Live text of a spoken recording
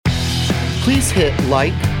Please hit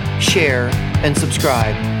like, share, and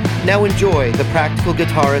subscribe. Now enjoy the Practical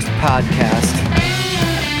Guitarist podcast.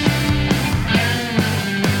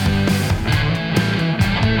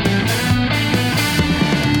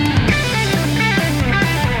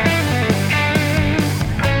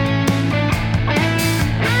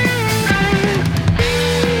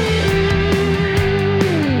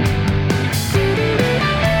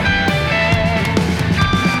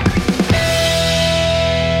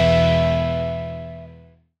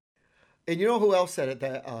 And you know who else said it?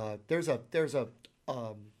 That there's a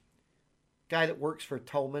guy that works for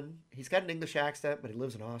Thomann. He's got an English accent, but he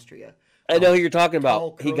lives in Austria. I know who you're talking about.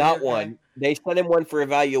 Tall, He got curly one. guy. They sent him one for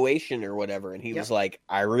evaluation or whatever, and he was like,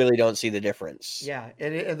 "I really don't see the difference." Yeah,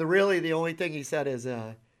 and the only thing he said is,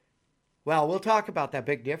 well, we'll talk about that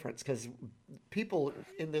big difference because people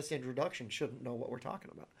in this introduction shouldn't know what we're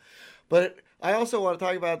talking about. But I also want to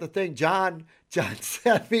talk about the thing John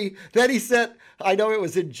sent me. Then he said, I know it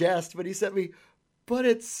was in jest, but he sent me, but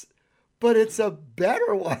it's a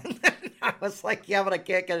better one. I was like, yeah, but I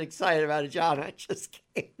can't get excited about it, John. I just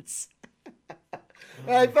can't.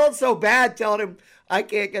 I felt so bad telling him I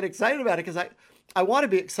can't get excited about it because I want to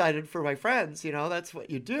be excited for my friends. You know, that's what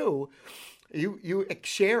you do. You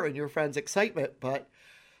share in your friends' excitement. But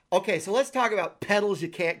okay, so let's talk about pedals you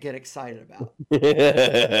can't get excited about. You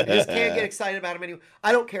just can't get excited about them anymore.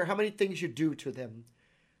 I don't care how many things you do to them.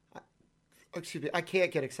 Excuse me, I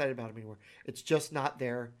can't get excited about them anymore. It's just not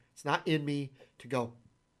there. It's not in me to go,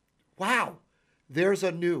 wow, there's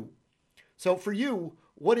a new. So for you,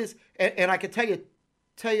 what is, and I can tell you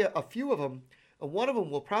a few of them, and one of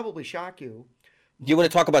them will probably shock you. Do you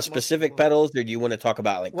want to talk about specific pedals, or do you want to talk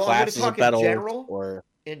about like classes of pedals?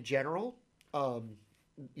 In general,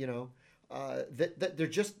 you know,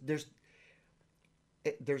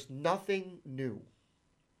 there's nothing new.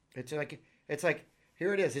 It's like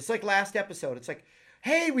here it is. It's like last episode. It's like,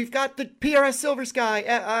 hey, we've got the PRS Silver Sky,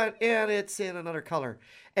 and it's in another color.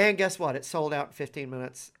 And guess what? It sold out in 15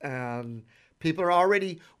 minutes, and people are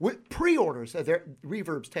already with pre-orders. Their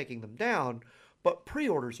Reverb's taking them down, but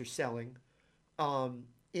pre-orders are selling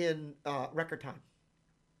in record time.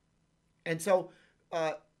 And so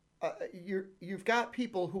you've got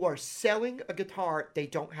people who are selling a guitar they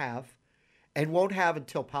don't have and won't have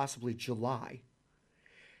until possibly July.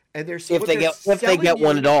 And if they get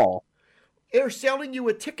one at all. They're selling you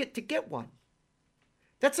a ticket to get one.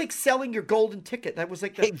 That's like selling your golden ticket. That was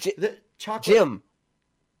like the chocolate. Jim,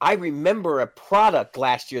 I remember a product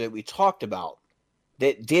last year that we talked about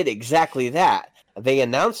that did exactly that. They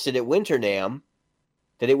announced it at Winter NAMM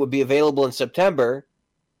that it would be available in September,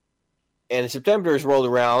 and September has rolled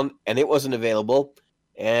around and it wasn't available,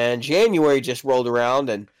 and January just rolled around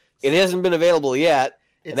and it hasn't been available yet,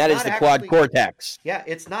 and that is the Quad Cortex. Yeah,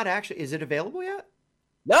 it's not actually. Is it available yet?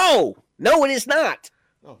 No, it is not.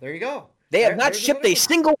 Oh, there you go. They have not shipped a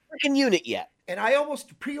single freaking unit yet. And I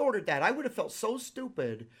almost pre-ordered that. I would have felt so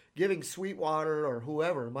stupid giving Sweetwater or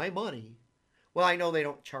whoever my money. Well, I know they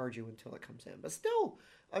don't charge you until it comes in, but still,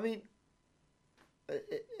 I mean,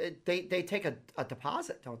 they take a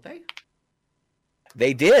deposit, don't they?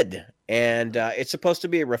 They did, and it's supposed to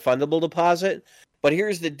be a refundable deposit. But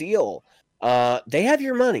here's the deal: they have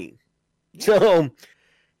your money, so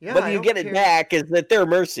whether you get it back is at their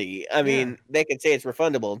mercy. I mean, they can say it's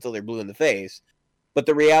refundable until they're blue in the face, but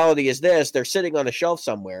the reality is this: they're sitting on a shelf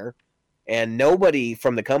somewhere, and nobody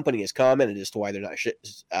from the company has commented as to why they're not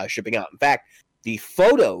shipping out. In fact, the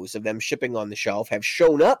photos of them shipping on the shelf have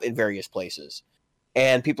shown up in various places,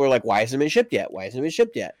 and people are like, "Why hasn't it been shipped yet? Why hasn't it been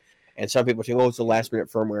shipped yet?" And some people think, "Oh, it's a last-minute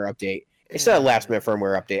firmware update." It's not a last-minute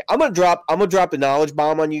firmware update. I'm gonna drop the knowledge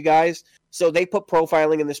bomb on you guys. So they put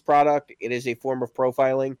profiling in this product. It is a form of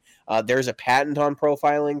profiling. There's a patent on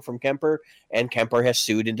profiling from Kemper, and Kemper has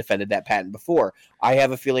sued and defended that patent before. I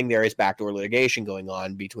have a feeling there is backdoor litigation going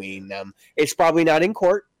on between them. It's probably not in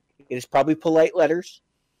court. It is probably polite letters.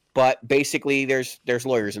 But basically, there's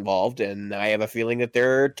lawyers involved, and I have a feeling that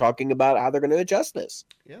they're talking about how they're going to adjust this.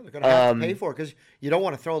 Yeah, they're going to have to pay for it because you don't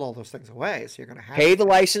want to throw all those things away. So you're going to have pay the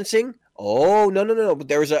licensing. Oh no! But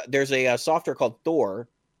there's a software called Thor,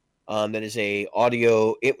 that is a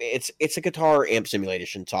audio. It's a guitar amp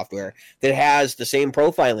simulation software that has the same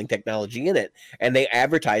profiling technology in it, and they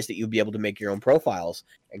advertise that you'd be able to make your own profiles.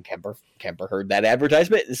 And Kemper heard that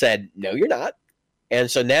advertisement and said, "No, you're not." And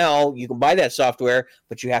so now you can buy that software,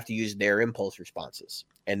 but you have to use their impulse responses,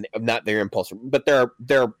 and not their impulse, but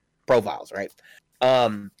their profiles, right?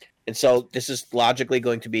 And so this is logically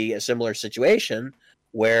going to be a similar situation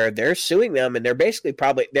where they're suing them, and they're basically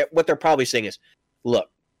what they're probably saying is, look,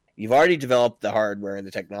 you've already developed the hardware and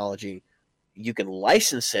the technology. You can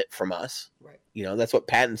license it from us, right? That's what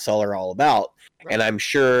patents are all about. Right. And I'm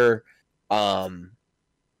sure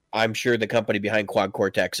the company behind Quad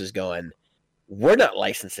Cortex is going, we're not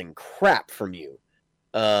licensing crap from you.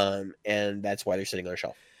 And that's why they're sitting on a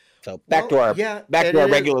shelf. So back to our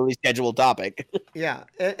regularly scheduled topic. Yeah,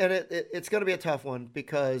 and it's going to be a tough one,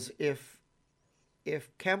 because if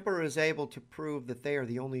Kemper is able to prove that they are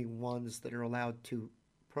the only ones that are allowed to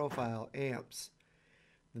profile amps,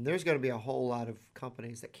 then there's going to be a whole lot of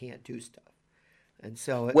companies that can't do stuff. And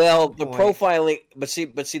so, profiling, but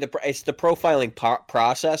see, it's the profiling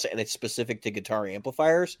process, and it's specific to guitar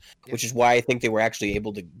amplifiers, which is why I think they were actually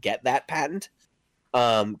able to get that patent.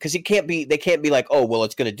 Because they can't be like, oh, well,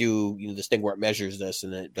 it's going to do this thing where it measures this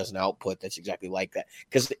and then it does an output that's exactly like that.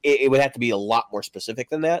 Because it would have to be a lot more specific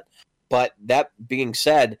than that. But that being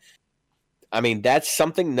said, I mean, that's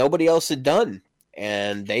something nobody else had done,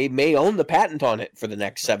 and they may own the patent on it for the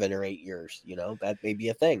next 7 or 8 years. That may be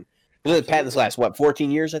a thing. The patents last 14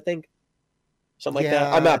 years, I think, something like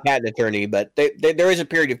that. I'm not a patent attorney, but there is a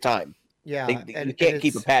period of time. Yeah, you can't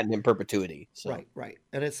keep a patent in perpetuity. So. Right,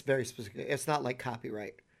 and it's very specific. It's not like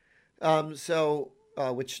copyright.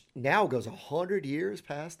 Which now goes 100 years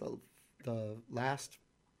past the last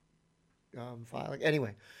filing.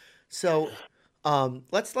 Anyway, so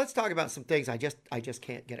let's talk about some things I just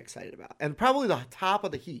can't get excited about, and probably the top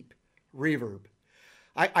of the heap, reverb.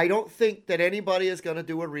 I don't think that anybody is going to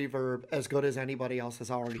do a reverb as good as anybody else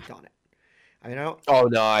has already done it. I mean, Oh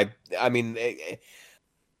no, I mean,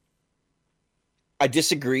 I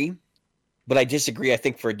disagree, but I disagree, I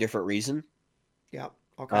think, for a different reason. Yeah.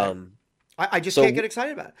 Okay. I just can't get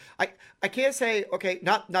excited about it. I can't say, okay,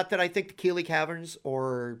 not that I think the Keeley Caverns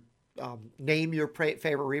or name your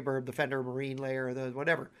favorite reverb, the Fender Marine Layer, or the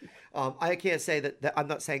whatever. I can't say that I'm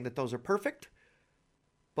not saying that those are perfect,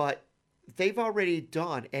 but they've already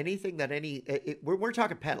done anything that we're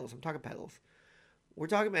talking pedals. I'm talking pedals. We're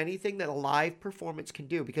talking about anything that a live performance can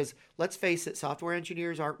do, because let's face it, software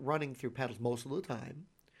engineers aren't running through pedals most of the time.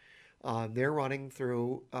 They're running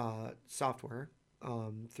through software,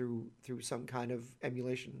 through some kind of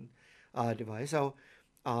emulation device. So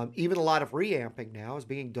even a lot of reamping now is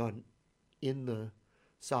being done in the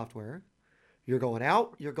software. You're going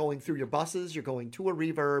out, you're going through your buses, you're going to a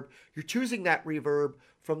reverb, you're choosing that reverb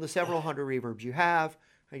from the several hundred reverbs you have,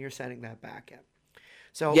 and you're sending that back in.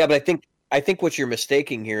 So yeah, but I think what you're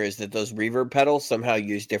mistaking here is that those reverb pedals somehow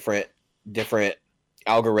use different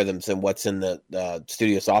algorithms than what's in the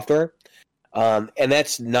studio software, and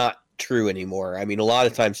that's not true anymore. I mean, a lot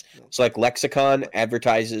of times it's like Lexicon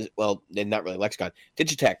advertises, well, not really Lexicon,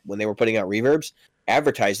 Digitech, when they were putting out reverbs,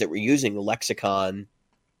 advertised that we're using Lexicon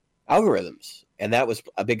algorithms, and that was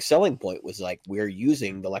a big selling point, was like, we're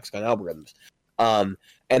using the Lexicon algorithms.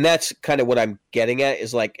 And that's kind of what I'm getting at,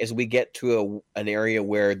 is like, as we get to an area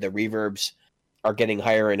where the reverbs are getting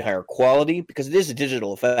higher and higher quality, because it is a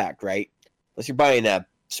digital effect, right? Unless you're buying a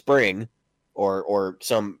Spring or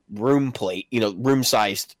some room plate,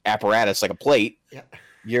 room-sized apparatus like a plate,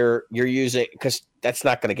 you're using, because that's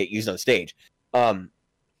not going to get used on stage.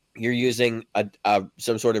 You're using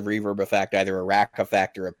some sort of reverb effect, either a rack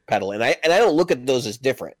effect or a pedal, and I don't look at those as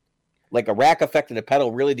different. Like a rack effect and a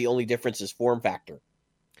pedal, really the only difference is form factor.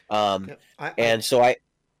 And so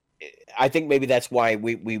I think maybe that's why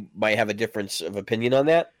we might have a difference of opinion on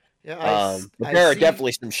that. Yeah, but there are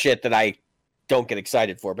definitely some shit that I don't get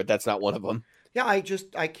excited for, but that's not one of them. Yeah,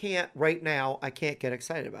 I can't right now. I can't get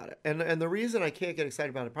excited about it, and the reason I can't get excited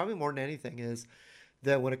about it, probably more than anything, is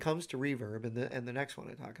that when it comes to reverb, and the next one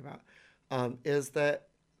I talk about, is that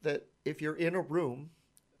if you're in a room,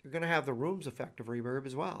 you're going to have the room's effect of reverb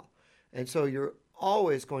as well. And so you're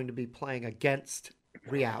always going to be playing against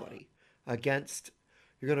reality, you're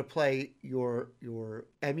going to play your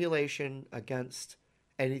emulation against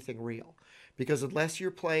anything real. Because unless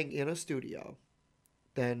you're playing in a studio,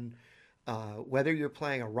 then whether you're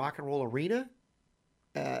playing a rock and roll arena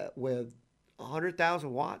with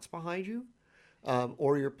 100,000 watts behind you,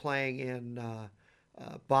 or you're playing in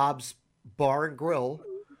Bob's Bar and Grill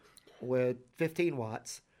with 15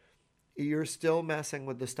 watts, you're still messing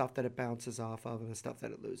with the stuff that it bounces off of and the stuff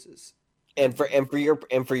that it loses. And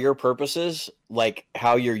for your purposes, like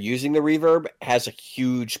how you're using the reverb has a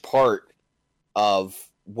huge part of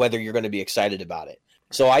whether you're going to be excited about it.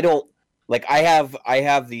 So I don't like, I have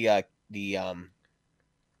the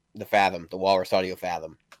Fathom, the Walrus Audio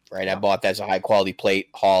Fathom, right? Yep. I bought that as a high quality plate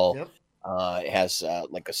Hall. Yep. It has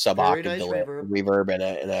like a sub-octave nice reverb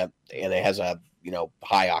and it has a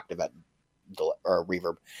high octave or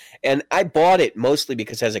reverb. And I bought it mostly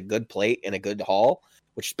because it has a good plate and a good Hall,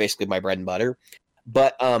 which is basically my bread and butter.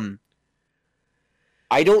 But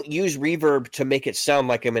I don't use reverb to make it sound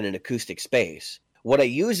like I'm in an acoustic space. What I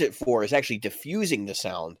use it for is actually diffusing the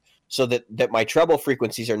sound so that my treble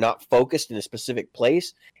frequencies are not focused in a specific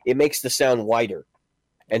place. It makes the sound wider.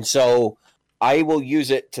 And so I will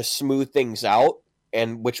use it to smooth things out,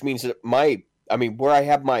 and which means that where I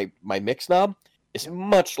have my mix knob is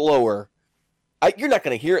much lower. You're not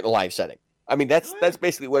going to hear it in a live setting. I mean, that's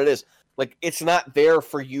basically what it is. Like, it's not there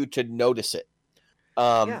for you to notice it.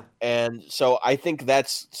 And so I think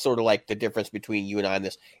that's sort of like the difference between you and I on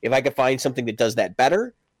this. If I could find something that does that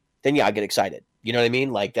better, then I get excited. You know what I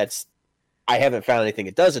mean? Like, I haven't found anything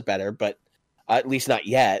that does it better, but at least not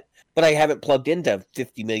yet. But I haven't plugged into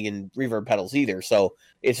 50 million reverb pedals either. So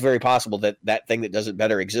it's very possible that thing that does it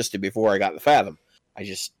better existed before I got the Fathom.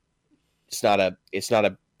 It's not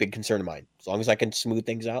a big concern of mine. As long as I can smooth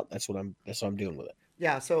things out, that's what I'm doing with it.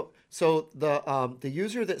 Yeah, so the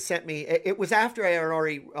user that sent me, it was after I had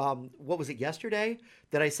already, what was it, yesterday,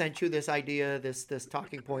 that I sent you this idea, this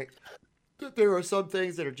talking point, that there are some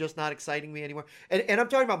things that are just not exciting me anymore. And I'm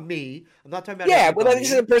talking about me. I'm not talking about everybody.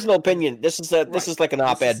 This is a personal opinion. This is like an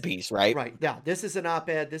op-ed piece, right? Right. Yeah, this is an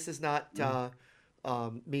op-ed. This is not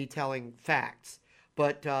me telling facts.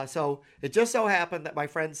 But so it just so happened that my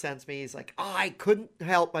friend sends me, he's like, I couldn't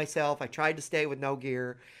help myself. I tried to stay with no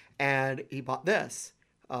gear. And he bought this.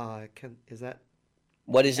 Is that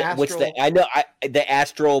what is it? What's the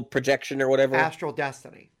astral projection or whatever? Astral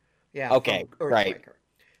Destiny. Yeah. Okay. Right.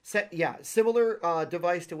 Similar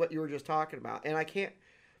device to what you were just talking about. And I can't.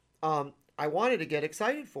 I wanted to get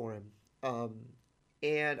excited for him,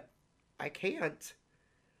 and I can't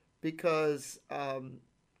because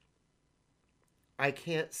I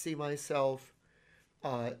can't see myself.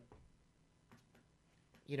 Like.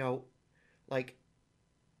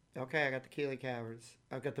 Okay, I got the Keeley Caverns.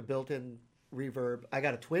 I've got the built-in reverb. I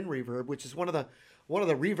got a twin reverb, which is one of the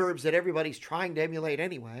reverbs that everybody's trying to emulate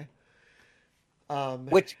anyway.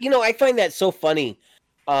 Which I find that so funny.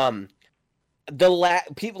 People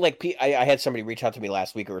like I had somebody reach out to me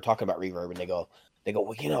last week. We were talking about reverb, and they go,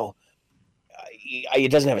 well,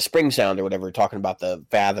 it doesn't have a spring sound or whatever. Talking about the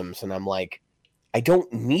Fathoms, and I'm like, I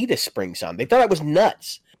don't need a spring sound. They thought I was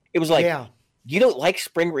nuts. It was like, yeah. You don't like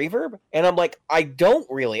spring reverb? And I'm like, I don't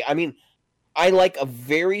really. I mean, I like a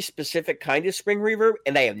very specific kind of spring reverb,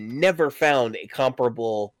 and I have never found a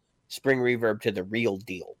comparable spring reverb to the real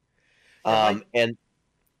deal. My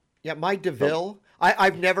DeVille,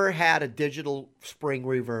 I've never had a digital spring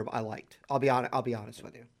reverb I liked. I'll be honest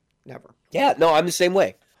with you. Never. Yeah, no, I'm the same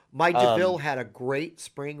way. My DeVille had a great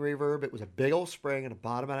spring reverb. It was a big old spring and a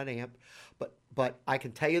bottom on an amp. But I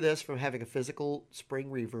can tell you this from having a physical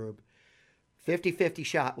spring reverb, 50-50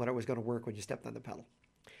 shot when it was going to work when you stepped on the pedal.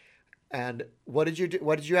 And what did you do?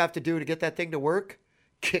 What did you have to do to get that thing to work?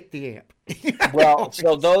 Kick the amp. Well,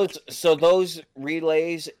 so those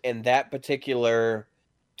relays in that particular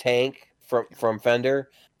tank from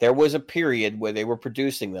Fender, there was a period where they were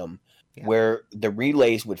producing them where the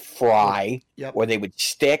relays would fry, or they would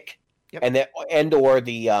stick, and or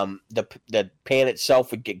the pan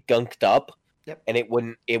itself would get gunked up. And it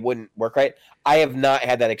wouldn't work right. I have not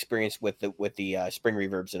had that experience with the spring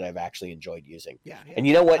reverbs that I've actually enjoyed using. Yeah. And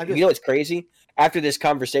you know what? You know what's crazy? After this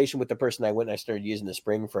conversation with the person, I went and I started using the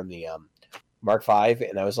spring from the Mark V,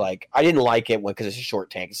 and I was like, I didn't like it because it's a short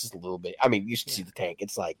tank. It's just a little bit. I mean, you should see the tank.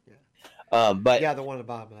 It's like, but the one at the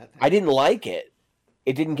bottom of that tank. I didn't like it.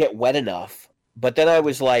 It didn't get wet enough. But then I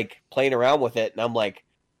was like playing around with it, and I'm like,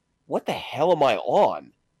 what the hell am I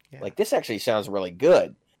on? Yeah. Like, this actually sounds really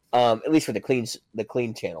good. At least for the clean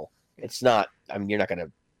channel. It's not. I mean, you're not going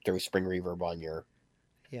to throw spring reverb on your.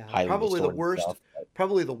 Yeah, probably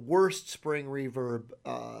the worst spring reverb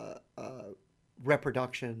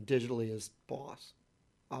reproduction digitally is Boss.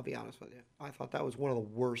 I'll be honest with you. I thought that was one of the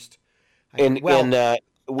worst. In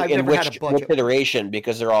which iteration?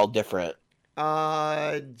 Because they're all different.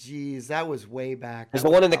 Geez, that was way back. Because the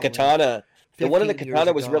one in the Katana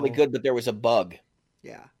was really good, but there was a bug.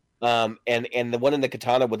 Yeah. And the one in the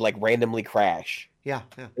Katana would like randomly crash. Yeah.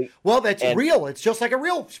 Well, that's real. It's just like a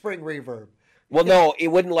real spring reverb. Well, no, it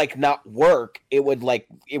wouldn't like not work. It would make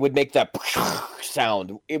that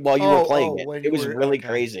sound while you were playing it. It was really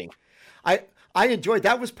crazy. I enjoyed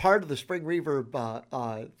that. Was part of the spring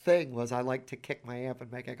reverb thing. Was I like to kick my amp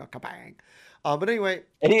and make it go kabang. But anyway,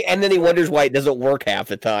 and then he wonders why it doesn't work half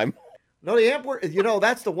the time. No, the amp work.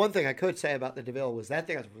 That's the one thing I could say about the DeVille was that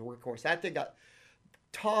thing was a workhorse. That thing got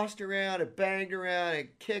tossed around and banged around and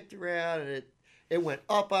kicked around, and it went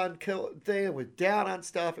up on thing, it was down on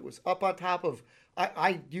stuff, it was up on top of.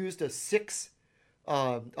 I used a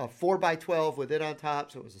 4x12 with it on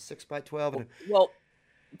top, so it was a 6x12. Well,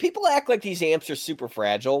 people act like these amps are super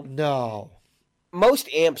fragile. No. most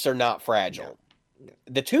amps are not fragile. No.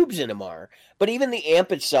 The tubes in them are, but even the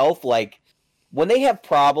amp itself, like when they have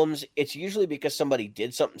problems, it's usually because somebody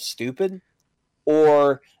did something stupid,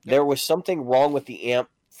 or there was something wrong with the amp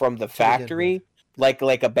from the factory, like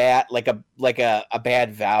a bad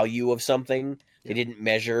bad value of something. They didn't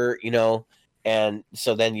measure, and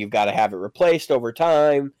so then you've got to have it replaced over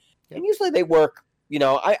time. And usually they work.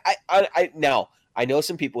 I now I know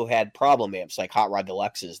some people who had problem amps like Hot Rod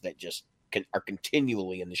Deluxes that just are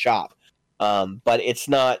continually in the shop, but it's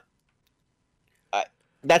not.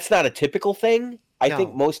 That's not a typical thing. I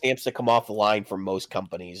think most amps that come off the line from most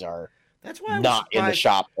companies are not in the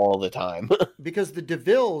shop all the time. Because the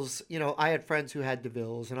DeVilles, I had friends who had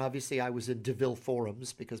DeVilles, and obviously I was in DeVille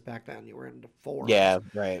forums because back then you were in the forums. Yeah,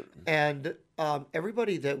 right. And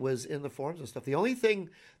everybody that was in the forums and stuff, the only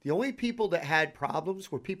people that had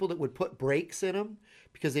problems were people that would put brakes in them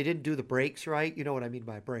because they didn't do the brakes right. You know what I mean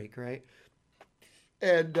by brake, right?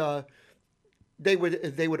 And they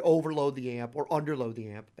would overload the amp or underload the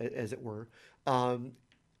amp, as it were. And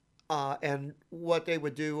what they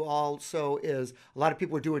would do also is a lot of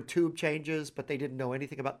people were doing tube changes, but they didn't know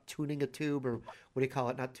anything about tuning a tube, or what do you call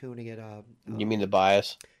it? Not tuning it. You mean the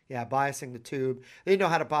bias? Yeah, biasing the tube. They didn't know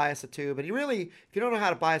how to bias a tube. And if you don't know how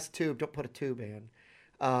to bias a tube, don't put a tube in,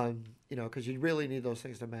 because you really need those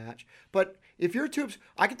things to match. But if your tubes,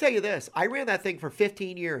 I can tell you this, I ran that thing for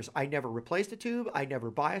 15 years. I never replaced a tube. I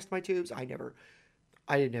never biased my tubes. I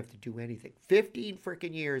didn't have to do anything. 15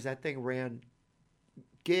 freaking years, that thing ran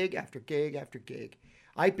gig after gig after gig.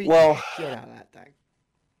 I beat the shit out of that thing.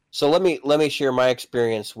 So let me share my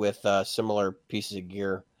experience with similar pieces of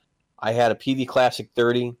gear. I had a PV Classic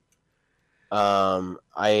 30.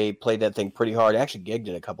 I played that thing pretty hard. I actually gigged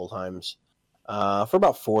it a couple times for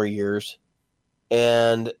about 4 years.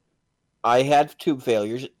 And I had tube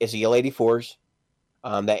failures. It's EL84s.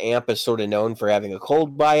 That amp is sort of known for having a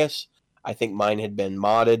cold bias. I think mine had been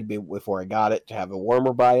modded before I got it to have a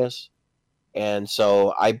warmer bias. And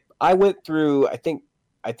so I went through, I think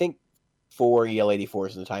 4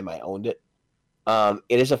 EL84s in the time I owned it.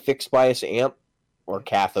 It is a fixed bias amp or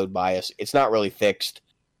cathode bias. It's not really fixed.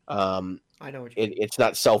 I know what you mean. It's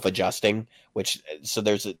not self-adjusting, so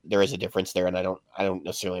there is a difference there, and I don't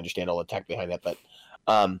necessarily understand all the tech behind that, but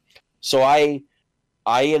so I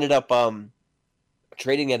ended up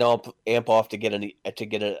trading an amp off to get a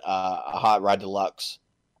Hot Rod Deluxe.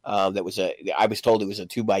 I was told it was a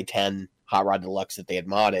 2x10 Hot Rod Deluxe that they had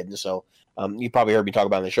modded, and so you probably heard me talk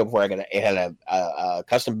about it on the show before. It had a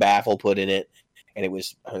custom baffle put in it, and it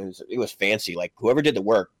was fancy. Like whoever did the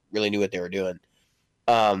work really knew what they were doing.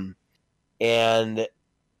 And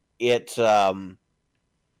it I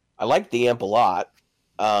liked the amp a lot,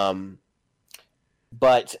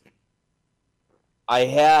 but I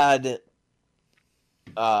didn't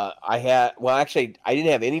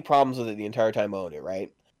have any problems with it the entire time I owned it.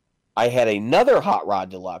 Right, I had another Hot Rod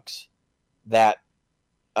Deluxe that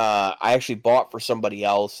I actually bought for somebody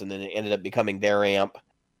else, and then it ended up becoming their amp.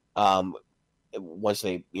 Once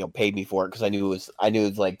they paid me for it, because I knew it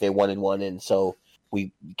was like they wanted one, and so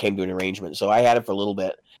we came to an arrangement. So I had it for a little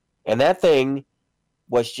bit, and that thing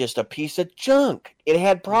was just a piece of junk. It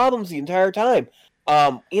had problems the entire time,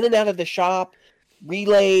 in and out of the shop,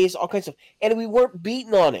 relays, all kinds of, and we weren't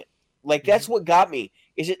beating on it. Like that's what got me.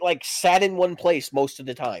 Is it like sat in one place most of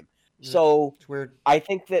the time? So it's weird. I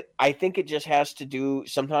think it just has to do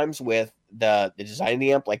sometimes with the design of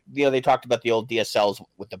the amp. Like they talked about the old DSLs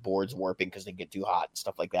with the boards warping because they get too hot and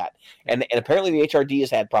stuff like that. And apparently the HRD has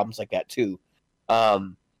had problems like that too.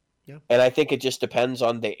 And I think it just depends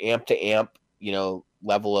on the amp to amp,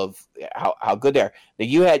 level of how good they are. Now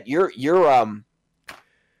you had your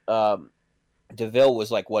DeVille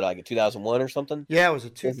was like what, like a 2001 or something? Yeah, it was a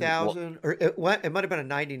 2000, or it might have been a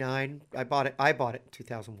 99. I bought it in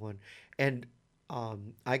 2001, and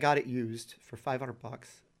I got it used for $500.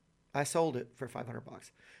 I sold it for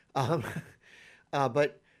 $500.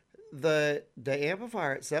 But the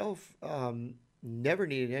amplifier itself never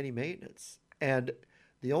needed any maintenance, and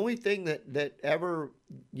the only thing that ever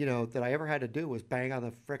that I ever had to do was bang on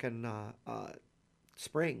the frickin'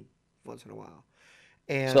 spring once in a while.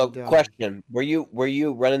 And, so, question: Were you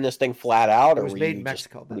running this thing flat out, or it was made in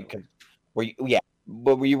Mexico? Were you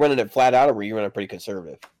running it flat out, or were you running pretty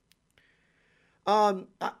conservative?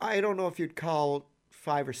 I don't know if you'd call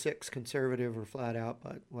 5 or 6 conservative or flat out,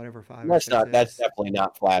 but whatever 5 that's or 6 not. That's definitely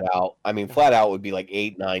not flat out. I mean, flat out would be like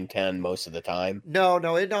 8, 9, 10 most of the time. No,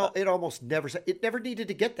 it almost never. It never needed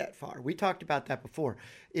to get that far. We talked about that before.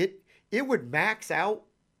 It would max out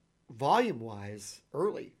volume wise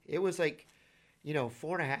early. It was like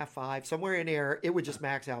 4.5, 5, somewhere in there. It would just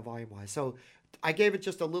max out volume wise. So I gave it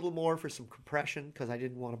just a little more for some compression because I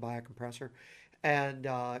didn't want to buy a compressor, and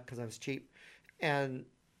because I was cheap, and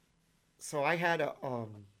so I had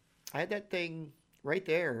that thing right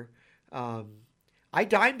there. Um, I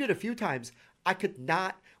dimed it a few times. I could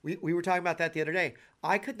not. We were talking about that the other day.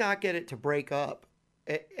 I could not get it to break up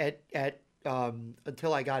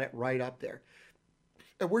until I got it right up there.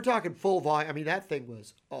 And we're talking full volume. I mean, that thing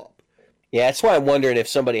was up. Yeah, that's why I'm wondering if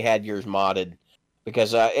somebody had yours modded,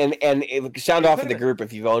 because and it sound off of the group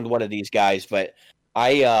if you've owned one of these guys, but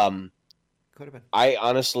could have been. I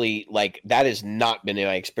honestly that has not been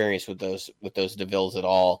my experience with those DeVilles at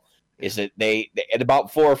all. Yeah. Is that they at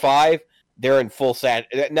about 4 or 5, they're in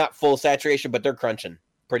not full saturation, but they're crunching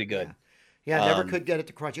pretty good. Yeah, I never could get it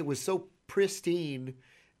to crunch. It was so pristine,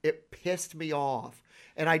 it pissed me off.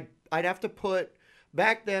 And I'd have to put.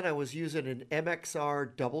 Back then, I was using an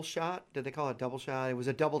MXR double shot. Did they call it double shot? It was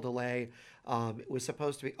a double delay. It was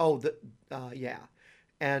supposed to be.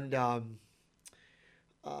 And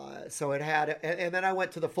so it had. And then I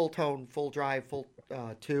went to the full tone, full drive, full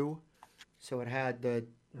 2. So it had the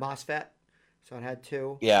MOSFET. So it had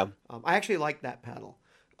 2. Yeah. I actually liked that pedal.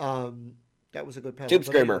 That was a good pedal. Tube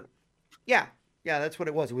Screamer. Yeah, that's what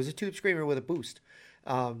it was. It was a Tube Screamer with a boost.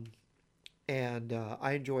 And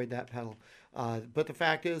I enjoyed that pedal. But the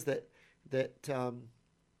fact is that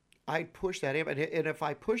I pushed that amp, and if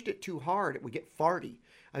I pushed it too hard, it would get farty.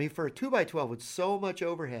 I mean, for a 2x12 with so much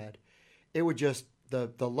overhead, it would just the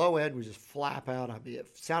low end would just flap out on me. It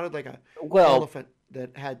sounded like an elephant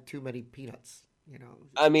that had too many peanuts. You know.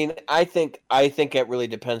 I mean, I think it really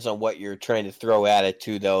depends on what you're trying to throw at it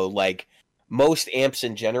too, though. Like most amps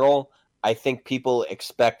in general, I think people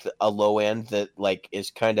expect a low end that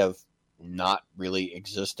is kind of not really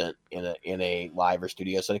existent in a live or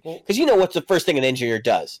studio setting, because what's the first thing an engineer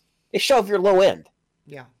does? They shove your low end.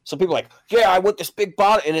 Yeah. So people are like, yeah, I want this big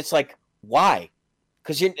bottom, and it's like, why?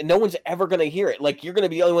 Because no one's ever going to hear it. Like, you're going to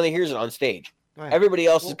be the only one that hears it on stage. Right. Everybody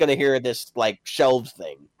else is going to hear this shelves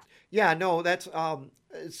thing. Yeah, no, that's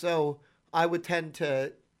so I would tend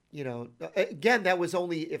to, again, that was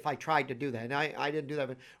only if I tried to do that, and I didn't do that.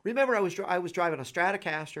 But remember, I was driving a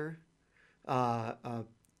Stratocaster,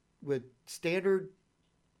 with standard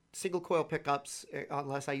single coil pickups,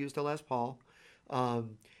 unless I used a Les Paul.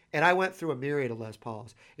 And I went through a myriad of Les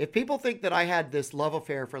Pauls. If people think that I had this love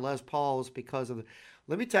affair for Les Pauls because of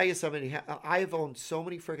let me tell you something. I've owned so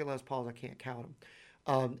many freaking Les Pauls, I can't count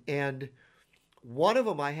them. And one of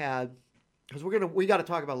them I had, because we got to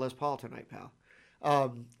talk about Les Paul tonight, pal.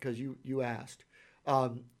 Because you asked.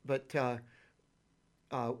 But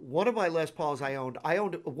one of my Les Pauls I owned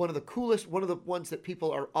one of the coolest, one of the ones that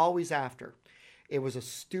people are always after. It was a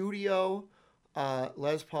studio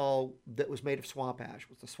Les Paul that was made of swamp ash. It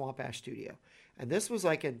was the Swamp Ash Studio. And this was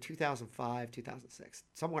in 2005, 2006,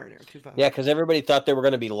 somewhere in there. 2005. Yeah, because everybody thought they were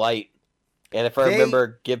going to be light. And if I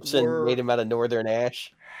remember, Gibson made them out of Northern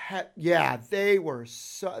Ash. Yeah, they were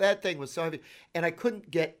that thing was so heavy. And I couldn't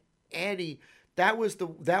get any. That was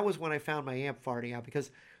when I found my amp farting out,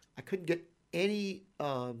 because I couldn't get any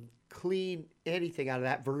clean anything out of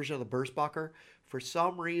that version of the Burstbucker. For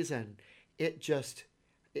some reason,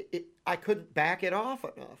 I couldn't back it off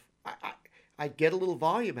enough. I'd get a little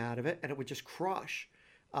volume out of it, and it would just crush.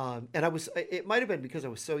 And it might have been because I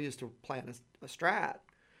was so used to playing a Strat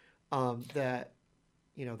that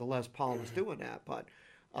the Les Paul was doing that. But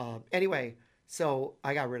anyway, so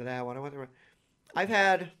I got rid of that one. I've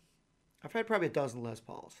had probably a dozen Les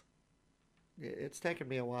Pauls. It's taken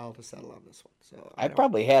me a while to settle on this one. So I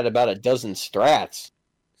probably had about a dozen Strats.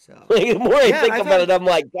 So the more I think about it, I'm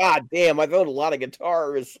like, God damn, I've owned a lot of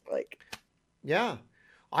guitars. Yeah,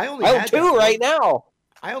 I own 2 right now.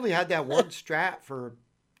 I only had that one Strat for,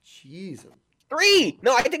 Jesus. 3.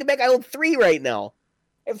 No, I take it back. I own 3 right now.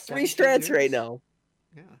 I have 3 Strats right now.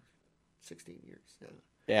 Yeah, 16 years.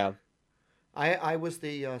 Yeah. I was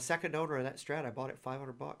the second owner of that Strat. I bought it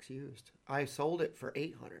 $500 used. I sold it for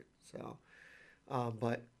 $800. So.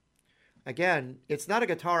 But again, it's not a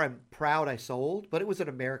guitar I'm proud I sold, but it was an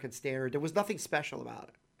American Standard. There was nothing special about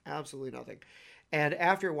it. Absolutely nothing. And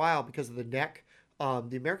after a while, because of the neck,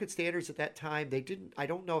 the American Standards at that time, I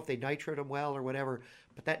don't know if they nitroed them well or whatever,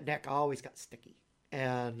 but that neck always got sticky.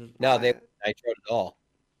 And no, they nitroed at all.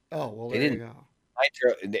 Oh, well, there you go.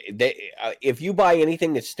 Nitro, if you buy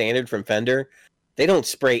anything that's standard from Fender, they don't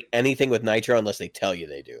spray anything with nitro unless they tell you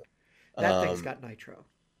they do. That thing's got nitro.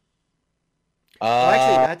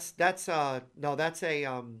 Actually, that's a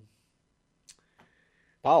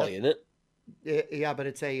poly, isn't it? Yeah, but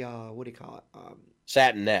it's a what do you call it?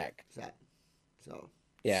 Satin neck. Satin. So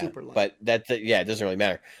Yeah, super light. But it doesn't really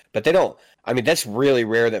matter. But they don't. I mean, that's really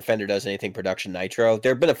rare that Fender does anything production nitro.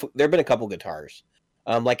 There've been a couple guitars,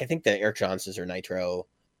 like I think the Eric Johnsons are nitro,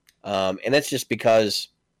 and that's just because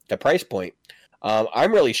the price point.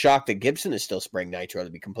 I'm really shocked that Gibson is still spraying nitro, to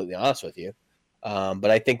be completely honest with you. But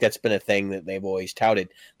I think that's been a thing that they've always touted.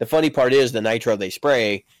 The funny part is the nitro they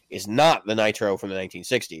spray is not the nitro from the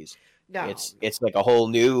 1960s. No, it's like a whole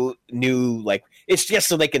new like, it's just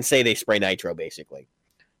so they can say they spray nitro, basically.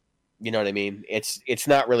 You know what I mean? It's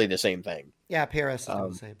not really the same thing. Yeah, PRS is doing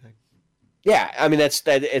the same thing. Yeah, I mean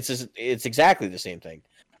it's exactly the same thing.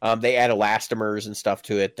 They add elastomers and stuff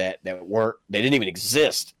to it that they didn't even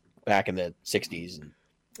exist back in the 60s.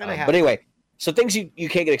 But anyway, so things you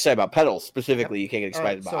can't get excited about, pedals specifically, you can't get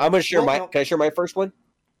excited about. So, I'm gonna share can I share my first one?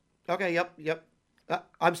 Okay, yep.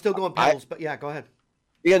 I'm still going pedals, but yeah, go ahead.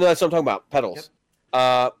 Yeah, no, that's what I'm talking about, pedals.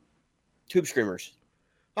 Yep. Tube screamers.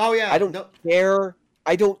 Oh yeah.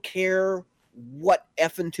 I don't care what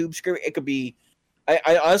effing tube screamer. It could be.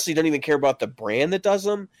 I honestly don't even care about the brand that does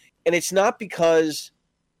them, and it's not because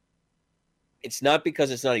it's not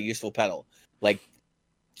a useful pedal. Like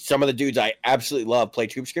some of the dudes I absolutely love play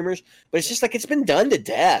tube screamers, but it's just like it's been done to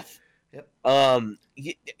death. Yep.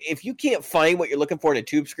 If you can't find what you're looking for in a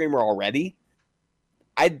tube screamer already,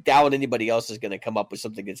 I doubt anybody else is going to come up with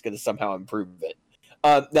something that's going to somehow improve it.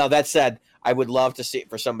 Now that said, I would love to see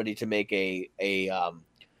for somebody to make a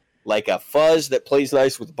fuzz that plays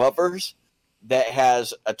nice with buffers that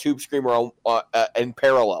has a tube screamer in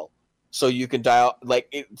parallel, so you can dial like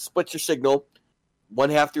it splits your signal, one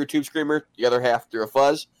half through a tube screamer, the other half through a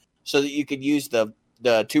fuzz, so that you could use the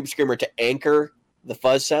tube screamer to anchor the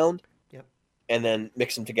fuzz sound. Yep. And then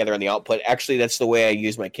mix them together on the output. Actually, that's the way I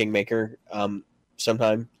use my Kingmaker.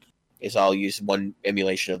 Sometime is I'll use one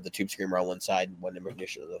emulation of the tube screamer on one side and one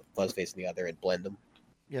emulation of the fuzz face on the other and blend them.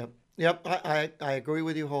 Yep. I agree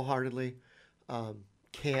with you wholeheartedly.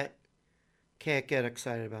 Can't get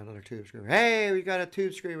excited about another tube screamer. Hey, we got a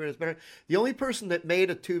tube screamer that's better. The only person that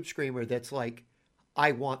made a tube screamer that's like,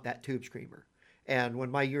 I want that tube screamer, and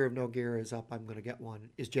when my year of no gear is up, I'm going to get one,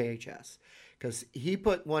 is JHS, because he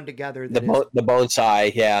put one together that the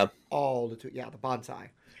bonsai, yeah, the bonsai.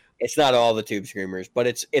 It's not all the tube screamers, but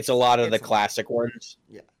it's a lot of the classic ones.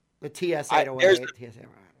 Yeah, the TS-808.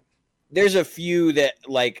 There's a few that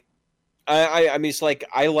like, I mean, it's like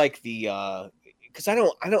I like the because I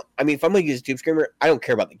don't. I mean, if I'm gonna use a tube screamer, I don't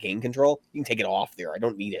care about the gain control. You can take it off there. I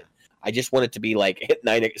don't need it. I just want it to be like hit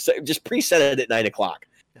 9. Just preset it at 9 o'clock,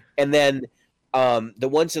 and then the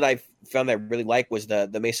ones that I found that I really like was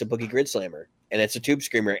the Mesa Boogie Grid Slammer, and it's a tube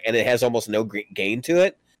screamer, and it has almost no gain to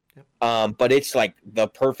it. But it's like the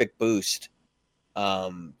perfect boost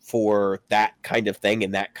for that kind of thing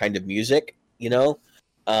and that kind of music, you know.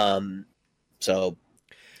 So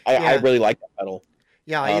I really like that pedal.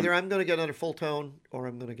 Yeah, either I'm going to get another full tone, or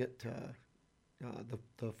I'm going to get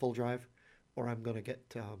the full drive, or I'm going to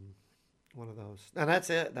get one of those. And that's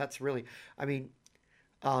it. That's really, I mean,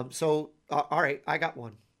 so all right, I got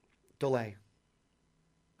one. Delay.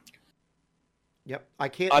 Yep, I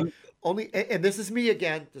can't and this is me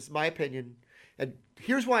again. This is my opinion, and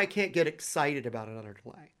here's why I can't get excited about another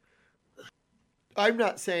delay. I'm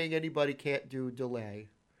not saying anybody can't do delay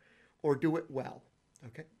or do it well.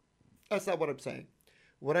 Okay, that's not what I'm saying.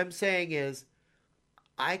 What I'm saying is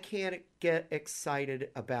I can't get excited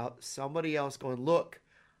about somebody else going, look,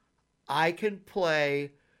 I can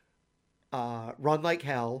play Run Like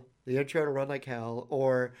Hell, the intro to Run Like Hell,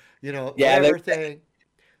 or whatever thing.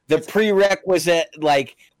 The prerequisite,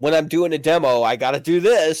 like when I'm doing a demo, I got to do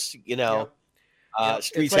this,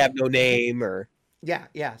 Streets Have No Name, or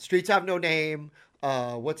Streets Have No Name.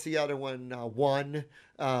 What's the other one? One,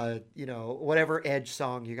 whatever Edge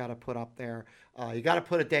song you got to put up there. You got to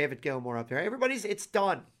put a David Gilmour up there. It's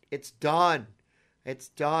done. It's done. It's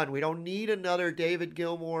done. We don't need another David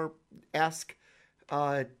Gilmour-esque.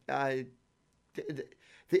 The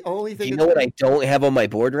only thing. You know what I don't have on my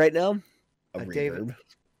board right now? A reverb. David.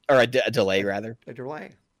 Or a delay, rather. A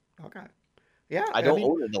delay. Okay. Yeah. I don't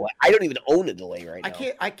own a delay. I don't even own a delay right now.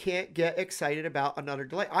 I can't get excited about another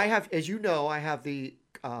delay. I have, as you know, I have the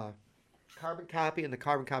Carbon Copy and the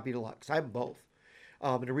Carbon Copy Deluxe. I have them both.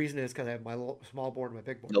 And the reason is because I have my small board and my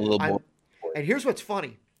big board. The little board. And here's what's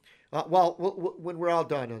funny. When we're all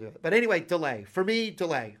done, I'll do it. But anyway, delay. For me,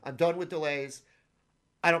 delay. I'm done with delays.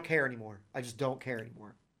 I don't care anymore. I just don't care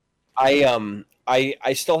anymore.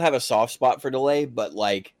 I still have a soft spot for delay, but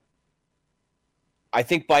like, I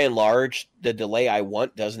think by and large, the delay I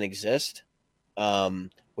want doesn't exist,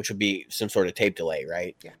 which would be some sort of tape delay,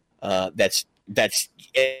 right? Yeah. That's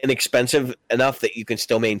inexpensive enough that you can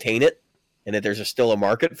still maintain it. and that there's still a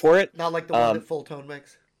market for it. Not like the one that Full Tone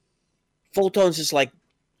makes. Full Tone's just like,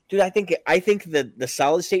 dude, I think the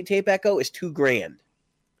solid state tape echo is $2,000.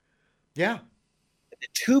 Yeah. The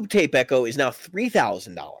tube tape echo is now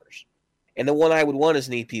 $3,000, and the one I would want is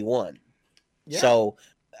an EP1. Yeah. So,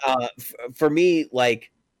 for me,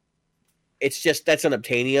 like, it's just that's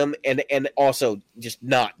unobtainium and also just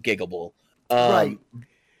not giggable. Right.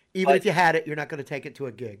 Even if you had it, you're not going to take it to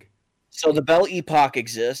a gig. So the Bell Epoch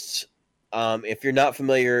exists. If you're not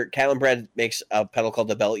familiar, Catlin Brad makes a pedal called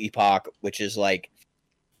the Bell Epoch, which is like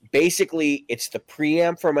basically it's the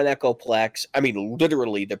preamp from an Echoplex. I mean,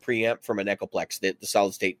 literally the preamp from an Echoplex. The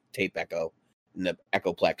solid state tape echo and the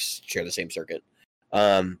Echoplex share the same circuit.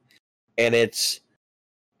 And it's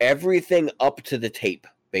everything up to the tape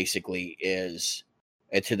basically is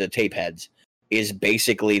to the tape heads is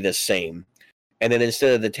basically the same. And then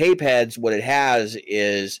instead of the tape heads, what it has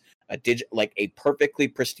is like a perfectly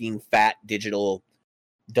pristine fat digital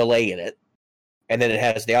delay in it. And then it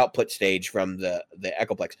has the output stage from the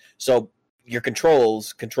Echoplex. So your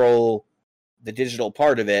controls control the digital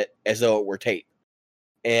part of it as though it were tape.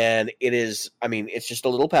 And it is, I mean, it's just a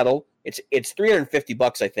little pedal. It's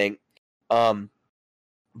 $350, I think.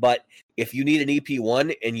 But if you need an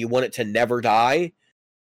EP1 and you want it to never die,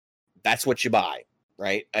 that's what you buy,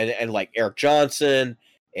 right? And like Eric Johnson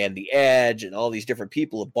and The Edge and all these different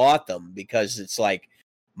people have bought them because it's like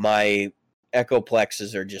my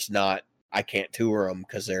Echoplexes are just not, I can't tour them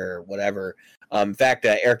because they're whatever. In fact,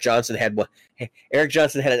 Eric Johnson had an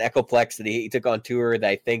Echoplex that he took on tour that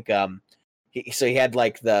I think he had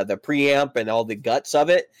like the preamp and all the guts of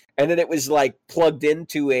it, and then it was like plugged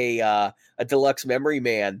into a deluxe Memory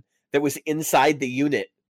Man that was inside the unit.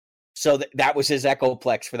 So that was his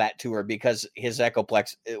Echoplex for that tour because his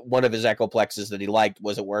Echoplex, one of his Echoplexes that he liked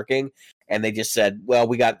wasn't working, and they just said, "Well,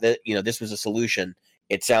 we got this was a solution.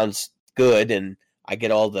 It sounds good, and I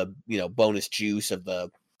get all the bonus juice of the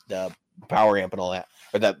power amp and all that,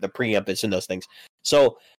 or the preamp that's in those things."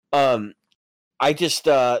 So I just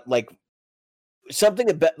like something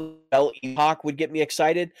about Bell Epoch would get me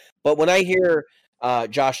excited, but when I hear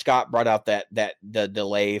Josh Scott brought out that the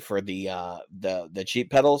delay for the cheap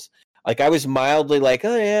pedals, like I was mildly like,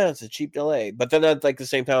 oh yeah, it's a cheap delay, but then at like the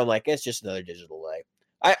same time I'm like, it's just another digital delay.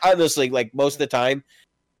 I honestly, like, most of the time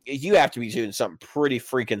you have to be doing something pretty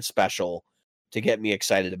freaking special to get me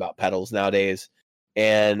excited about pedals nowadays,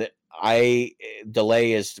 and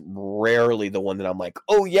delay is rarely the one that I'm like,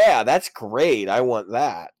 oh yeah, that's great, I want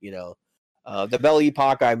that. The Bell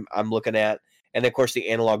Epoch I'm looking at. And of course the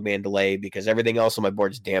Analog Man delay, because everything else on my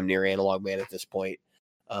board is damn near Analog Man at this point.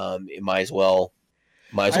 It might as well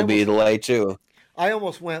be a delay too. I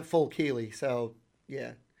almost went full Keeley, so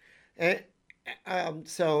yeah. And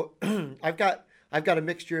so I've got a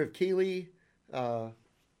mixture of Keeley, MXR,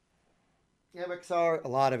 a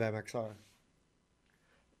lot of MXR,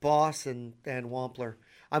 Boss, and Wampler.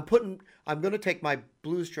 I'm going to take my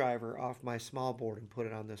Blues Driver off my small board and put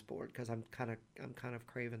it on this board because I'm kind of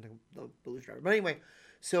craving the Blues Driver. But anyway,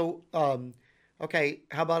 so okay,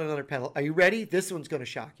 how about another pedal? Are you ready? This one's going to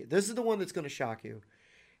shock you. This is the one that's going to shock you.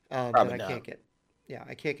 Probably that I not.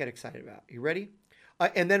 I can't get excited about. You ready?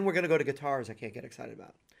 And then we're going to go to guitars. I can't get excited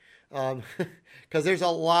about because there's a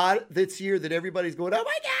lot this year that everybody's going, oh my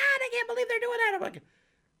God, I can't believe they're doing that. I'm like,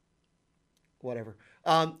 whatever.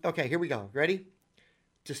 Okay, here we go. Ready?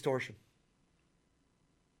 Distortion.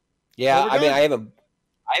 Yeah, overdone? I mean,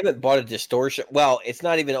 I haven't bought a distortion. Well, it's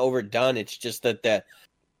not even overdone. It's just that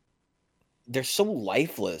they're so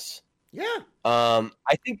lifeless. Yeah. I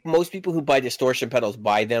think most people who buy distortion pedals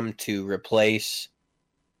buy them to replace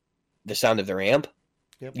the sound of their amp.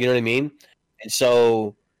 Yep. You know what I mean? And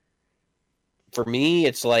so for me,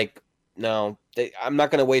 it's like, no, I'm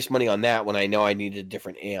not going to waste money on that when I know I need a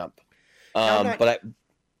different amp. But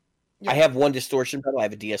I have one distortion pedal. I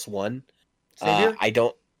have a DS1.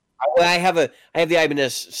 I have the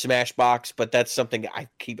Ibanez Smash Box, but that's something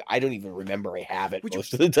I don't even remember I have it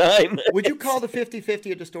most of the time. Would you call the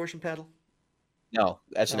 5050 a distortion pedal? No,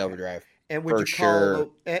 that's an overdrive. And would you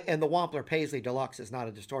call and the Wampler Paisley Deluxe is not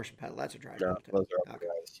a distortion pedal? That's a drive. No, those are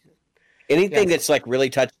overdrives. Anything that's like really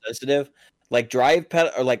touch sensitive, like drive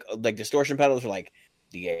pedal or like distortion pedals, are like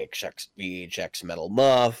the AHX Metal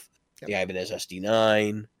Muff, the Ibanez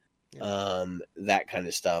SD9. That kind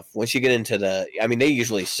of stuff. Once you get into they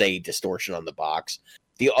usually say distortion on the box.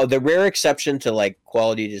 The rare exception to like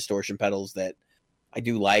quality distortion pedals that I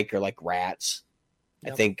do like are like Rats.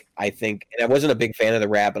 Yep. I think, and I wasn't a big fan of the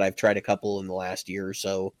Rat, but I've tried a couple in the last year or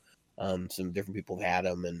so. Some different people have had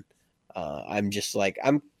them, and I'm just like,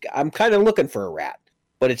 I'm kind of looking for a Rat,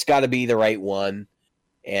 but it's got to be the right one.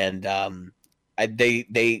 And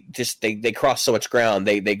they cross so much ground.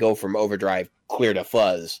 They go from overdrive clear to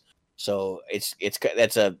fuzz. So it's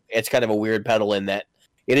kind of a weird pedal in that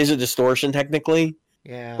it is a distortion technically.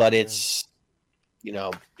 Yeah. But it's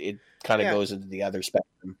it kind of goes into the other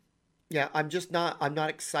spectrum. Yeah, I'm not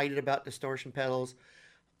excited about distortion pedals.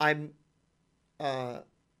 I'm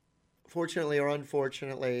fortunately or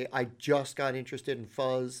unfortunately, I just got interested in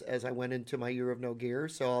fuzz as I went into my year of no gear,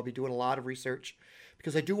 so I'll be doing a lot of research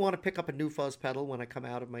because I do want to pick up a new fuzz pedal when I come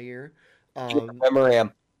out of my year.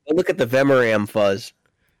 Vemoram. Look at the Vemoram fuzz.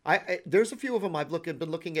 There's a few of them I've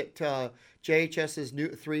been looking at.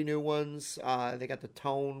 JHS's three new ones. They got the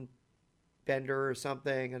Tone Bender or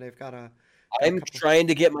something, and they've got I'm trying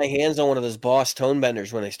to get my hands on one of those Boss Tone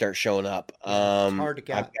Benders when they start showing up. It's hard to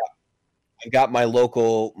get. I've got my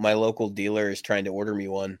local dealer is trying to order me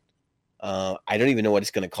one. I don't even know what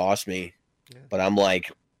it's going to cost me, but I'm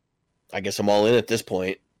like, I guess I'm all in at this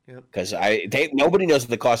point because nobody knows what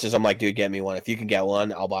the cost is. I'm like, dude, get me one. If you can get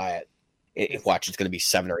one, I'll buy it. Watch, it's going to be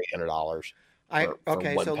 $700 or $800.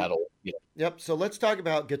 For one pedal. Yeah. Yep. So let's talk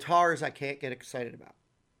about guitars I can't get excited about.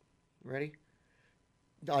 Ready?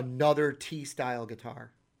 Another T-style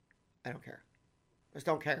guitar. I don't care. I just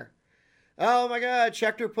don't care. Oh my God,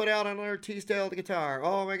 Schecter put out another T-style guitar.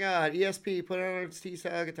 Oh my God, ESP put out another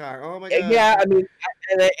T-style guitar. Oh my God. Yeah, I mean,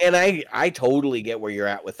 and I totally get where you're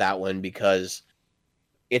at with that one because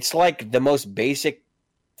it's like the most basic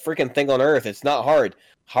freaking thing on earth. It's not hard.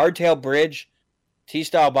 Hardtail bridge,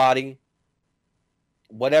 T-style body,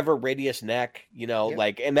 whatever radius neck,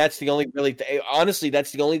 and that's the only honestly,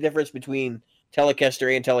 that's the only difference between Telecaster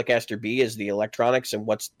A and Telecaster B is the electronics and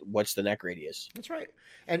what's the neck radius. That's right.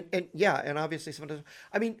 And obviously sometimes,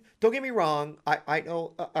 I mean, don't get me wrong. I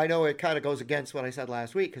know it kind of goes against what I said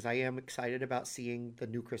last week because I am excited about seeing the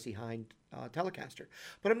new Chrissie Hynde Telecaster,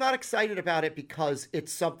 but I'm not excited about it because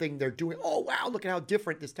it's something they're doing. Oh wow, look at how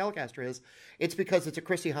different this Telecaster is. It's because it's a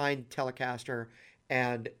Chrissie Hynde Telecaster,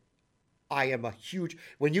 and I am a huge.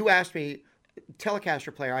 When you asked me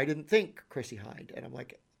Telecaster player, I didn't think Chrissie Hynde, and I'm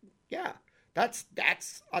like, yeah. That's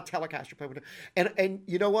a Telecaster player, and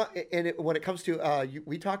you know what? And when it comes to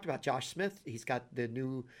we talked about Josh Smith. He's got the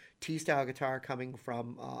new T-style guitar coming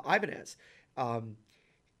from Ibanez,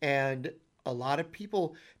 and a lot of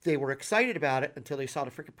people they were excited about it until they saw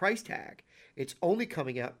the freaking price tag. It's only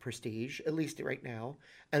coming out Prestige, at least right now,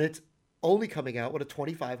 and it's only coming out with a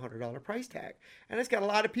 $2,500 price tag, and it's got a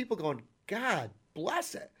lot of people going, God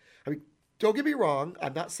bless it. I mean, don't get me wrong.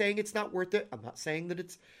 I'm not saying it's not worth it. I'm not saying that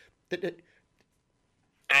it's that.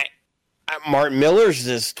 Martin Miller's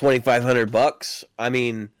is $2,500. I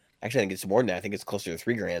mean, actually, I think it's more than that. I think it's closer to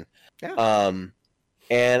 $3,000. Yeah.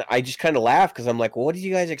 And I just kind of laugh because I'm like, well, what did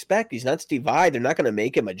you guys expect? He's not Steve Vai. They're not going to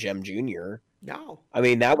make him a Gem Jr. No. I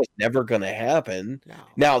mean, that was never going to happen. No.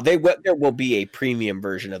 Now there will be a premium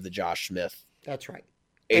version of the Josh Smith. That's right.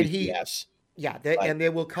 ATS. And they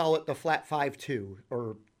will call it the Flat 5.2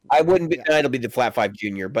 or. I wouldn't be. It'll be the Flat 5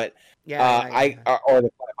 Junior, but or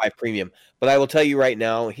the Flat 5 Premium. But I will tell you right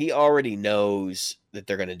now, he already knows that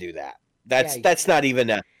they're going to do that. That's not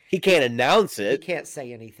even he can't announce it. He can't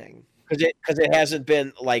say anything because it hasn't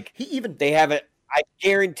been like they haven't. I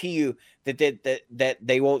guarantee you that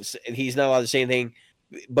they won't. He's not allowed to say anything,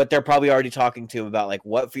 but they're probably already talking to him about like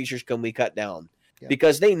what features can we cut down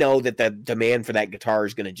because they know that the demand for that guitar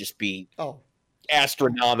is going to just be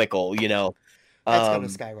astronomical. That's going to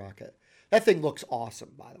skyrocket. That thing looks awesome,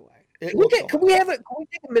 by the way. Can we take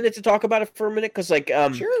a minute to talk about it for a minute? Because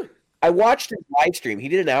sure. I watched his live stream. He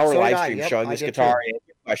did an hour live stream showing this guitar and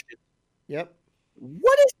question. Yep.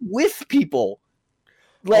 What is with people?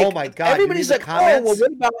 Like, oh my God! Everybody's like, oh, well,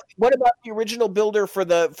 what about the original builder for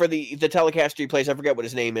the Telecaster he plays? I forget what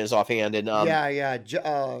his name is offhand. And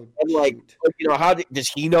and like, how does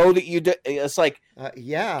he know that you do? It's like,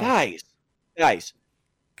 guys.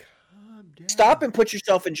 Stop and put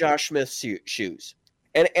yourself in Josh Smith's shoes.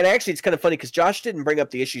 And actually, it's kind of funny because Josh didn't bring up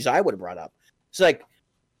the issues I would have brought up. It's like,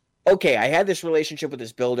 okay, I had this relationship with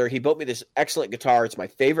this builder. He built me this excellent guitar. It's my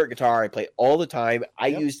favorite guitar. I play all the time. I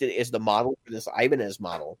used it as the model for this Ibanez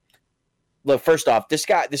model. Look, first off, this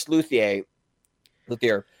luthier,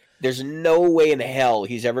 there's no way in hell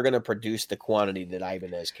he's ever going to produce the quantity that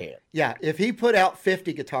Ibanez can. Yeah, if he put out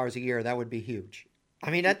 50 guitars a year, that would be huge. I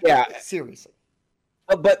mean, seriously.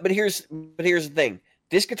 But here's the thing.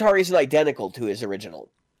 This guitar isn't identical to his original.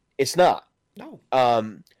 It's not. No.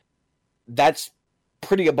 That's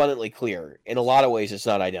pretty abundantly clear. In a lot of ways, it's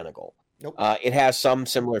not identical. Nope. It has some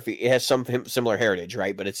similar. It has some similar heritage,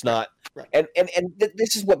 right? But it's not. Right. And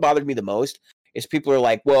this is what bothered me the most is people are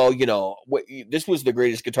like, well, this was the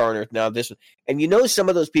greatest guitar on earth. Now this, and some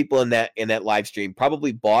of those people in that live stream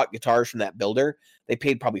probably bought guitars from that builder. They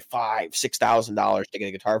paid probably $5,000-$6,000 to get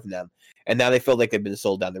a guitar from them, and now they feel like they've been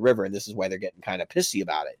sold down the river, and this is why they're getting kind of pissy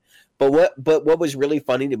about it. But what was really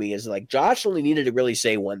funny to me is like Josh only needed to really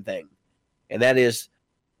say one thing, and that is,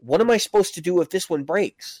 what am I supposed to do if this one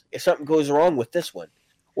breaks? If something goes wrong with this one,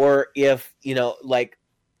 or if like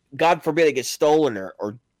God forbid it gets stolen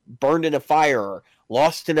or burned in a fire or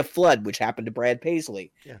lost in a flood, which happened to Brad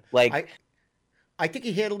Paisley. Yeah. Like, I think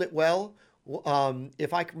he handled it well.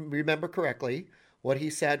 If I can remember correctly, what he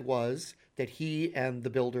said was that he and the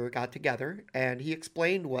builder got together and he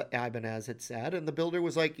explained what Ibanez had said, and the builder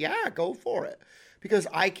was like, yeah, go for it, because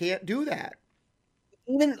I can't do that.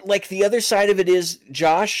 Even like the other side of it is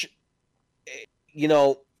Josh,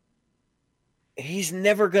 he's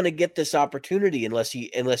never going to get this opportunity unless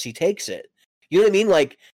he takes it. You know what I mean?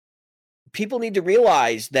 Like, people need to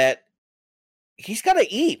realize that he's got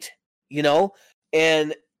to eat,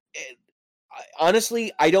 and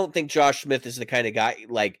honestly, I don't think Josh Smith is the kind of guy,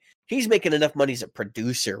 like, he's making enough money as a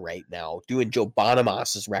producer right now, doing Joe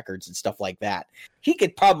Bonamassa records and stuff like that. He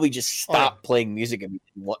could probably just stop playing music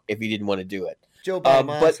if he didn't want to do it. Joe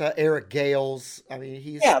Bonamassa, Eric Gales. I mean,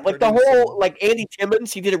 he's like the whole, like Andy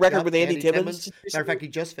Timmons. He did a record with Andy Timmons. Matter of fact, he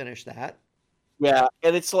just finished that. Yeah,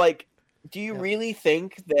 and it's like, do you really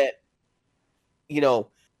think that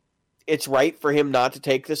it's right for him not to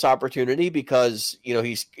take this opportunity because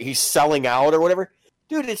he's selling out or whatever?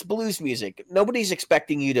 Dude, it's blues music. Nobody's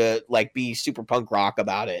expecting you to like be super punk rock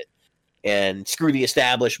about it and screw the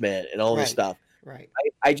establishment and all this stuff. Right.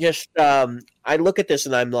 I just I look at this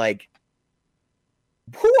and I'm like,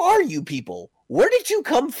 who are you people? Where did you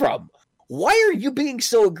come from? Why are you being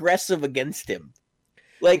so aggressive against him?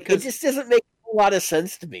 Like, it just doesn't make a lot of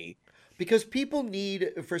sense to me. Because people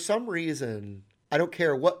need, for some reason, I don't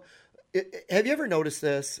care what. Have you ever noticed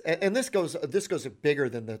this? And this goes bigger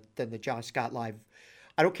than the Josh Scott live.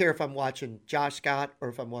 I don't care if I'm watching Josh Scott or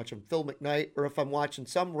if I'm watching Phil McKnight or if I'm watching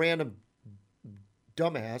some random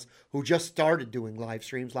dumbass who just started doing live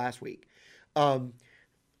streams last week.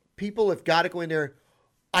 People have got to go in there.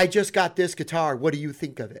 I just got this guitar. What do you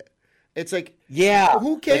think of it? It's like, yeah,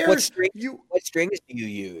 who cares? Like what strings do you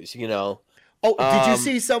use? Oh, did you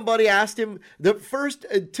see somebody asked him the first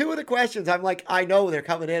two of the questions? I'm like, I know they're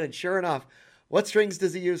coming in, and sure enough, what strings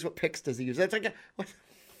does he use? What picks does he use? That's like, what?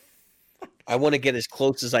 I want to get as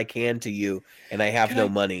close as I can to you, and I have no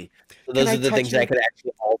money. So those are the things I could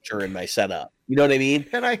actually alter in my setup. You know what I mean?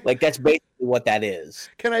 Like, that's basically what that is.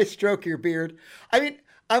 Can I stroke your beard? I mean,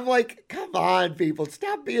 I'm like, come on, people,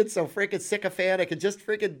 stop being so freaking sycophantic and just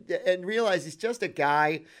and realize he's just a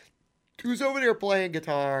guy who's over there playing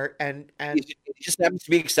guitar and he just happens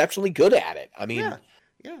to be exceptionally good at it. I mean,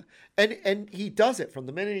 yeah. And he does it from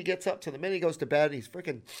the minute he gets up to the minute he goes to bed.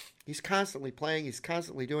 He's constantly playing. He's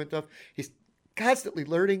constantly doing stuff. He's constantly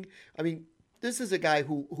learning. I mean, this is a guy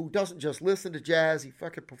who doesn't just listen to jazz. He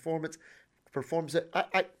fucking performs it.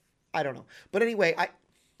 I don't know. But anyway,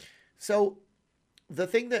 so the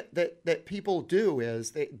thing that people do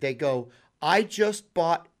is they go, I just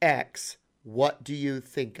bought X. What do you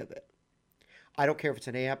think of it? I don't care if it's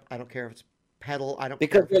an amp. I don't care if it's pedal. I don't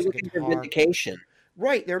care if it's a guitar. Because they're looking for vindication.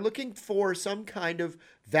 Right. They're looking for some kind of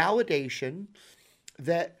validation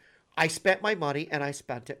that I spent my money and I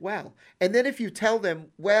spent it well. And then if you tell them,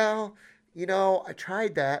 well, I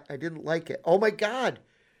tried that. I didn't like it. Oh, my God.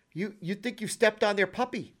 You think you stepped on their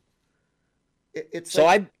puppy.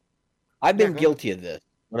 I've been guilty of this.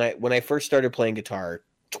 When I first started playing guitar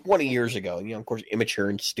 20 years ago, of course, immature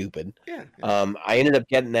and stupid. Yeah. I ended up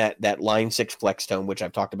getting that Line 6 Flextone, which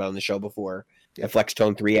I've talked about on the show before, the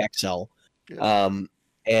Flextone 3 XL. Yeah.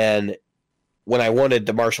 And when I wanted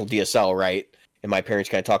the Marshall DSL, right, and my parents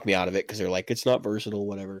kind of talked me out of it because they're like, it's not versatile,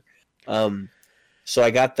 whatever. So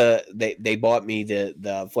I got they bought me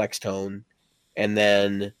the Flextone, and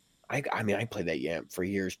then I played that amp for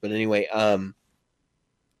years, but anyway, I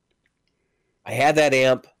had that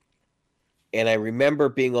amp. And I remember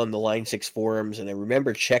being on the Line 6 forums, and I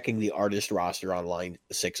remember checking the artist roster on Line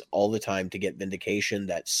 6 all the time to get vindication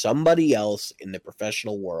that somebody else in the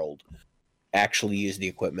professional world actually used the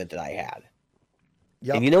equipment that I had.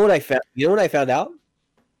 Yep. And you know what I found? You know what I found out?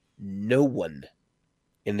 No one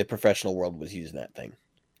in the professional world was using that thing,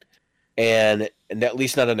 and at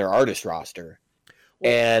least not on their artist roster.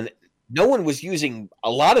 Well, and no one was using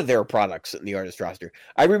a lot of their products in the artist roster.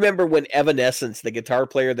 I remember when Evanescence, the guitar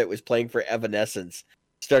player that was playing for Evanescence,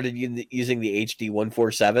 started using the HD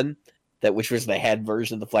 147, which was the head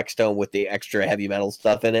version of the Flextone with the extra heavy metal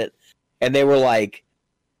stuff in it. And they were like,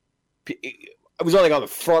 I was on the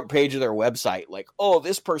front page of their website, like, oh,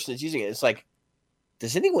 this person is using it. It's like,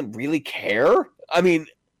 does anyone really care? I mean,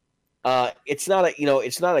 it's not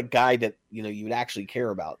a guy that you would actually care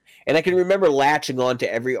about. And I can remember latching on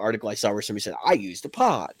to every article I saw where somebody said, I used a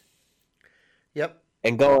pod. Yep.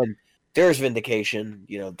 And going, there's vindication,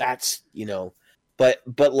 that's,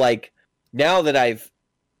 but like now that I've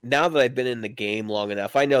been in the game long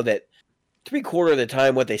enough, I know that 3/4 of the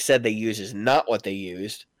time what they said they use is not what they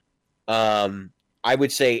used. I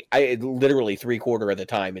would say literally 3/4 of the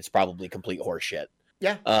time it's probably complete horseshit.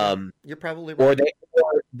 Yeah. You're probably right.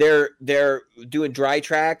 Or they're doing dry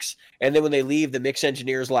tracks, and then when they leave, the mix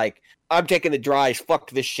engineer's like, I'm taking the dries, fuck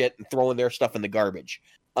this shit, and throwing their stuff in the garbage.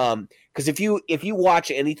 Because if you watch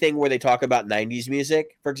anything where they talk about 90s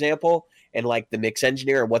music, for example, and like the mix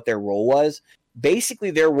engineer and what their role was,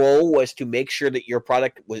 basically their role was to make sure that your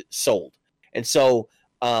product was sold. And so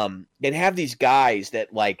they'd have these guys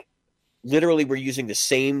that like literally were using the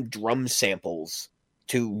same drum samples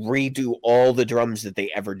to redo all the drums that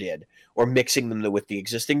they ever did, or mixing them with the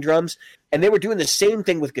existing drums. And they were doing the same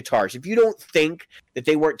thing with guitars. If you don't think that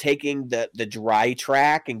they weren't taking the dry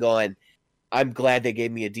track and going, I'm glad they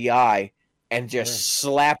gave me a DI, and just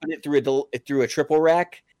slapping it through a triple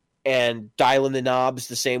rec and dialing the knobs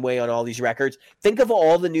the same way on all these records. Think of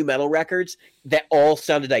all the new metal records that all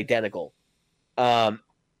sounded identical.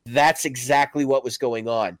 That's exactly what was going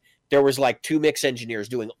on. There was like 2 mix engineers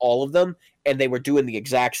doing all of them, and they were doing the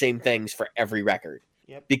exact same things for every record.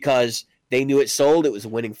 Yep. Because they knew it sold, it was a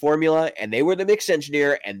winning formula, and they were the mix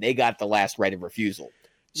engineer, and they got the last right of refusal.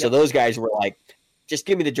 So those guys were like, just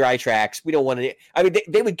give me the dry tracks. We don't want to. I mean,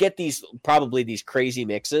 they would get these crazy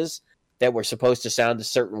mixes that were supposed to sound a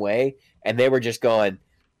certain way, and they were just going,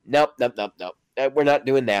 nope. We're not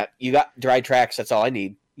doing that. You got dry tracks. That's all I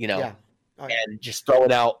need. Yeah. And just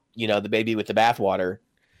throwing out, the baby with the bathwater.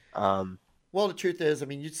 Well, the truth is, I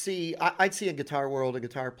mean, I'd see in Guitar World, a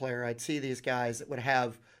guitar player, I'd see these guys that would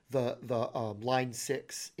have the line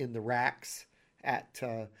 6 in the racks and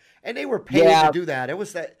they were paid to do that. It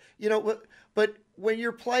was that, but when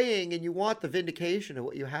you're playing and you want the vindication of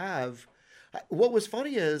what you have, what was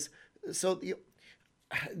funny is,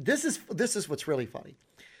 this is what's really funny.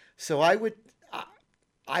 So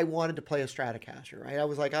I wanted to play a Stratocaster, right? I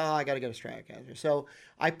was like, I got to get a Stratocaster. So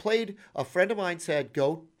a friend of mine said,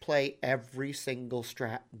 go play every single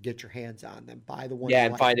Strat, get your hands on them, buy the one you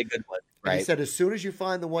and like. Find a good one, right? And he said, as soon as you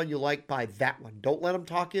find the one you like, buy that one. Don't let them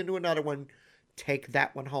talk you into another one. Take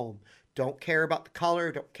that one home. Don't care about the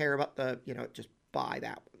color. Don't care about just buy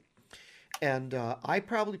that one. And I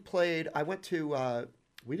probably played, I went to, I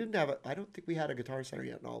don't think we had a Guitar Center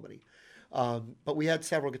yet in Albany. But we had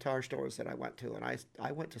several guitar stores that I went to, and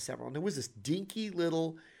I went to several. And there was this dinky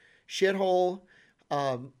little shithole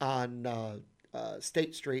on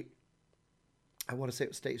State Street. I want to say it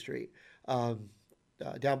was State Street,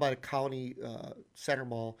 down by the County Center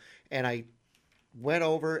Mall. And I went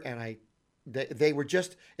over, and they were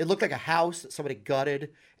just, it looked like a house that somebody gutted,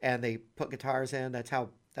 and they put guitars in. That's how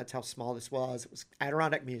small this was. It was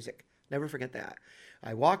Adirondack Music. Never forget that.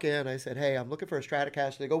 I walk in, I said, hey, I'm looking for a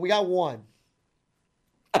Stratocaster. They go, we got one.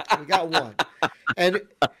 We got one. And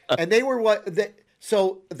they were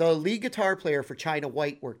so the lead guitar player for China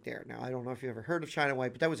White worked there. Now, I don't know if you ever heard of China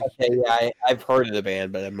White, but that was I've heard of the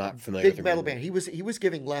band, but I'm not familiar with big metal band. He was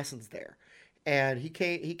giving lessons there. And he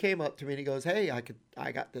came up to me and he goes, hey,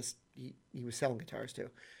 I got this. He was selling guitars too.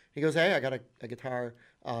 He goes, hey, I got a guitar.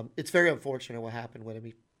 It's very unfortunate what happened with him.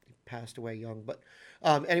 He passed away young. But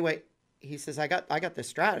anyway, he says, I got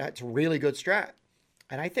this Strat. It's a really good Strat.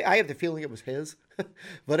 And I have the feeling it was his.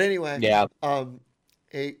 But anyway,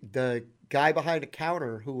 the guy behind the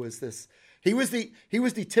counter who was this, he was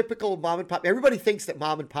the typical mom and pop. Everybody thinks that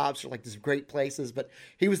mom and pops are like these great places, but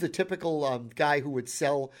he was the typical guy who would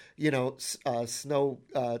sell, snow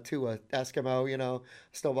to a Eskimo,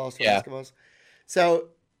 snowballs to Eskimos. So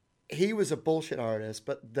he was a bullshit artist,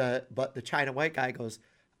 but the China White guy goes,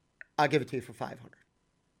 I'll give it to you for $500.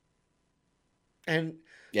 And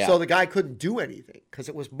so the guy couldn't do anything because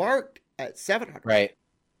it was marked at $700. Right.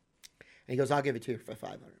 And he goes, I'll give it to you for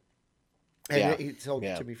 $500. And he sold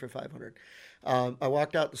it to me for $500. I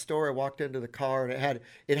walked out the store. I walked into the car, and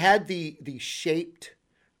it had the shaped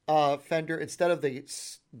fender instead of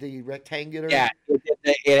the rectangular. Yeah,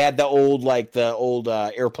 it had the old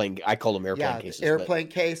airplane. I call them airplane cases. Airplane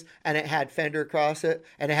case, and it had fender across it,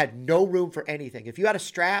 and it had no room for anything. If you had a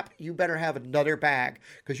strap, you better have another bag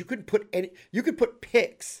because you couldn't put any. You could put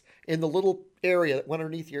picks in the little area that went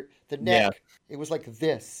underneath the neck. Yeah. It was like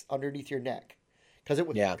this underneath your neck because it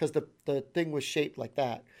was because the thing was shaped like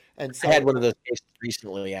that. And so I had one of those cases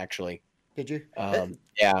recently, actually. Did you?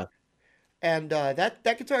 Yeah. And that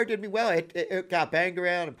guitar did me well. It got banged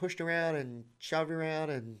around and pushed around and shoved around,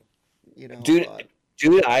 and dude,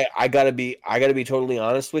 I gotta be totally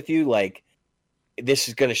honest with you. Like, this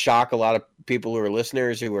is gonna shock a lot of people who are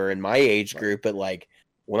listeners who are in my age group, but like,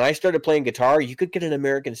 when I started playing guitar, you could get an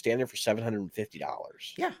American Standard for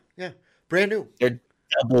 $750. Yeah, brand new. They're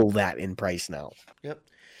double that in price now. Yep.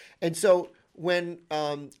 And so when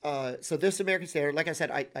so this American Standard, like I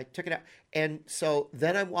said, I took it out, and so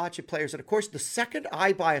then I'm watching players, and of course the second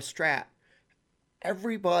I buy a Strat,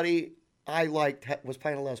 everybody I liked was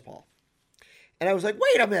playing a Les Paul, and I was like,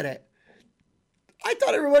 wait a minute, I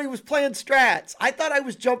thought everybody was playing Strats. I thought I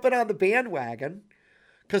was jumping on the bandwagon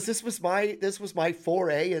because this was my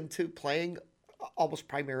foray into playing almost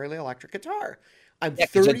primarily electric guitar. I'm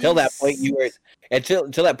 30. Until that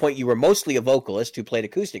point you were mostly a vocalist who played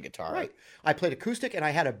acoustic guitar. Right. I played acoustic, and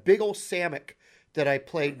I had a big old Samick that I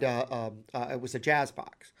played. It was a jazz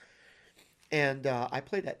box, and I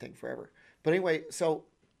played that thing forever. But anyway, so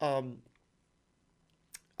the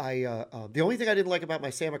only thing I didn't like about my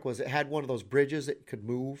Samick was it had one of those bridges that could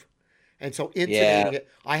move, and so intonating it,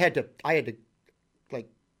 I had to like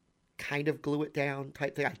kind of glue it down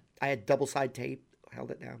type thing. I had double side tape,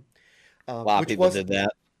 held it down. A lot of people did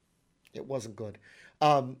that. It wasn't good,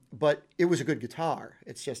 but it was a good guitar.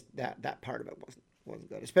 It's just that part of it wasn't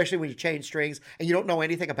good, especially when you change strings and you don't know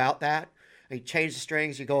anything about that. And you change the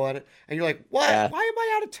strings, you go on it, and you're like, "What? Yeah. Why am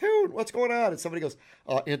I out of tune? What's going on?" And somebody goes,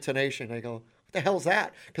 "Intonation." I go, "What the hell's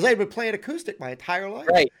that?" Because I've been playing acoustic my entire life.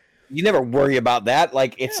 Right. You never worry about that.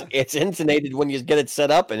 Like it's intonated when you get it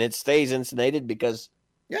set up, and it stays intonated because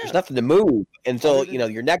there's nothing to move until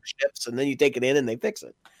your neck shifts, and then you take it in and they fix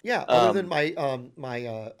it. Yeah, other than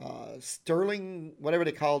my Sterling, whatever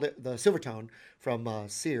they called it, the Silvertone from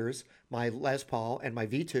Sears, my Les Paul, and my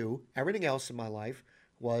V2, everything else in my life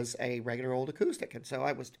was a regular old acoustic, and so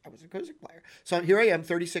I was an acoustic player. So here I am,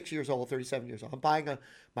 36 years old, 37 years old. I'm buying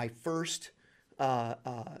my first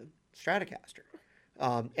Stratocaster,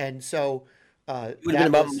 and so you would have been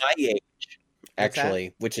about my age,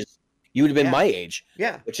 actually, which is you would have been my age,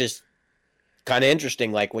 which is kind of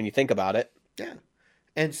interesting, like when you think about it. Yeah.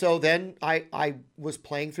 And so then I was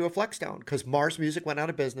playing through a Flexstone because Mars Music went out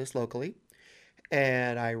of business locally.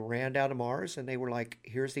 And I ran down to Mars, and they were like,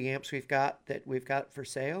 here's the amps we've got for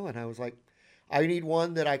sale. And I was like, I need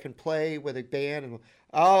one that I can play with a band. And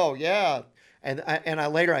oh, yeah. And I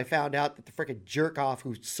later found out that the freaking jerk off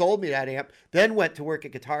who sold me that amp then went to work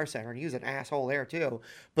at Guitar Center, and he was an asshole there too.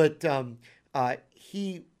 But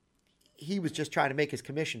he was just trying to make his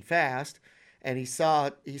commission fast. And he saw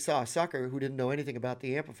a sucker who didn't know anything about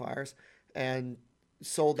the amplifiers and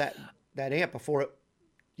sold that amp before it,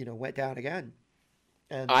 went down again.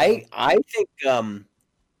 And I think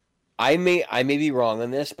I may be wrong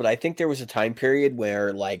on this, but I think there was a time period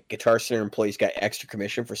where like Guitar Center employees got extra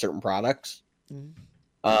commission for certain products.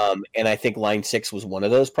 Mm-hmm. And I think Line 6 was one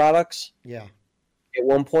of those products. Yeah. At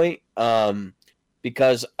one point,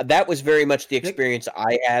 because that was very much the experience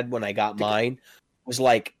I had when I got mine. Was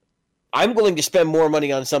like, I'm willing to spend more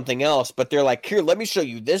money on something else, but they're like, here, let me show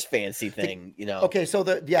you this fancy thing, Okay, so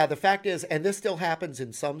the fact is, and this still happens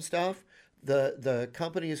in some stuff, the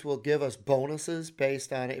companies will give us bonuses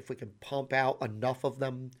based on if we can pump out enough of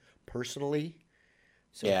them personally.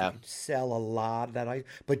 So if you can sell a lot of that item,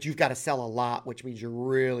 but you've got to sell a lot, which means you're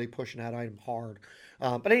really pushing that item hard.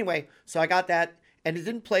 But anyway, so I got that, and it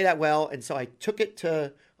didn't play that well, and so I took it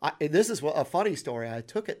to. And this is a funny story. I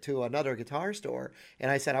took it to another guitar store, and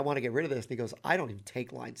I said, I want to get rid of this. And he goes, I don't even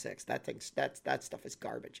take Line 6. That stuff is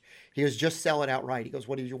garbage. He was just selling outright. He goes,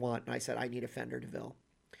 what do you want? And I said, I need a Fender DeVille.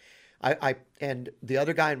 And the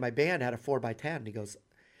other guy in my band had a 4x10. And he goes,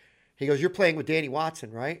 you're playing with Danny Watson,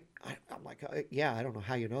 right? I'm like, yeah, I don't know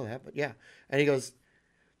how you know that, but yeah. And he goes,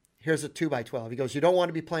 here's a 2x12. He goes, you don't want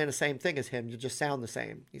to be playing the same thing as him. You just sound the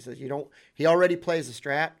same. He says, he already plays a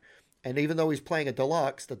Strat. And even though he's playing the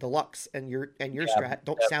deluxe and your Strat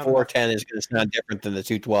don't sound. 410 is going to sound different than the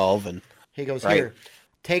 212. And he goes, here,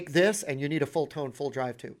 take this, and you need a full tone, full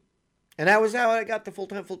drive too. And that was how I got the full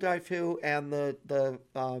tone, full drive too, and the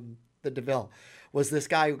DeVille. Was this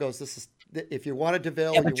guy who goes, this is if you want a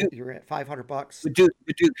DeVille, you're at $500. But dude,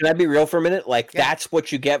 can I be real for a minute? Like that's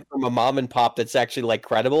what you get from a mom and pop that's actually like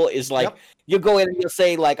credible. Is like you go in and you'll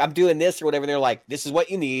say like I'm doing this or whatever. And they're like, this is what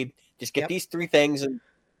you need. Just get these 3 things and.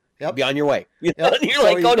 Be on your way. And you're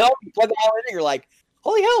like, oh no, you plug it all in, and you're like,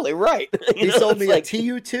 holy hell, they're right. He sold me a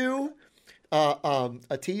TU2,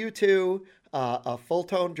 a full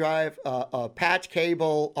tone drive, a patch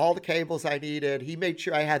cable, all the cables I needed. He made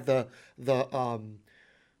sure I had now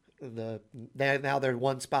they're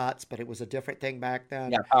 1 spots, but it was a different thing back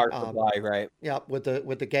then. Yeah, power supply, right? Yeah, with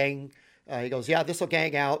the gang He goes, yeah, this will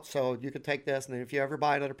gang out, so you can take this, and if you ever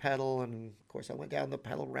buy another pedal, and of course I went down the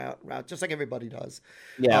pedal route just like everybody does.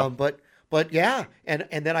 Yeah. But yeah, and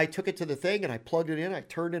then I took it to the thing and I plugged it in, I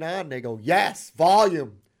turned it on, and they go, yes,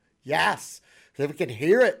 volume, yes, so we can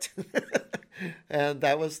hear it, and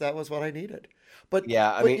that was what I needed. But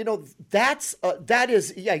yeah, I mean, you know, that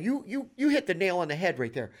is you hit the nail on the head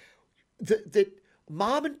right there. The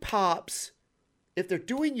mom and pops, if they're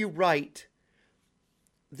doing you right,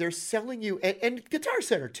 they're selling you, and Guitar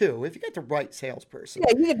Center too. If you get the right salesperson,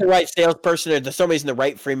 yeah, you get the right salesperson, or somebody's in the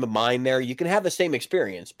right frame of mind there, you can have the same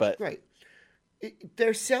experience. But right,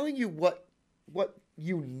 they're selling you what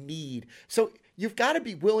you need. So you've got to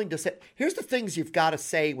be willing to say. Here's the things you've got to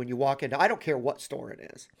say when you walk into. I don't care what store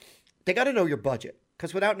it is. They got to know your budget,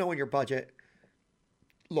 because without knowing your budget,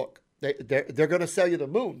 look, they're going to sell you the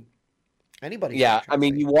moon. Anybody? Yeah, I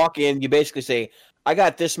mean, you walk in, you basically say, "I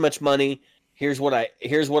got this much money. Here's what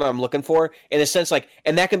I'm looking for." In a sense, like,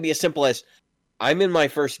 and that can be as simple as, I'm in my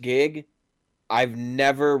first gig. I've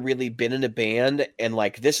never really been in a band, and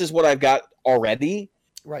like, this is what I've got already,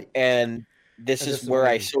 right? And this is where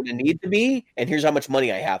I sort of need to be, and here's how much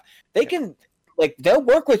money I have. They can, like, they'll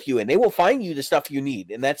work with you, and they will find you the stuff you need,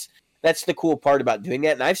 and that's the cool part about doing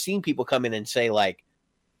that. And I've seen people come in and say, like,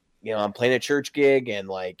 you know, I'm playing a church gig, and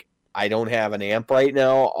like, I don't have an amp right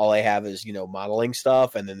now. All I have is, you know, modeling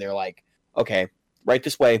stuff. And then they're like, okay, right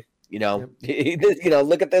this way, you know, you know,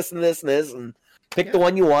 look at this and this and this, and pick the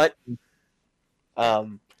one you want.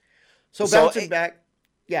 So bouncing back.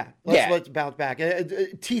 Yeah. Let's bounce back.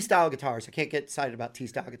 T-style guitars. I can't get excited about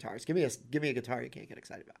T-style guitars. Give me a guitar you can't get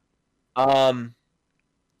excited about.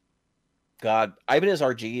 God, Ibanez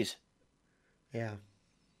RGs. Yeah.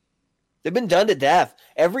 They've been done to death.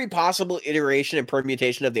 Every possible iteration and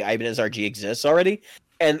permutation of the Ibanez RG exists already.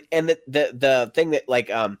 And the thing that,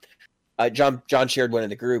 like, John shared one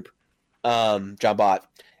in the group, John Bott.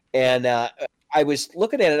 And I was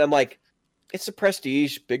looking at it, I'm like, it's a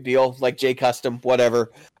Prestige, big deal, like J Custom,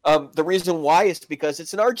 whatever. The reason why is because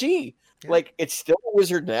it's an RG. Yeah. Like, it's still a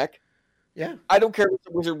Wizard neck. Yeah. I don't care if it's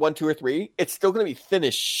a Wizard 1, 2, or 3. It's still going to be thin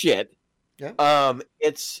as shit. Yeah.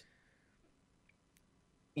 It's,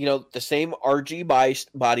 you know, the same RG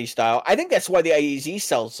body style. I think that's why the IEZ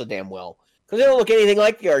sells so damn well, because they don't look anything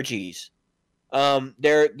like the RGs.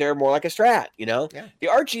 They're more like a Strat, you know. Yeah. The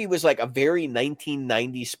RG was like a very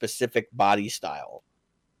 1990s specific body style,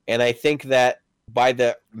 and I think that by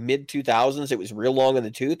the mid 2000s it was real long in the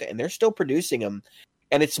tooth, and they're still producing them,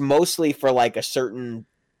 and it's mostly for like a certain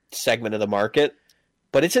segment of the market,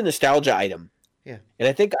 but it's a nostalgia item. Yeah, and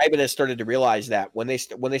I think Ibanez started to realize that when they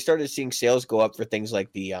started seeing sales go up for things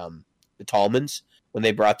like the Tallmans, when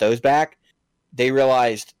they brought those back, they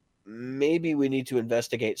realized maybe we need to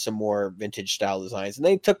investigate some more vintage style designs. And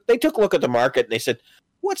they took a look at the market and they said,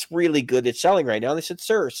 what's really good at selling right now? And they said,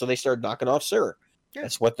 Sir. So they started knocking off Sir. Yeah.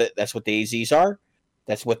 That's what the AZs are.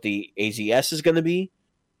 That's what the AZS is going to be.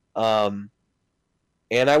 And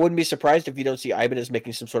I wouldn't be surprised if you don't see Ibanez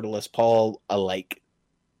making some sort of Les Paul alike.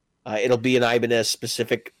 It'll be an Ibanez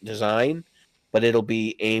specific design, but it'll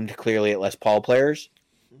be aimed clearly at Les Paul players.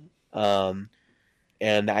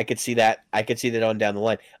 And I could see that on down the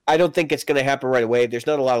line. I don't think it's going to happen right away. There's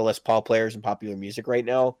not a lot of Les Paul players in popular music right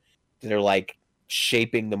now that are like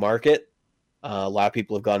shaping the market. A lot of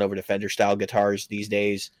people have gone over to Fender style guitars these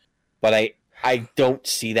days, but I don't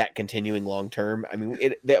see that continuing long term. I mean,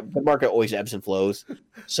 the market always ebbs and flows.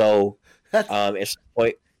 So it's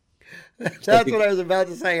point. That's what I was about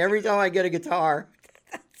to say. Every time I get a guitar,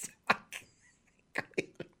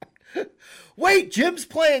 wait, Jim's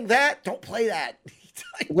playing that. Don't play that.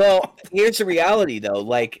 Well, here's the reality, though.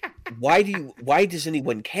 Like, why does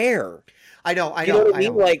anyone care? I know. You know what I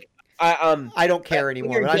mean? Like, I don't care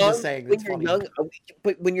anymore. But I'm just saying. When you're young,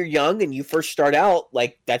 but when you're young and you first start out,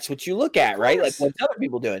 like, that's what you look at, right? Like, what's other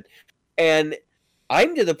people doing? And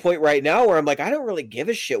I'm to the point right now where I'm like, I don't really give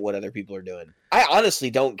a shit what other people are doing. I honestly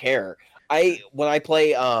don't care. When I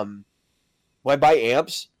buy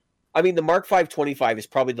amps, I mean, the Mark V 25 is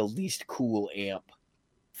probably the least cool amp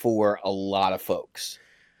for a lot of folks.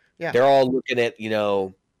 Yeah. They're all looking at, you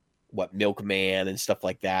know, what, Milkman and stuff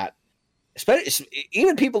like that. Especially,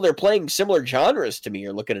 even people that are playing similar genres to me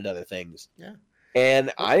are looking at other things. Yeah.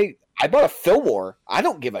 And I bought a Fillmore. I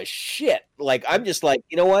don't give a shit. Like, I'm just like,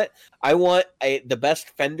 you know what? I want the best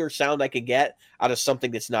Fender sound I can get out of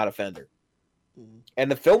something that's not a Fender. And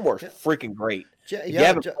the Fillmore's freaking great.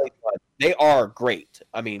 They are great.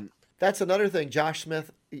 I mean, that's another thing. Josh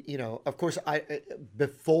Smith, you know, of course,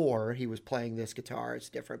 before he was playing this guitar, it's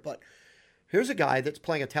different. But here's a guy that's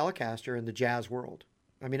playing a Telecaster in the jazz world.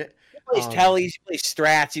 I mean, he plays Tellys, he plays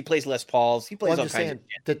Strats, he plays Les Pauls, he plays all kinds of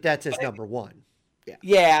shit. That's his number one.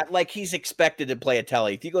 Yeah, like he's expected to play a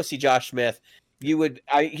Telly. If you go see Josh Smith, you would.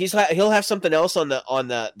 He'll have something else on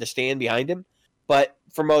the stand behind him, but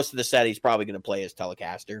for most of the set, he's probably going to play his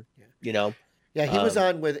Telecaster. You know. Yeah, he was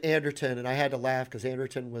on with Anderton, and I had to laugh because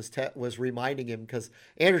Anderton was reminding him, because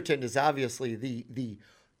Anderton is obviously the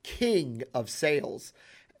king of sales,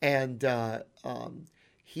 and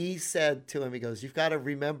he said to him, he goes, "You've got to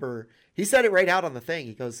remember." He said it right out on the thing.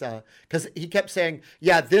 He goes, because he kept saying,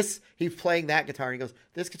 "Yeah, he's playing that guitar." And he goes,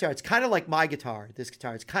 "This guitar, it's kind of like my guitar. This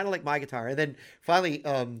guitar, it's kind of like my guitar." And then finally,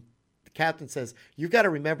 the captain says, "You've got to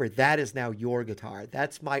remember that is now your guitar.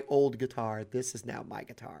 That's my old guitar. This is now my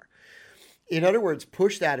guitar." In other words,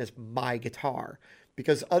 push that as my guitar,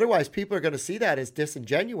 because otherwise people are going to see that as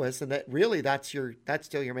disingenuous, and that really that's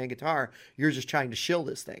still your main guitar. You're just trying to shill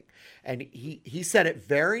this thing. And he said it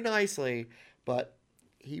very nicely, but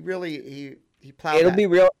he really he plowed. It'll be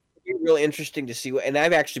real interesting to see. And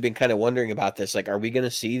I've actually been kind of wondering about this. Like, are we going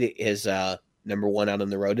to see his number one out on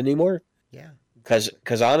the road anymore? Yeah.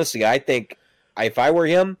 Because honestly, I think if I were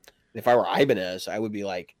him, if I were Ibanez, I would be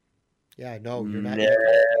like, yeah, no, you're not.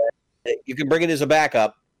 You can bring it as a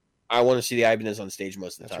backup. I want to see the Ibanez on stage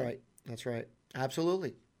most of the time. That's right.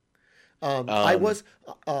 Absolutely. I was.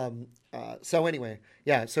 So anyway,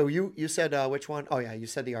 yeah. So you said which one? Oh yeah, you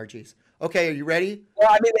said the RGs. Okay, are you ready? Well,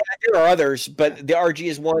 I mean, there are others, but the RG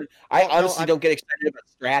is one. I honestly don't get excited about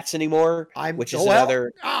Strats anymore, which is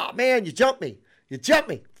another. Oh man, you jumped me.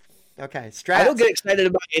 Okay, Strats. I don't get excited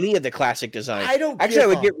about any of the classic designs. I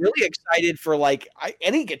would get really excited for like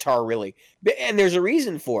any guitar, really. And there's a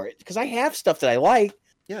reason for it, because I have stuff that I like.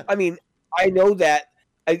 Yeah. I mean, I know that.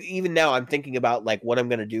 Even now, I'm thinking about like what I'm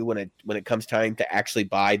going to do when it comes time to actually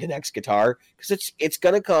buy the next guitar, because it's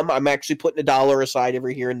going to come. I'm actually putting $1 aside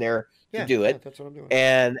every here and there to do it. Yeah, that's what I'm doing.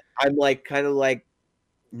 And I'm like kind of like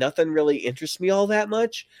nothing really interests me all that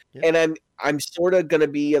much, and I'm sort of going to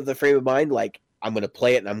be of the frame of mind like I'm going to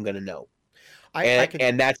play it and I'm going to know,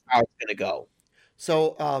 and that's how it's going to go.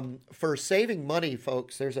 So for saving money,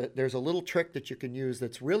 folks, there's a little trick that you can use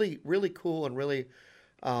that's really really cool and really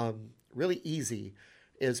really easy.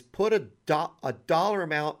 Is put a dollar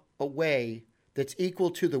amount away that's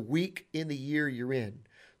equal to the week in the year you're in.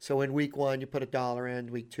 So in week 1, you put $1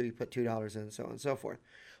 in. Week 2, you put $2 in, so on and so forth.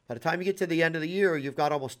 By the time you get to the end of the year, you've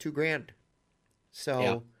got almost $2,000.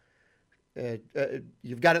 So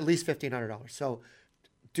you've got at least $1,500. So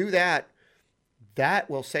do that. That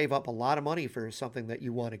will save up a lot of money for something that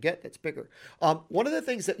you want to get that's bigger. One of the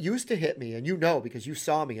things that used to hit me, and you know because you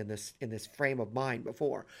saw me in this frame of mind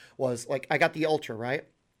before, was like I got the Ultra, right?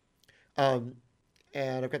 And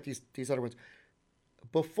I've got these other ones.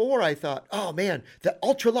 Before I thought, oh man, the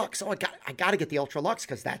Ultra Lux. Oh, I got to get the Ultra Lux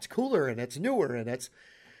because that's cooler and it's newer and it's.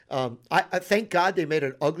 I thank God they made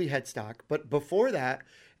an ugly headstock, but before that,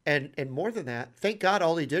 and more than that, thank God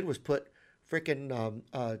all they did was put freaking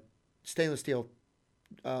stainless steel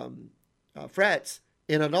frets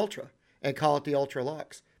in an Ultra and call it the Ultra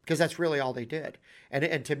Lux, because that's really all they did.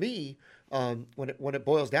 And to me, when it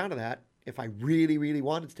boils down to that, if I really really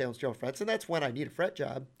wanted stainless steel frets, and that's when I need a fret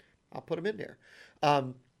job, I'll put them in there.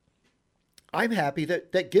 I'm happy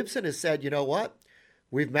that Gibson has said, you know what,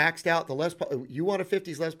 we've maxed out the Les Paul. You want a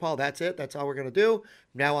 50s Les Paul? That's it. That's all we're going to do.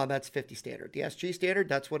 Now on, that's 50 standard. The SG standard,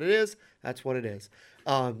 that's what it is. That's what it is.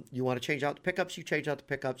 You want to change out the pickups? You change out the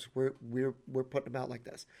pickups. We're putting them out like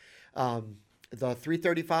this. The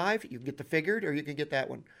 335, you can get the figured, or you can get that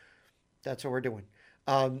one. That's what we're doing.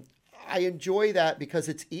 I enjoy that because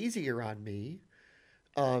it's easier on me.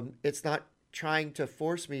 It's not trying to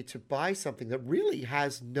force me to buy something that really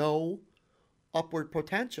has no upward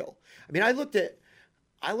potential. I mean, I looked at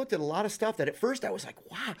a lot of stuff that at first I was like,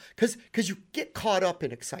 wow, because you get caught up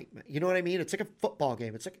in excitement. You know what I mean? It's like a football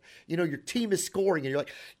game. It's like, your team is scoring and you're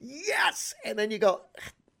like, yes. And then you go,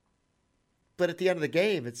 but at the end of the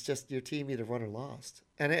game, it's just your team either won or lost.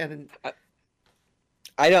 And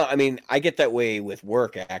I don't, I mean, I get that way with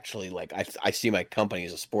work, actually. Like I see my company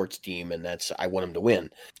as a sports team, and I want them to win.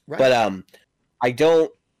 Right. But I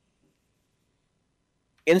don't,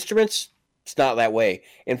 instruments, it's not that way.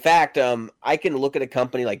 In fact, I can look at a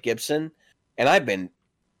company like Gibson, and I've been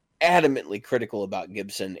adamantly critical about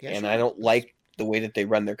Gibson, and I don't like the way that they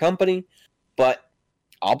run their company, but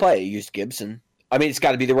I'll buy a used Gibson. I mean, it's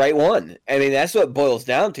got to be the right one. I mean, that's what it boils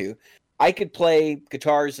down to. I could play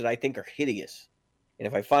guitars that I think are hideous, and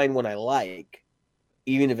if I find one I like,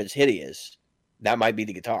 even if it's hideous, that might be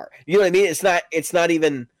the guitar. You know what I mean? It's not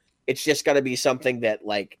even, it's just got to be something that,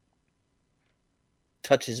 like,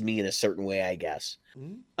 touches me in a certain way, I guess.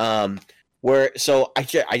 Mm-hmm. So I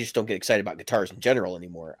just don't get excited about guitars in general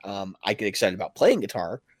anymore. I get excited about playing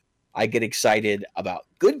guitar. I get excited about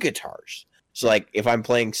good guitars. So like if I'm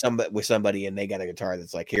playing with somebody and they got a guitar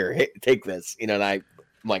that's like, here, take this, and I'm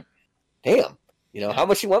like, damn, how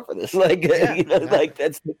much you want for this? Like, like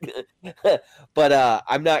that's. But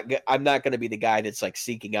I'm not going to be the guy that's like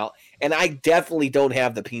seeking out, and I definitely don't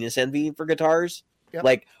have the penis envy for guitars. Yep.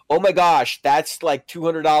 Like, oh my gosh, that's like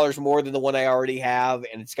 $200 more than the one I already have,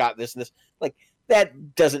 and it's got this and this. Like,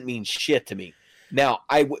 that doesn't mean shit to me. Now,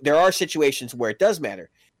 there are situations where it does matter.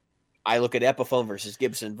 I look at Epiphone versus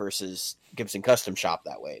Gibson Custom Shop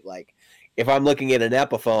that way. Like, if I'm looking at an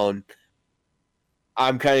Epiphone,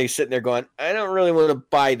 I'm kind of sitting there going, I don't really want to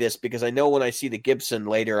buy this because I know when I see the Gibson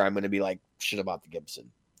later, I'm going to be like, shit about the Gibson.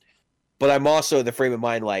 But I'm also the frame of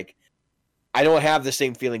mind like, I don't have the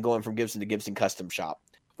same feeling going from Gibson to Gibson Custom Shop.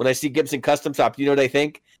 When I see Gibson Custom Shop, you know what I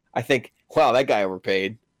think? I think, wow, that guy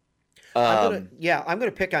overpaid. I'm going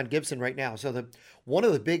to pick on Gibson right now. So one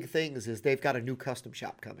of the big things is they've got a new custom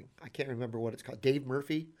shop coming. I can't remember what it's called. Dave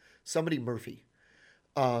Murphy? Somebody Murphy.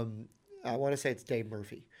 I want to say it's Dave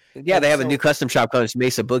Murphy. Yeah, and they have a new custom shop called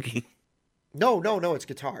Mesa Boogie. No, it's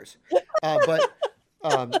guitars. The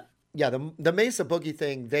Mesa Boogie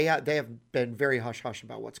thing, they have been very hush-hush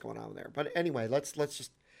about what's going on there. But anyway, let's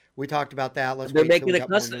just we talked about that. They're making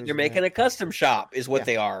a custom shop is what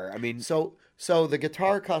they are. I mean, so the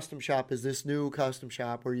guitar custom shop is this new custom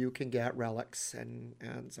shop where you can get relics and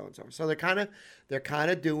so on and so on. So they're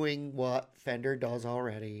kind of doing what Fender does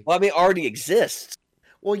already. Well, I mean, it already exists.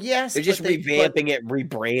 Well, yes. They're just revamping it,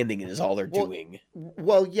 rebranding it is all they're doing.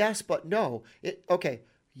 Well, yes, but no.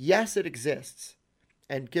 Yes, it exists.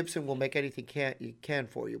 And Gibson will make anything you can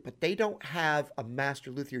for you, but they don't have a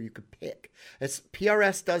master luthier you could pick.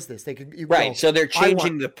 PRS does this. So they're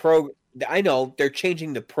changing the program. I know they're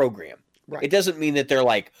changing the program. Right. It doesn't mean that they're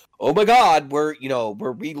like, oh my God, we're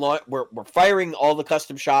firing all the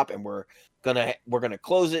custom shop and we're gonna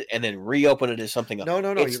close it and then reopen it as something else. No.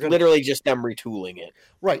 It's literally just them retooling it.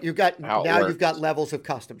 Right. You've got levels of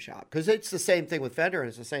custom shop because it's the same thing with Fender and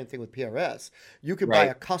it's the same thing with PRS. You can buy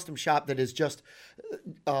a custom shop that is just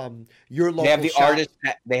your local.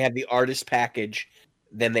 They have the artist package,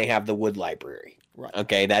 then they have the wood library. Right.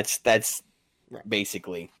 Okay, that's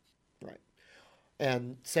basically.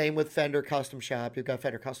 And same with Fender Custom Shop. You've got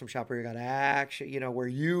Fender Custom Shop where you got where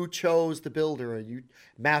you chose the builder,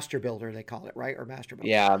 master builder they call it, right? Or master builder.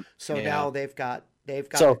 Yeah. So now they've got the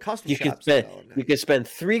custom shops. You can spend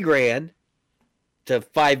 $3,000 to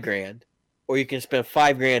 $5,000, or you can spend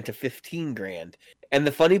 $5,000 to $15,000. And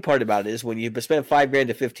the funny part about it is when you spend $5,000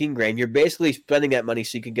 to $15,000, you're basically spending that money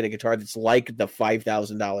so you can get a guitar that's like the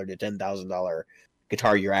 $5,000 to $10,000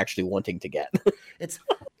 guitar you're actually wanting to get.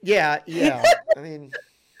 Yeah. I mean,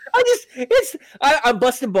 I'm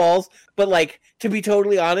busting balls, but like, to be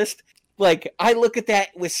totally honest, like I look at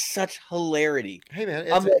that with such hilarity. Hey man,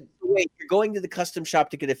 you're going to the custom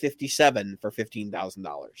shop to get a 57 for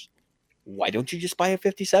 $15,000. Why don't you just buy a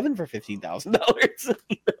 57 for $15,000?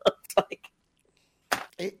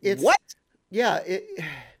 It's what? Yeah, it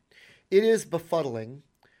is befuddling.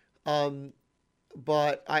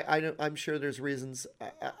 But I'm sure there's reasons.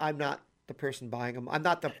 I'm not the person buying them. I'm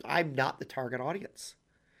not the target audience.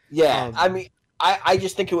 Yeah, I mean, I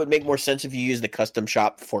just think it would make more sense if you use the custom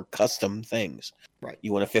shop for custom things. Right.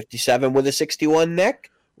 You want a 57 with a 61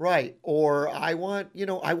 neck? Right. Or I want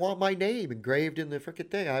my name engraved in the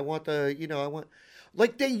frickin' thing. I want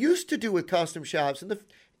like they used to do with custom shops the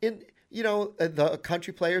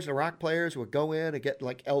country players, the rock players would go in and get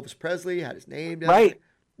like Elvis Presley had his name down.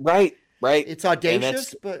 Right. It's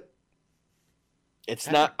audacious, but it's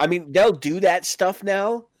not. I mean, they'll do that stuff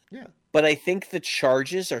now. Yeah. But I think the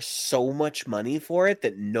charges are so much money for it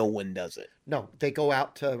that no one does it. No, they go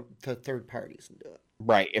out to third parties and do it.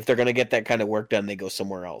 Right. If they're going to get that kind of work done, they go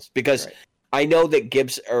somewhere else. Because I know that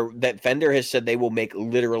that Fender has said they will make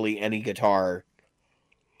literally any guitar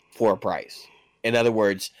for a price. In other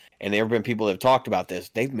words, and there have been people that have talked about this,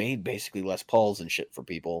 they've made basically Les Pauls and shit for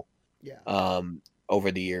people. Yeah.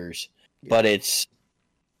 Over the years. Yeah. But it's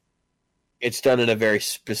done in a very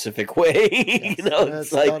specific way. Yes,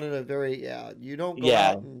 it's done in a very you don't go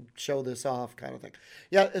out and show this off kind of thing.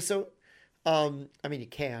 Yeah, so I mean you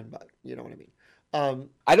can, but you know what I mean.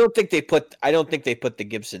 I don't think they put the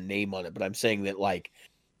Gibson name on it, but I'm saying that like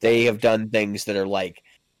they have done things that are like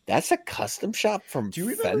that's a custom shop from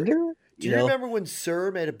Fender. Do you remember when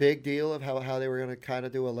Sir made a big deal of how they were going to kind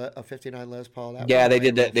of do a 59 Les Paul? They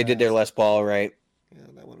did that. They did their Les Paul, right? Yeah,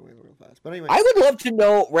 that went away real fast. But anyway, I would love to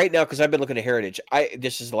know right now because I've been looking at Heritage.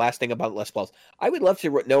 This is the last thing about Les Pauls. I would love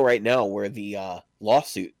to know right now where the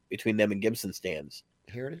lawsuit between them and Gibson stands.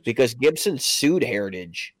 Heritage? because Gibson sued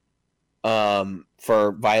Heritage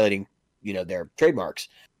for violating, their trademarks.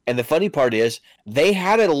 And the funny part is they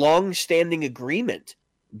had a long-standing agreement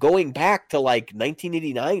going back to like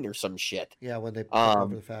 1989 or some shit. Yeah, when they took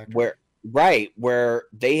over the factory. Where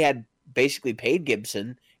they had basically paid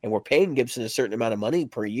Gibson and were paying Gibson a certain amount of money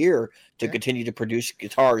per year to continue to produce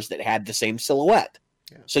guitars that had the same silhouette.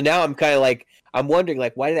 Yeah. So now I'm kind of like, I'm wondering,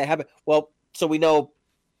 like, why did that happen? Well, so we know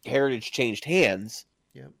Heritage changed hands,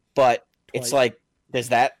 but twice. It's like, does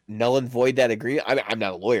that null and void that agreement? I mean, I'm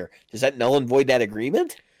not a lawyer. Does that null and void that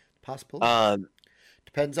agreement? Possibly.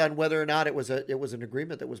 Depends on whether or not it was an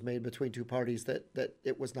agreement that was made between two parties that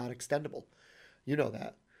it was not extendable. You know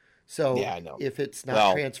that. So yeah, I know. If it's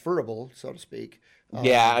not transferable, so to speak.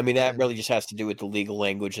 Yeah, I mean that really just has to do with the legal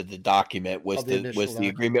language of the document. Was the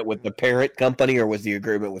agreement with the parent company, or was the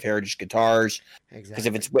agreement with Heritage Guitars?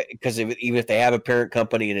 Exactly. Because even if they have a parent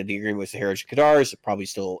company and the agreement with the Heritage Guitars,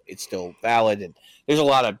 it's still valid. And there's a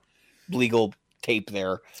lot of legal tape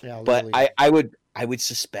there. Yeah, but I would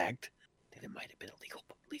suspect that it might have been a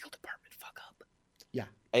legal department fuck up. Yeah,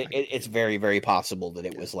 it's very, very possible that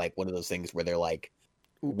it was like one of those things where they're like,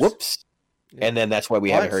 whoops. Yeah. And then that's why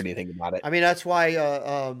we haven't heard anything about it. I mean, that's why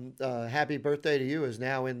Happy Birthday to You is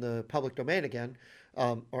now in the public domain again,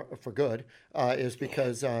 or for good, is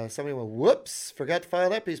because somebody went, whoops, forgot to file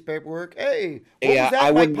that piece of paperwork. Hey, what was that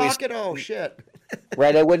in my pocket? Oh, shit.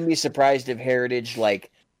 Right, I wouldn't be surprised if Heritage,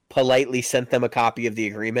 like, politely sent them a copy of the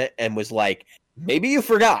agreement and was like, maybe you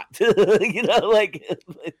forgot. Like,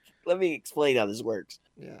 let me explain how this works.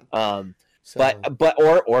 Yeah.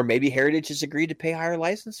 Or maybe Heritage has agreed to pay higher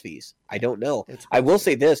license fees. I don't know. I will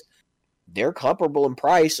say this: they're comparable in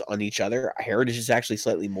price on each other. Heritage is actually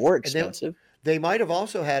slightly more expensive. They might have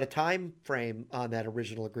also had a time frame on that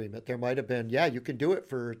original agreement. There might have been, you can do it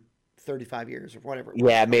for 35 years or whatever.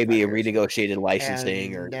 Yeah, maybe a renegotiated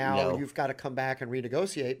licensing, or now you've got to come back and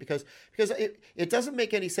renegotiate because it doesn't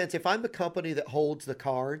make any sense. If I'm the company that holds the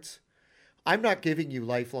cards, I'm not giving you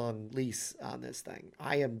lifelong lease on this thing.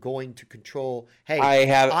 I am going to control. Hey, I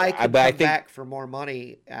can come back for more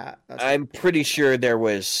money. I'm pretty sure there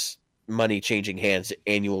was money changing hands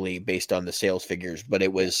annually based on the sales figures, but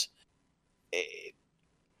it was.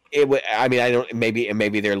 I mean, I don't.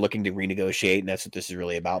 Maybe they're looking to renegotiate, and that's what this is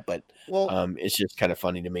really about. But it's just kind of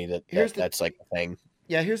funny to me that's like a thing.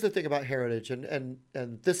 Yeah, here's the thing about Heritage, and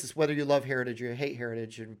this is whether you love Heritage or you hate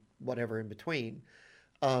Heritage and whatever in between.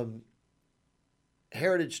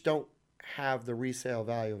 Heritage don't have the resale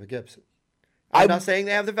value of a Gibson. I'm not saying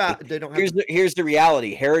they have the value. They don't have. Here's the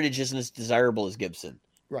reality. Heritage isn't as desirable as Gibson.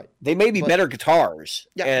 Right. They may be better guitars.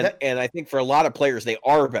 Yeah. And I think for a lot of players, they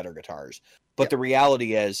are better guitars. But the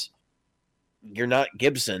reality is, you're not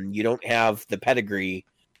Gibson. You don't have the pedigree,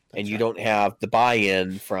 and you don't have the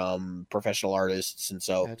buy-in from professional artists, and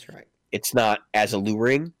so that's right. It's not as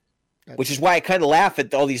alluring. Which is why I kind of laugh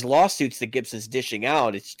at all these lawsuits that Gibson's dishing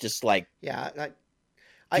out. It's just like,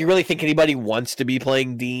 do you really think anybody wants to be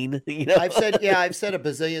playing Dean? I've said a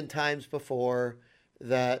bazillion times before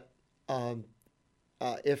that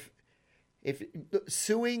if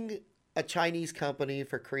suing a Chinese company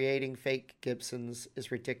for creating fake Gibsons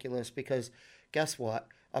is ridiculous, because guess what?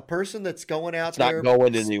 A person that's going out there not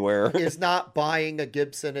going anywhere is not buying a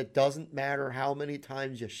Gibson. It doesn't matter how many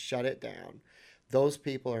times you shut it down. Those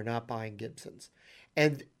people are not buying Gibsons.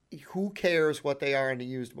 And who cares what they are in the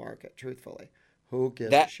used market, truthfully? Who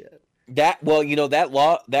gives a shit? That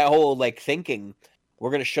law, that whole like thinking, we're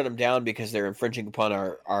going to shut them down because they're infringing upon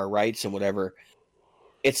our rights and whatever.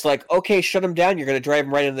 It's like, okay, shut them down. You're going to drive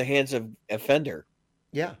them right into the hands of a Fender.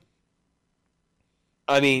 Yeah.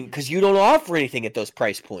 I mean, because you don't offer anything at those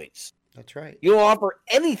price points. That's right. You don't offer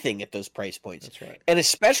anything at those price points. That's right. And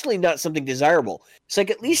especially not something desirable. It's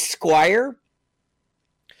like at least Squier.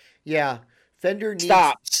 Yeah. Fender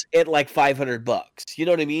stops at like $500. You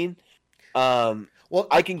know what I mean? Well,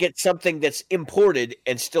 I can get something that's imported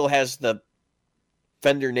and still has the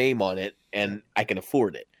Fender name on it, and I can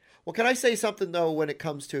afford it. Well, can I say something though when it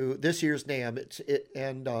comes to this year's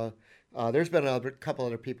NAMM? There's been a couple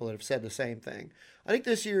other people that have said the same thing. I think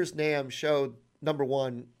this year's NAMM showed, number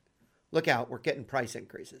one, look out, we're getting price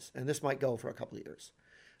increases, and this might go for a couple of years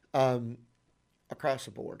across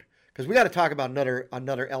the board, because we got to talk about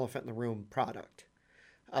another elephant in the room product,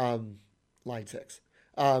 Line 6.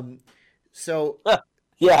 So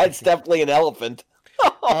yeah, it's definitely an elephant.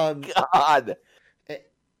 Oh, God.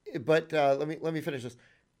 But let me finish this.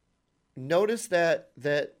 Notice that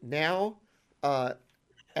now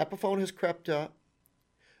Epiphone has crept up.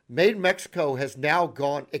 Made in Mexico has now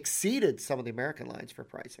exceeded some of the American lines for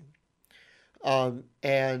pricing.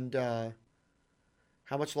 And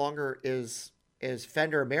how much longer is is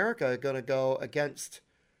Fender America going to go against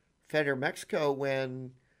Fender Mexico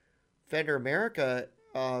when Fender America,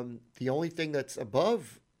 the only thing that's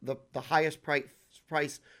above the highest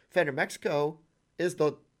price Fender Mexico is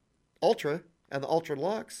the Ultra and the Ultra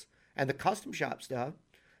Deluxe and the custom shop stuff,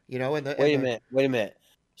 and the wait a minute.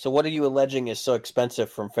 So what are you alleging is so expensive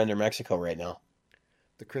from Fender Mexico right now?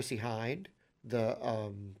 The Chrissie Hynde,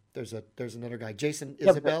 there's another guy, Jason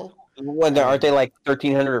Isabel. Aren't they like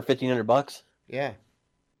 $1,300 or $1,500? Yeah.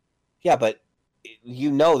 Yeah, but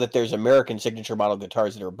that there's American signature model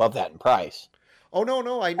guitars that are above that in price. Oh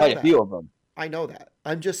no, I know quite a few of them. I know that.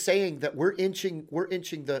 I'm just saying that we're inching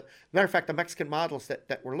the matter of fact, the Mexican models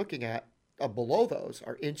that we're looking at below those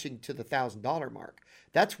are inching to the $1,000 mark.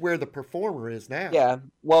 That's where the Performer is now. Yeah.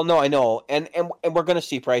 Well, no, I know, and we're going to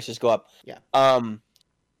see prices go up. Yeah. All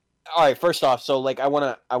right. First off, so I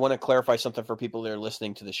want to clarify something for people that are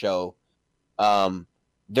listening to the show.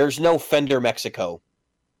 There's no Fender Mexico.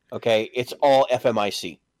 Okay, it's all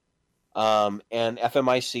FMIC. And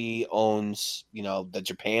FMIC owns, the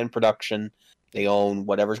Japan production. They own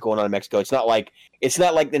whatever's going on in Mexico. It's not like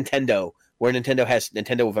Nintendo, where Nintendo has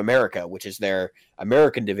Nintendo of America, which is their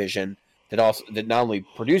American division that not only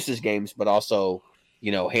produces games but also,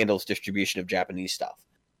 handles distribution of Japanese stuff.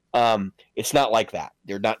 It's not like that.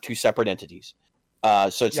 They're not two separate entities.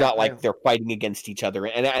 So it's not like they're fighting against each other.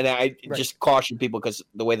 And I just caution people because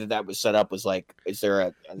the way that was set up was like, is there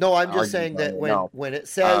a no? I'm just saying that when it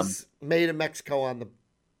says "Made in Mexico" on the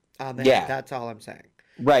that's all I'm saying.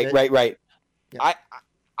 Right. Yeah.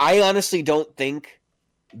 I honestly don't think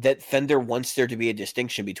that Fender wants there to be a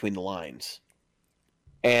distinction between the lines,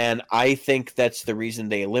 and I think that's the reason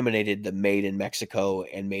they eliminated the "Made in Mexico"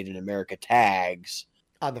 and "Made in America" tags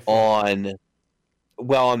on the front.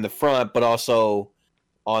 on the front, but also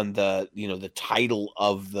on the the title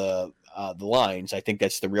of the lines. I think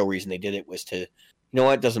that's the real reason they did it, was to,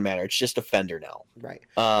 it doesn't matter. It's just a Fender now. Right.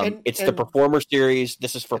 It's the Performer series.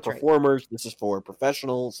 This is for performers. Right. This is for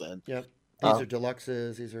professionals. And yep. These are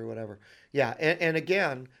deluxes. These are whatever. Yeah. And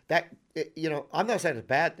again, that, I'm not saying it's a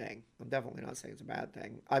bad thing. I'm definitely not saying it's a bad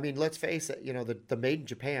thing. I mean, let's face it, the Made in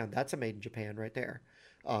Japan, that's a Made in Japan right there.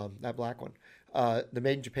 That black one. The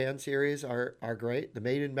Made in Japan series are great. The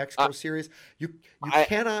Made in Mexico series, you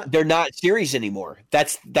cannot. They're not series anymore.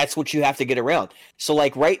 That's what you have to get around. So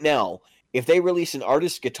right now, if they release an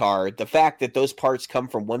artist guitar, the fact that those parts come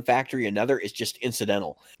from one factory or another is just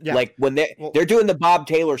incidental. Yeah. Like when they're doing the Bob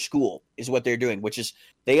Taylor school is what they're doing, which is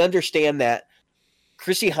they understand that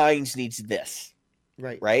Chrissie Hynde needs this.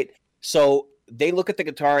 Right. So they look at the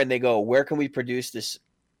guitar and they go, where can we produce this?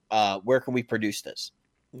 Where can we produce this?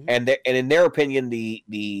 Mm-hmm. And in their opinion,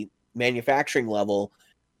 the manufacturing level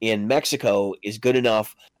in Mexico is good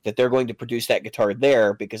enough that they're going to produce that guitar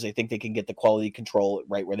there because they think they can get the quality control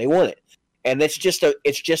right where they want it. And it's just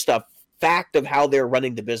a fact of how they're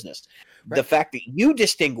running the business. Right. The fact that you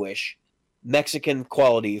distinguish Mexican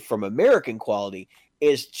quality from American quality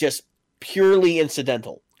is just purely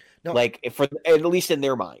incidental. No, at least in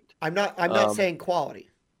their mind. I'm not saying quality.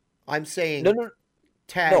 I'm saying no.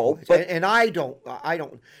 Tag, no, and I don't.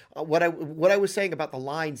 What I was saying about the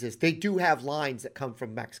lines is they do have lines that come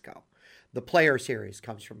from Mexico. The Player series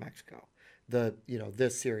comes from Mexico.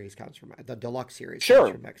 This series comes from the Deluxe series. Sure,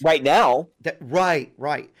 comes from Mexico. Right now.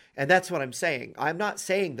 Right, and that's what I'm saying. I'm not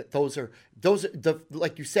saying that those are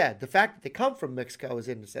like you said. The fact that they come from Mexico is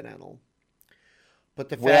incidental, but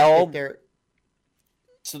the fact that they're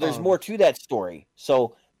so there's more to that story.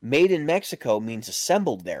 So Made in Mexico means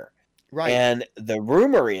assembled there. Right. And the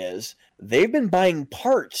rumor is they've been buying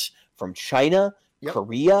parts from China,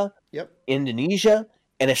 Korea, Indonesia,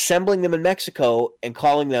 and assembling them in Mexico and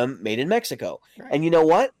calling them Made in Mexico. Right. And you know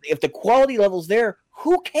what? If the quality level's there,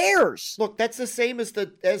 who cares? Look, that's the same as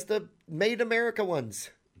the Made in America ones.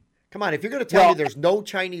 Come on, if you're going to tell me there's no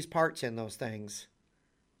Chinese parts in those things.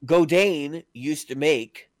 Godin used to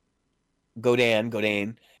make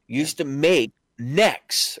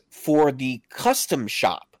necks for the custom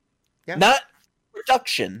shop. Yeah. Not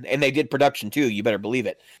production, and they did production too, you better believe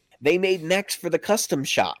it. They made necks for the custom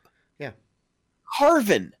shop. Yeah.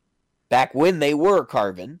 Carvin, back when they were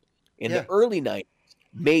Carvin, in the early 90s,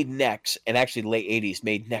 made necks, and actually late 80s,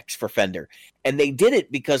 made necks for Fender. And they did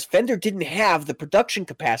it because Fender didn't have the production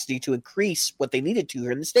capacity to increase what they needed to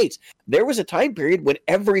here in the States. There was a time period when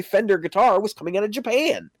every Fender guitar was coming out of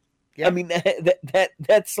Japan. Yeah. I mean,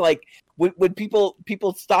 that's like, when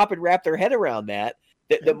people stop and wrap their head around that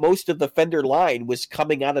most of the Fender line was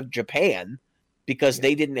coming out of Japan because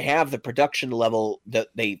they didn't have the production level that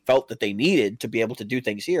they felt that they needed to be able to do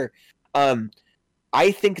things here.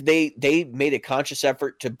 I think they made a conscious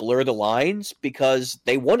effort to blur the lines because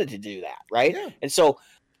they wanted to do that, right? Yeah. And so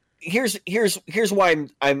here's why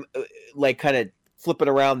I'm like kind of flipping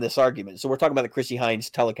around this argument. So we're talking about the Chrissie Hynde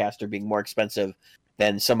Telecaster being more expensive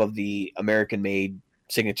than some of the American-made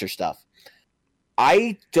signature stuff.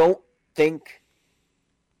 I think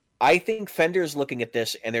Fender's looking at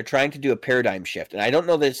this and they're trying to do a paradigm shift, and I don't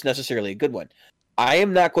know that it's necessarily a good one. I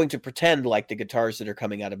am not going to pretend like the guitars that are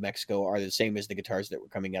coming out of Mexico are the same as the guitars that were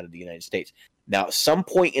coming out of the United States. Now, at some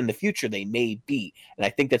point in the future, they may be, and I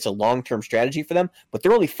think that's a long-term strategy for them, but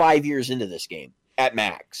they're only 5 years into this game, at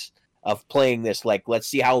max, of playing this, like, let's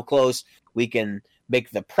see how close we can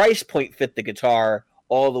make the price point fit the guitar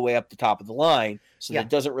all the way up the top of the line, so that it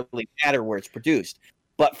doesn't really matter where it's produced.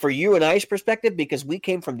 But for you and I's perspective, because we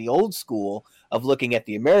came from the old school of looking at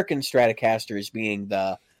the American Stratocaster as being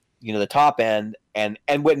the top end, and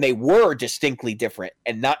when they were distinctly different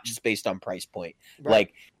and not just based on price point,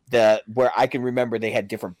 right. Like where I can remember they had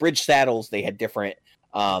different bridge saddles, they had different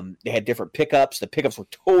pickups. The pickups were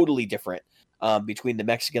totally different between the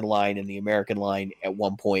Mexican line and the American line at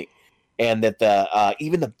one point, and that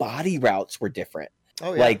even the body routes were different.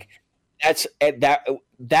 Oh yeah. Like that's a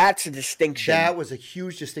distinction. That was a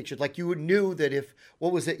huge distinction. Like you knew that if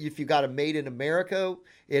you got a made in America,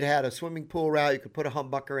 it had a swimming pool route. You could put a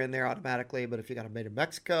humbucker in there automatically. But if you got a made in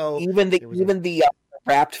Mexico, the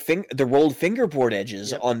wrapped the rolled fingerboard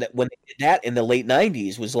edges on that when they did that in the late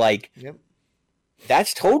 '90s was like,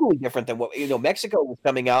 that's totally different than what Mexico was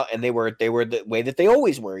coming out, and they were the way that they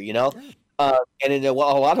always were, and in a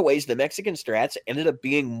lot of ways, the Mexican Strats ended up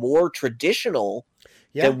being more traditional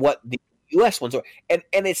than what the U.S. ones are, and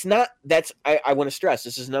it's not. I want to stress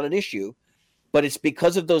this is not an issue, but it's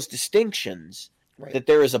because of those distinctions that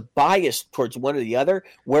there is a bias towards one or the other,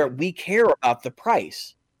 where we care about the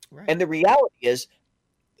price, and the reality is,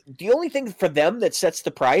 the only thing for them that sets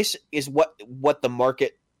the price is what the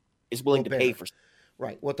market is willing to pay for.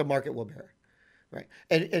 Right, what the market will bear. Right,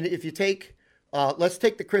 and if you take, let's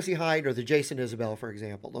take the Chrissie Hynde or the Jason Isbell for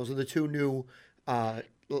example. Those are the two new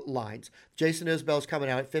lines. Jason Isbell's coming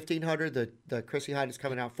out at $1,500. The Chrissie Hynde is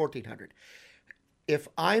coming out $1,400. If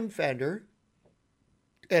I'm Fender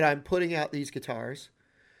and I'm putting out these guitars,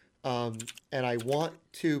 and I want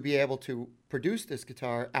to be able to produce this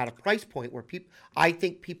guitar at a price point where I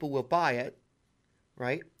think people will buy it,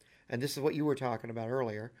 right? And this is what you were talking about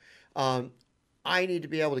earlier. I need to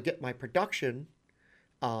be able to get my production,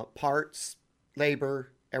 parts,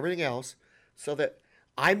 labor, everything else, so that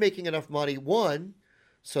I'm making enough money, one,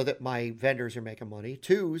 so that my vendors are making money,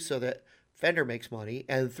 two, so that Fender makes money,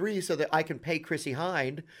 and three, so that I can pay Chrissie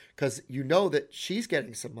Hynde, because that she's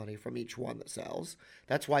getting some money from each one that sells.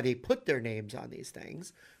 That's why they put their names on these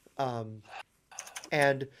things.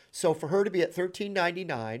 And so for her to be at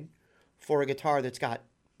 $1,399 for a guitar that's got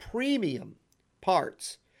premium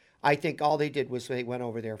parts, I think all they did was they went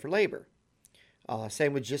over there for labor.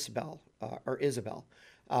 Same with Isabel.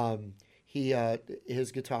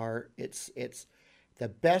 His guitar, it's the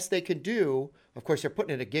best they could do. Of course, they're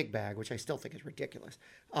putting in a gig bag, which I still think is ridiculous,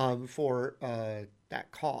 for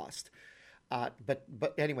that cost.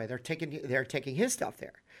 But anyway, they're taking his stuff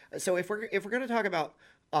there. So if we're going to talk about,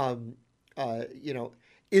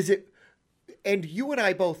 is it? And you and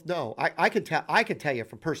I both know. I can tell you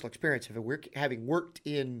from personal experience, having worked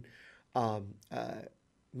in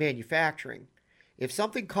manufacturing, if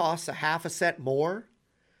something costs a half a cent more,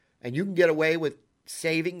 and you can get away with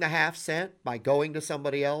saving the half cent by going to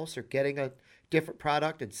somebody else or getting a different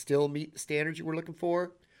product and still meet the standards you were looking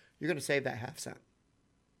for, you're going to save that half cent.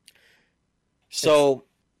 So,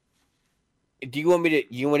 do you want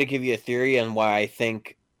to give you a theory on why I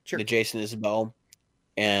think the Jason Isbell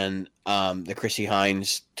and the Chrissie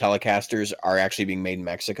Hynde Telecasters are actually being made in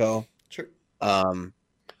Mexico? Sure. I want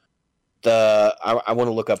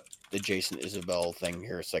to look up the Jason Isbell thing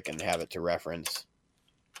here so I can have it to reference.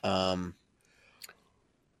 Of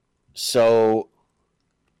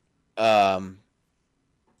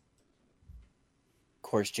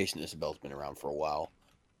course, Jason Isbell's been around for a while.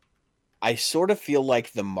 I sort of feel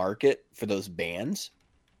like the market for those bands.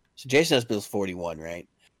 So Jason Isbell's 41, right?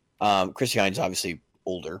 Chrissie Hynde's obviously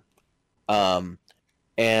older. But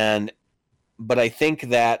I think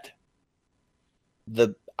that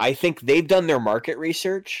I think they've done their market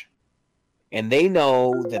research, and they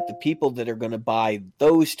know that the people that are going to buy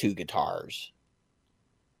those two guitars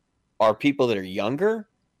are people that are younger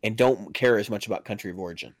and don't care as much about country of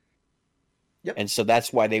origin. Yep. And so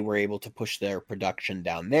that's why they were able to push their production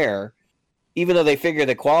down there, even though they figure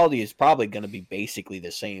the quality is probably going to be basically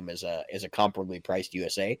the same as a comparably priced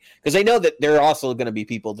USA, because they know that there are also going to be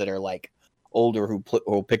people that are like, older who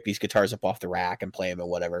will pick these guitars up off the rack and play them or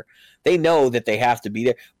whatever. They know that they have to be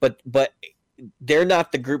there, but they're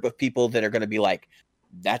not the group of people that are going to be like,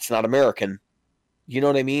 that's not American. You know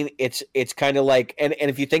what I mean? It's kind of like, and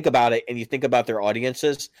if you think about it and you think about their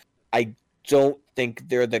audiences, I don't think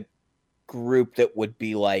they're the group that would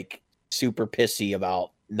be like super pissy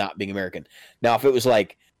about not being American. Now, if it was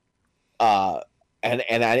like, and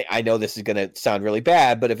I know this is going to sound really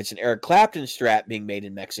bad, but if it's an Eric Clapton Strat being made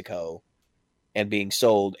in Mexico and being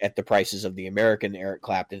sold at the prices of the American Eric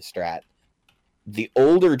Clapton Strat, the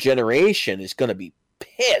older generation is going to be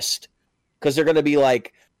pissed because they're going to be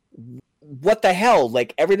like, what the hell?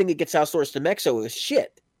 Like, everything that gets outsourced to Mexico is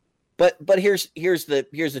shit. But here's the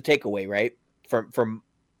takeaway, right? From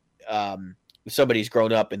somebody's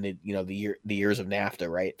grown up in the years of NAFTA,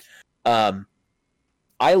 right?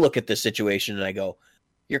 I look at this situation and I go,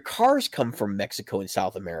 your cars come from Mexico and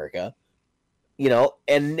South America,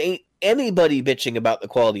 and anybody bitching about the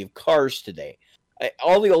quality of cars today.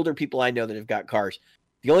 All the older people I know that have got cars,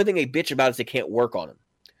 the only thing they bitch about is they can't work on them.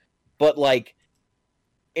 But like,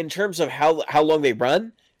 in terms of how long they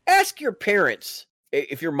run, ask your parents.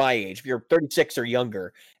 If you're my age, if you're 36 or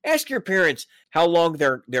younger, ask your parents how long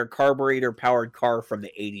their carburetor powered car from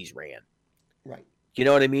the 80s ran. Right. You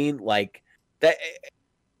know what I mean? Like that.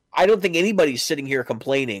 I don't think anybody's sitting here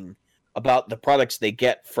complaining about the products they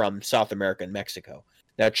get from South America and Mexico.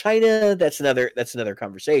 Now, China, that's another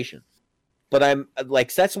conversation. But I'm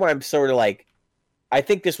like, that's why I'm sort of like, I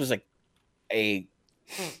think this was a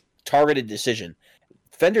targeted decision.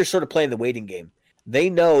 Fender's sort of playing the waiting game. They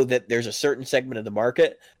know that there's a certain segment of the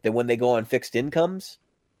market that when they go on fixed incomes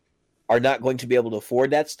are not going to be able to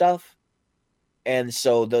afford that stuff. And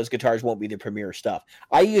so those guitars won't be the premier stuff.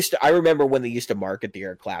 I remember when they used to market the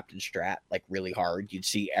Eric Clapton Strat like really hard. You'd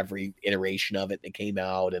see every iteration of it that came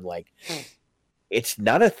out, and like, it's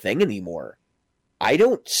not a thing anymore. I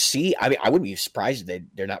don't see. I mean, I wouldn't be surprised if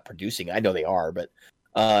they're not producing. I know they are, but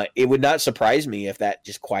it would not surprise me if that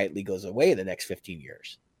just quietly goes away in the next 15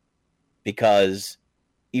 years. Because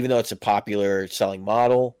even though it's a popular selling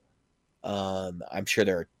model, I'm sure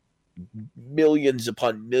there are millions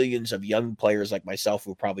upon millions of young players like myself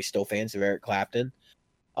who are probably still fans of Eric Clapton.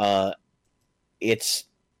 I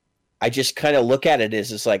just kind of look at it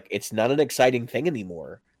as it's like, it's not an exciting thing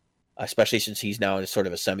anymore, especially since he's now in sort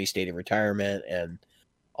of a semi-state of retirement and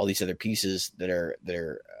all these other pieces that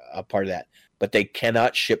are a part of that. But they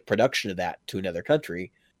cannot ship production of that to another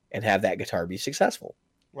country and have that guitar be successful.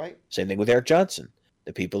 Right. Same thing with Eric Johnson.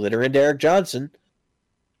 The people that are into Eric Johnson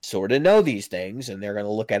sort of know these things, and they're going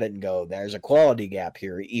to look at it and go, there's a quality gap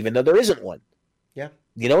here, even though there isn't one. Yeah.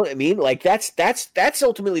 You know what I mean? Like, that's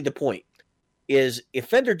ultimately the point, is if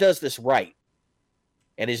Fender does this right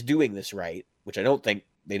and is doing this right, which I don't think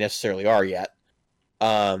they necessarily are yet,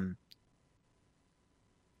 and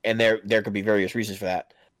there could be various reasons for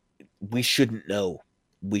that, we shouldn't know.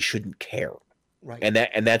 We shouldn't care. Right.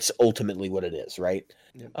 And that's ultimately what it is, right?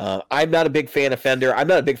 Yeah. I'm not a big fan of Fender. I'm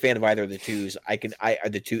not a big fan of either of the twos.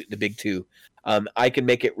 The big two. I can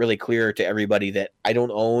make it really clear to everybody that I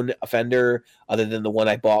don't own a Fender other than the one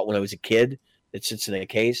I bought when I was a kid that sits in a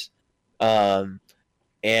case. And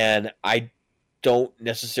I don't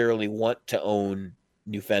necessarily want to own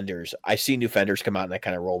new Fenders. I see new Fenders come out and I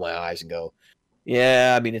kind of roll my eyes and go,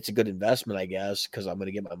 yeah, I mean, it's a good investment, I guess, because I'm going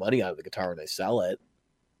to get my money out of the guitar when I sell it.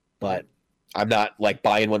 But I'm not like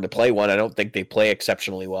buying one to play one. I don't think they play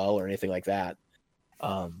exceptionally well or anything like that.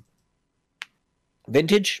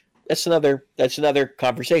 Vintage, that's another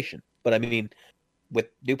conversation. But I mean, with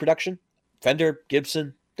new production, Fender,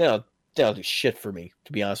 Gibson, they don't do shit for me,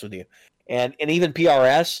 to be honest with you. And even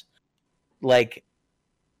PRS, like,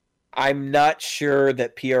 I'm not sure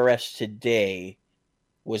that PRS today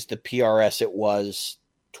was the PRS it was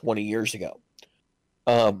 20 years ago.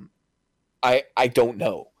 I don't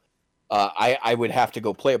know. I would have to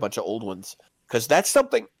go play a bunch of old ones because that's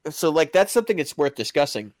something. So like, that's something that's worth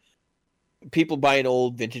discussing. People buying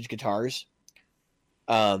old vintage guitars.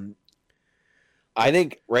 I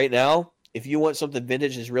think right now, if you want something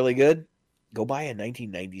vintage that's really good, go buy a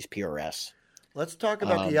 1990s PRS. Let's talk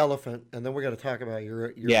about the elephant, and then we're going to talk about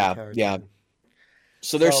your guitars. Yeah.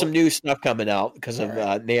 So there's some new stuff coming out because of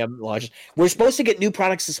NAMM launches. We're supposed to get new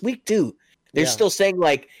products this week too. They're still saying,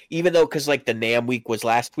 like, even though, because like the NAMM week was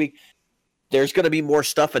last week, there's going to be more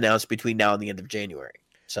stuff announced between now and the end of January.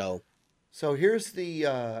 So here's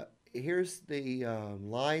the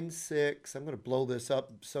line 6. I'm going to blow this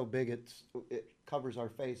up so big it covers our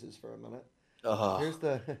faces for a minute. Here's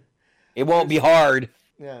the. It won't be hard.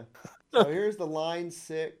 Yeah. So here's the line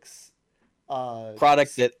 6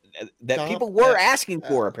 product that people were asking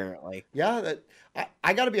for, apparently. Yeah,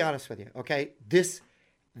 I got to be honest with you. Okay, this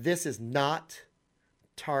is not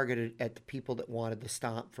targeted at the people that wanted the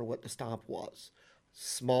Stomp for what the Stomp was.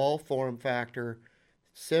 Small form factor,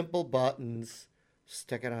 simple buttons,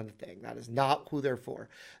 stick it on the thing. That is not who they're for.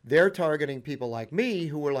 They're targeting people like me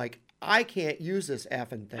who were like, I can't use this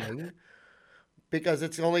effing thing because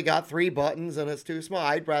it's only got 3 buttons and it's too small.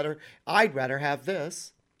 I'd rather have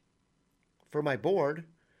this for my board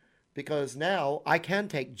because now I can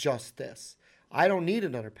take just this. I don't need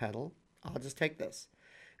another pedal. I'll just take this.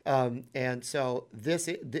 And so this,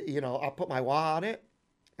 I'll put my wah on it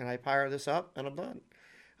and I fire this up and I'm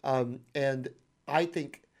done. And I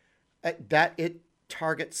think that it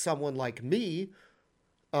targets someone like me,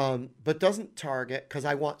 but doesn't target, because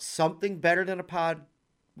I want something better than a Pod.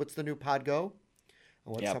 What's the new Pod Go? I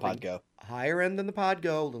want something Pod Go. Higher end than the Pod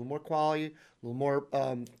Go, a little more quality, a little more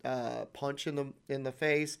punch in the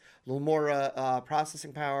face, a little more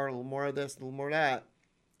processing power, a little more of this, a little more of that.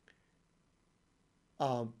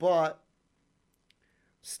 But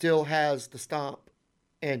still has the Stomp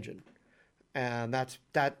engine, and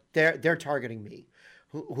they're targeting me,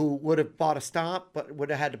 who would have bought a Stomp but would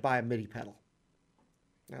have had to buy a MIDI pedal.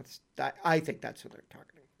 I think that's who they're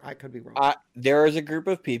targeting. I could be wrong. There is a group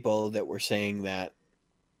of people that were saying that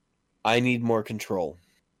I need more control.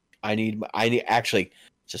 I need actually,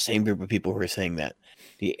 it's the same group of people who are saying that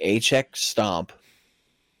the HX Stomp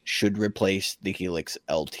should replace the Helix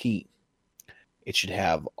LT. It should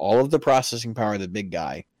have all of the processing power of the big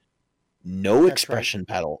guy, no expression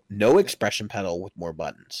pedal with more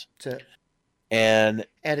buttons. That's it. And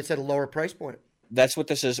it's at a lower price point. That's what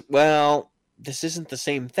this is. Well, this isn't the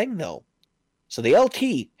same thing though. So the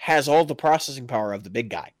LT has all the processing power of the big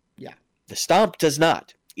guy. Yeah. The Stomp does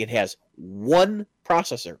not. It has 1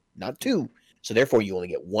 processor, not 2. So therefore you only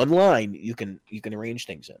get 1 line you can arrange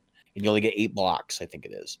things in. And you only get 8 blocks, I think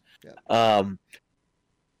it is. Yeah. All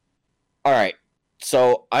right.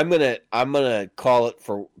 So I'm gonna call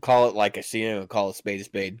it like I see it, call a spade a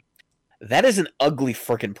spade. That is an ugly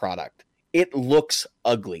freaking product. It looks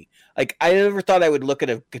ugly. Like, I never thought I would look at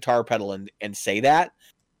a guitar pedal and say that,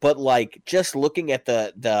 but like, just looking at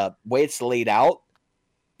the way it's laid out,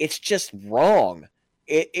 it's just wrong.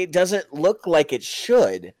 It doesn't look like it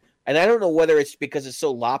should. And I don't know whether it's because it's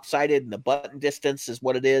so lopsided and the button distance is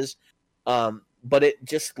what it is, but it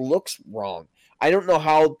just looks wrong. I don't know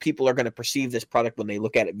how people are going to perceive this product when they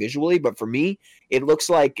look at it visually, but for me, it looks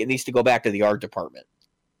like it needs to go back to the art department.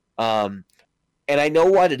 And I know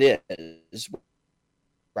what it is,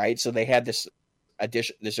 right? So they had this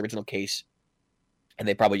original case, and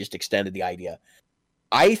they probably just extended the idea.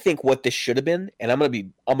 I think what this should have been, and I'm going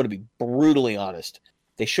to be brutally honest,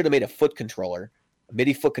 they should have made a foot controller, a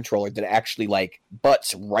MIDI foot controller that actually like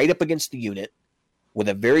butts right up against the unit with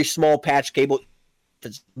a very small patch cable.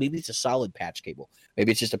 Maybe it's a solid patch cable.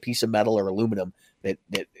 Maybe it's just a piece of metal or aluminum that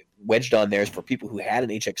wedged on there is for people who had an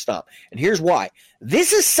HX Stomp. And here's why.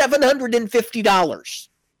 This is $750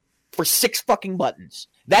 for 6 fucking buttons.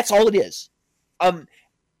 That's all it is.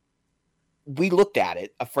 We looked at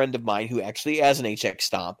it, a friend of mine who actually has an HX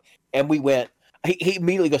Stomp, and we went, he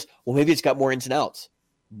immediately goes, well, maybe it's got more ins and outs.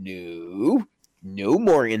 No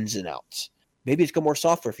more ins and outs. Maybe it's got more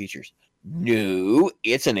software features. No,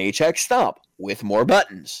 it's an HX Stomp with more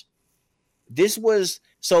buttons. This was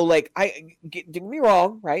so like don't get me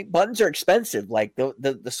wrong, right? Buttons are expensive. Like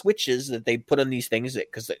the switches that they put on these things,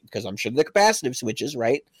 because I'm sure the capacitive switches,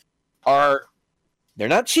 right, they're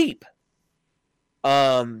not cheap.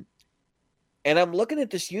 And I'm looking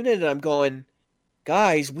at this unit and I'm going,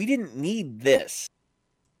 guys, we didn't need this.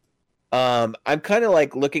 I'm kind of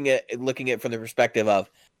like looking at from the perspective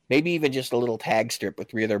of maybe even just a little tag strip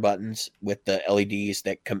with 3 other buttons with the LEDs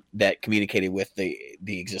that communicated with the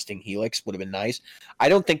existing Helix would have been nice. I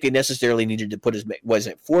don't think they necessarily needed to put was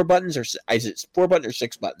it 4 buttons or is it 4 buttons or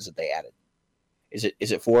 6 buttons that they added?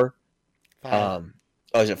 Is it 4? 5.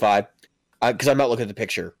 Is it 5? Because I'm not looking at the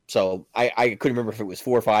picture, so I couldn't remember if it was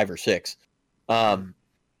 4, 5, or 6. The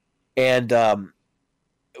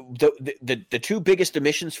 2 biggest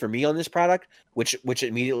omissions for me on this product, which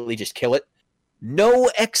immediately just kill it. No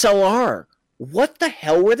XLR. What the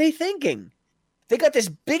hell were they thinking? They got this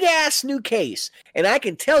big ass new case, and I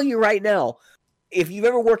can tell you right now, if you've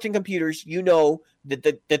ever worked in computers, you know that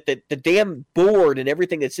the damn board and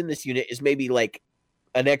everything that's in this unit is maybe like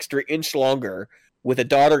an extra inch longer with a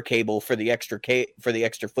daughter cable for the extra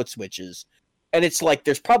foot switches, and it's like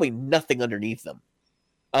there's probably nothing underneath them.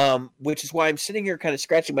 Which is why I'm sitting here kind of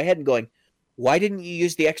scratching my head and going, why didn't you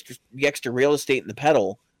use the extra real estate in the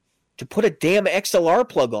pedal to put a damn XLR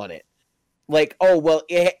plug on it? like, oh well,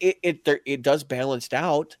 it does balanced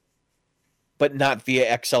out, but not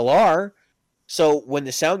via XLR. So when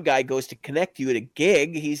the sound guy goes to connect you at a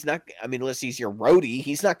gig, he's not. I mean, unless he's your roadie,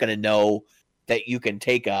 he's not going to know that you can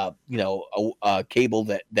take a cable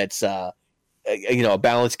that's a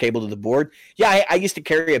balanced cable to the board. Yeah, I used to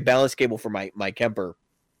carry a balanced cable for my Kemper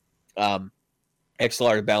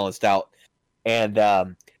XLR balanced out, and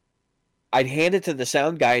I'd hand it to the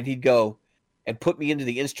sound guy, and he'd go and put me into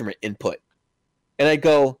the instrument input, and I'd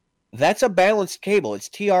go, "That's a balanced cable. It's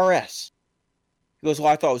TRS." He goes,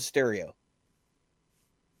 "Well, I thought it was stereo."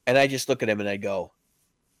 And I just look at him and I go,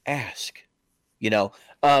 "Ask,"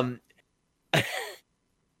 And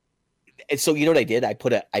so you know what I did? I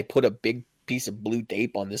put a big piece of blue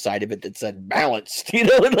tape on the side of it that said balanced, so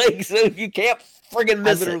you can't friggin'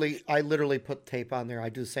 miss it. I literally put tape on there. I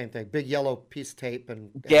do the same thing. Big yellow piece of tape and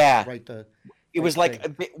write the. It was like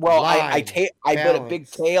I put a big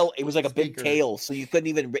tail. It was like a big tail, so you couldn't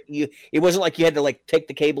even. It wasn't like you had to like take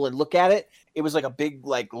the cable and look at it. It was like a big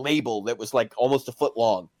like label that was like almost a foot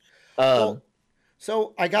long.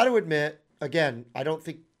 So I got to admit, again, I don't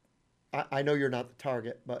think I know you're not the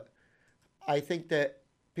target, but I think that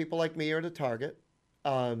people like me are the target.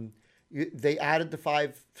 They added the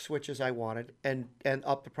 5 switches I wanted and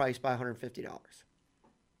upped the price by $150.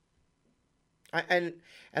 And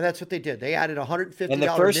that's what they did. They added $150. And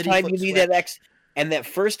the first time you need that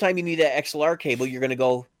first time you need that XLR cable, you're going to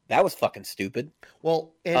go, "That was fucking stupid."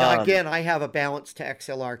 Well, and again, I have a balance to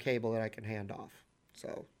XLR cable that I can hand off.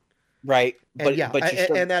 So, right,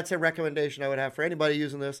 and that's a recommendation I would have for anybody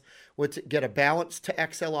using this: would to get a balance to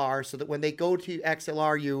XLR, so that when they go to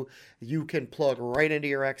XLR, you can plug right into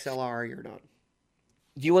your XLR. You're done.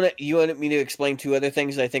 Do you want me to explain 2 other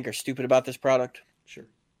things that I think are stupid about this product? Sure.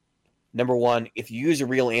 Number one, if you use a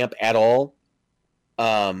real amp at all,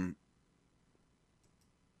 I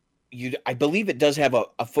believe it does have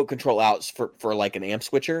a foot control out for like an amp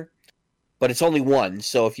switcher, but it's only one.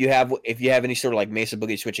 So if you have any sort of like Mesa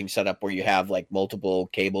Boogie switching setup where you have like multiple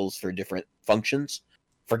cables for different functions,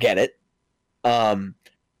 forget it. But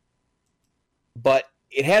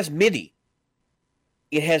it has MIDI.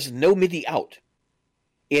 It has no MIDI out.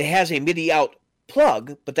 It has a MIDI out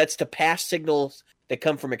plug, but that's to pass signals that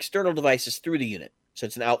come from external devices through the unit. So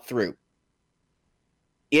it's an out through.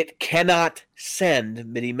 It cannot send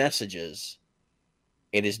MIDI messages.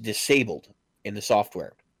 It is disabled in the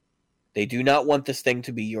software. They do not want this thing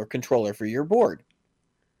to be your controller for your board,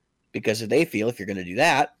 because if they feel if you're going to do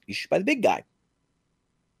that, you should buy the big guy.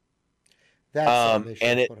 That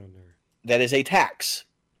is a tax.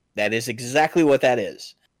 That is exactly what that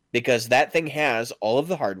is, because that thing has all of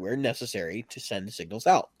the hardware necessary to send the signals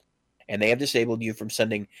out. And they have disabled you from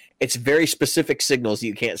sending. It's very specific signals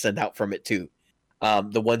you can't send out from it too.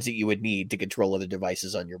 The ones that you would need to control other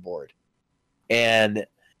devices on your board. And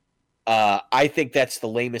I think that's the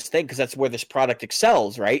lamest thing, because that's where this product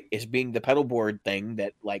excels, right? Is being the pedal board thing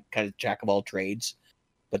that like kind of jack of all trades.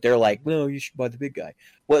 But they're like, no, you should buy the big guy.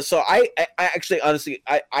 Well, so I actually, honestly,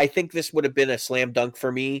 I think this would have been a slam dunk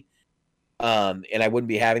for me. And I wouldn't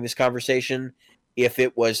be having this conversation if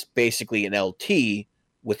it was basically an LT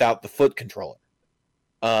without the foot controller,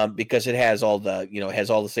 because it has all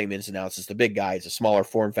the same ins and outs as the big guy. It's a smaller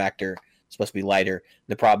form factor. It's supposed to be lighter.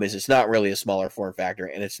 The problem is it's not really a smaller form factor,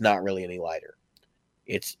 and it's not really any lighter.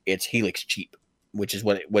 It's Helix cheap, which is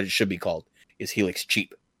what it should be called, is Helix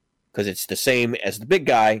cheap, because it's the same as the big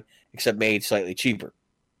guy except made slightly cheaper,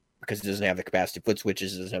 because it doesn't have the capacitive foot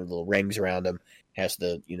switches. It doesn't have the little rings around them. It has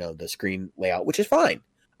the the screen layout, which is fine.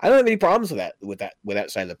 I don't have any problems with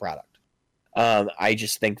that side of the product. I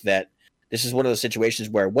just think that this is one of those situations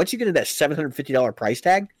where once you get to that $750 price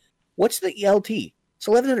tag, what's the ELT? It's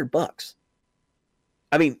 $1,100.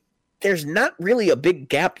 I mean, there's not really a big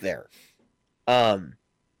gap there. And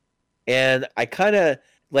I kind of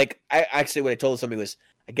what I told somebody was,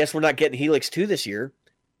 I guess we're not getting Helix 2 this year,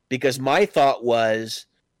 because my thought was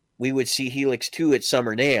we would see Helix 2 at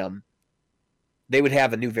Summer NAMM. They would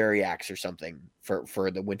have a new Variax or something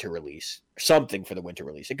for the winter release. Something for the winter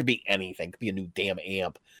release. It could be anything. It could be a new damn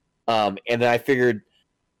amp. And then I figured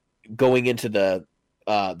going into the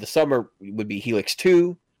summer would be Helix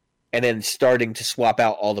 2, and then starting to swap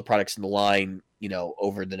out all the products in the line,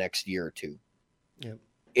 over the next year or two. Yep.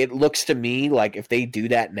 It looks to me like if they do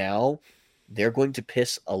that now, they're going to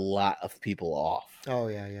piss a lot of people off. Oh,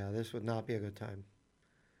 yeah. This would not be a good time.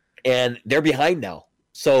 And they're behind now.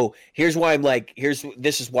 So here's why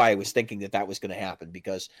this is why I was thinking that was going to happen,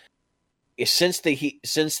 because since the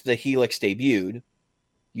Helix debuted,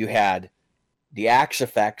 you had the Axe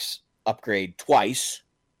Effects upgrade twice,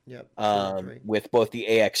 Yep. With both the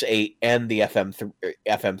AX8 and the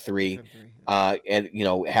FM3,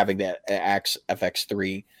 and having that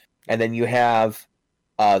FX3, and then you have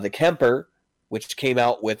the Kemper, which came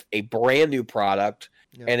out with a brand new product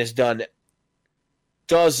and has done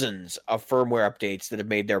dozens of firmware updates that have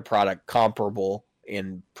made their product comparable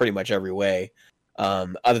in pretty much every way,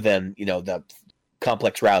 other than the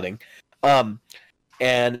complex routing.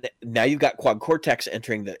 And now you've got Quad Cortex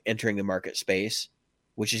entering the market space,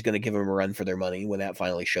 which is going to give them a run for their money when that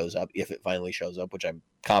finally shows up, if it finally shows up, which I'm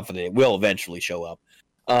confident it will eventually show up.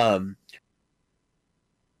 And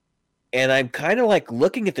I'm kind of like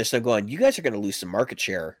looking at this and going, you guys are going to lose some market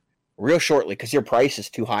share real shortly because your price is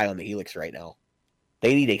too high on the Helix right now.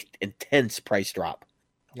 They need an intense price drop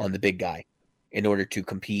on the big guy in order to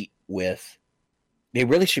compete with. They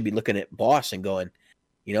really should be looking at Boss and going,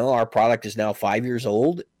 our product is now 5 years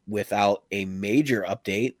old without a major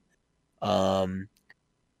update.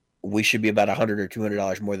 We should be about $100 or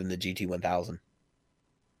 $200 more than the GT1000.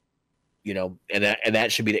 And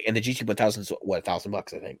that should be and the GT1000 is what, $1,000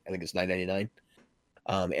 bucks. I think it's $999.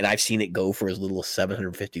 And I've seen it go for as little as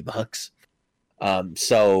 $750.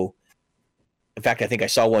 So, in fact, I think I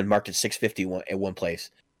saw one marked at $650 at one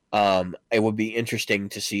place. It would be interesting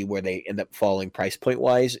to see where they end up falling price point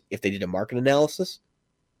wise if they did a market analysis.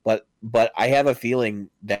 But I have a feeling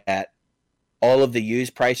that all of the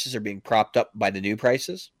used prices are being propped up by the new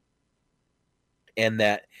prices, and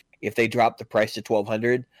that if they drop the price to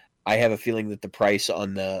 $1,200, I have a feeling that the price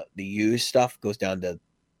on the used stuff goes down to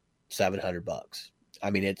 $700. I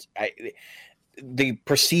mean, the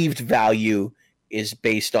perceived value is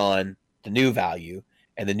based on the new value,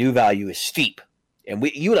 and the new value is steep. And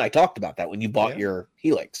you and I talked about that when you bought your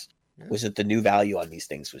Helix. Yeah. Was that the new value on these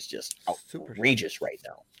things was just outrageous right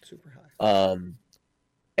now. Super high.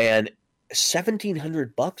 And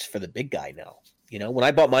 $1,700 for the big guy now. When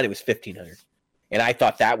I bought mine, it was $1,500, and I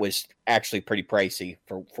thought that was actually pretty pricey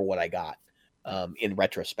for what I got. In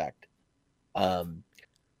retrospect,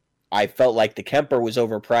 I felt like the Kemper was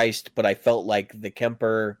overpriced, but I felt like the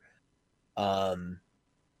Kemper,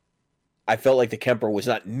 was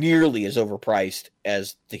not nearly as overpriced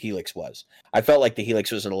as the Helix was. I felt like the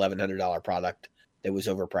Helix was an $1,100 product that was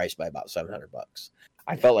overpriced by about $700.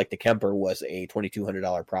 I felt like the Kemper was a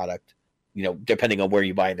 $2,200 product, depending on where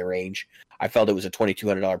you buy in the range. I felt it was a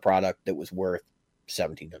 $2,200 product that was worth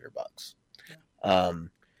 $1,700. Yeah.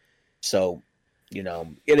 So,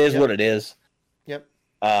 it is what it is. Yep.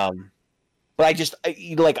 But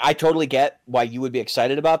I totally get why you would be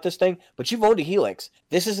excited about this thing, but you've owned a Helix.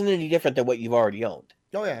 This isn't any different than what you've already owned.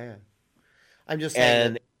 Oh yeah. I'm just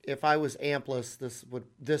saying that if I was ampless,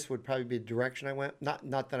 this would probably be the direction I went.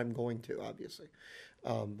 Not that I'm going to, obviously.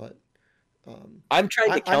 But I'm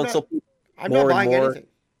trying to counsel people. I'm not buying anything.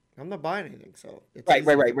 I'm not buying anything. So it's right.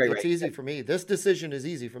 It's easy for me. This decision is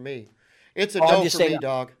easy for me. It's a no for me,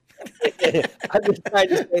 dog. I'm just trying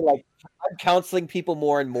to say, I'm counseling people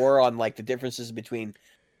more and more on the differences between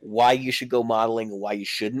why you should go modeling and why you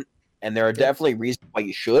shouldn't. And there are definitely reasons why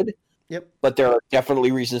you should. Yep. But there are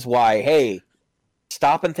definitely reasons why, hey,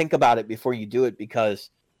 stop and think about it before you do it, because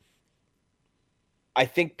I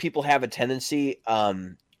think people have a tendency.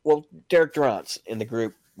 Derek Durant's in the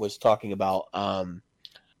group was talking about.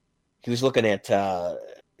 He was looking at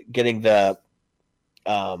getting the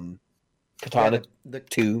Katana the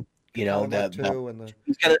 2.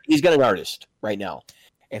 He's got an Artist right now,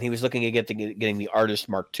 and he was looking at getting the Artist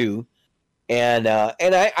Mark II. And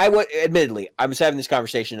I would admittedly, I was having this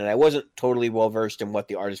conversation, and I wasn't totally well versed in what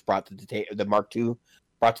the Artist brought to the Mark II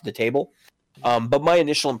brought to the table. But my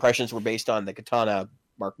initial impressions were based on the Katana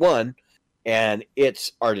Mark I and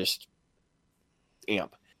its Artist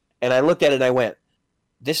amp. And I looked at it and I went,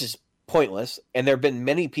 this is pointless. And there have been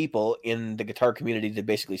many people in the guitar community that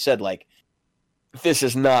basically said, this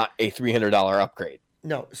is not a $300 upgrade.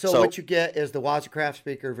 No. So what you get is the Wazacraft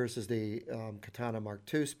speaker versus the Katana Mark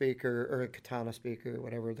II speaker, or a Katana speaker,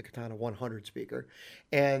 whatever, the Katana 100 speaker.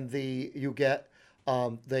 And you get,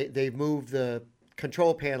 they move the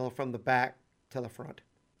control panel from the back to the front.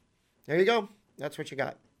 There you go. That's what you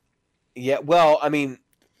got. Yeah, well, I mean,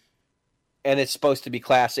 and it's supposed to be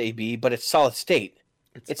Class AB, but it's solid state.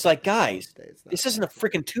 It's like, guys, this isn't a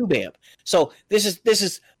freaking tube amp. So this is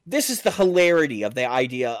the hilarity of the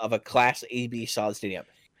idea of a Class AB solid state amp.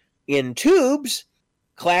 In tubes,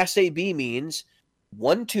 Class AB means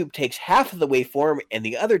one tube takes half of the waveform and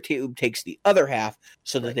the other tube takes the other half,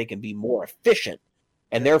 so that they can be more efficient,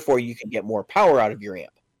 and therefore you can get more power out of your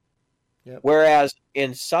amp. Yep. Whereas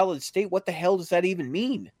in solid state, what the hell does that even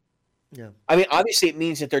mean? Yeah. I mean, obviously it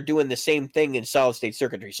means that they're doing the same thing in solid state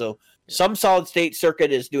circuitry. So some solid state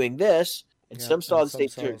circuit is doing this, and some solid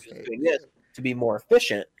states are just doing this to be more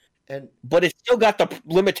efficient. But it's still got the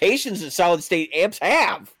limitations that solid state amps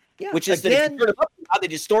have, which is that if you turn it up, they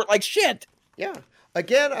distort like shit. Yeah.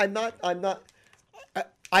 Again, I'm not.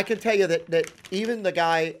 I can tell you that even the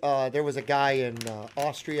guy, there was a guy in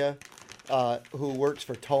Austria who works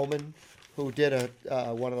for Thomann, who did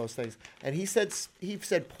one of those things, and he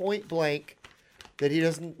said point blank that he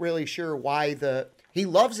doesn't really sure why he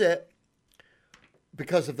loves it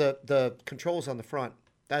because of the controls on the front.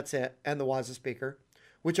 That's it, and the Waza speaker,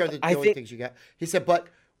 which are the only things you got. He said, but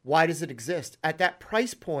why does it exist at that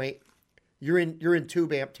price point? You're in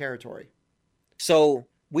tube amp territory. So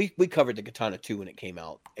we covered the Katana 2 when it came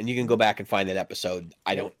out, and you can go back and find that episode.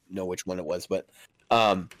 I don't know which one it was, but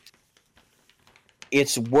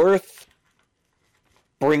it's worth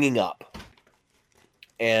bringing up,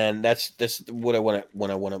 and that's what I want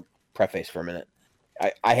to preface for a minute.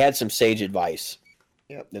 I had some sage advice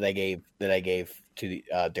that I gave to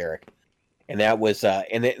Derek, and that was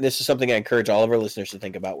this is something I encourage all of our listeners to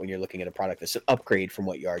think about when you're looking at a product that's an upgrade from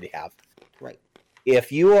what you already have. Right.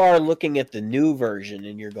 If you are looking at the new version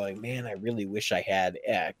and you're going, man, I really wish I had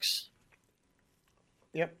X.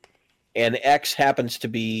 Yep. And X happens to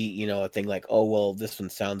be, a thing like, oh, well, this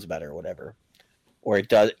one sounds better or whatever. Or it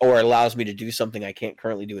does, or it allows me to do something I can't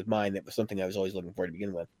currently do with mine. That was something I was always looking for to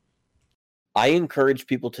begin with. I encourage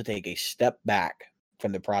people to take a step back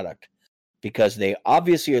from the product because they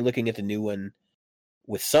obviously are looking at the new one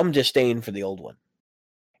with some disdain for the old one.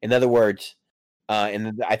 In other words,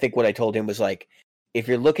 and I think what I told him was like, if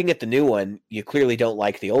you're looking at the new one, you clearly don't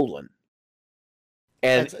like the old one.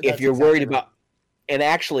 And if you're worried about, and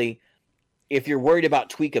actually, if you're worried about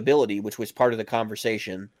tweakability, which was part of the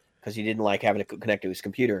conversation, because he didn't like having to connect to his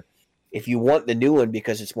computer, if you want the new one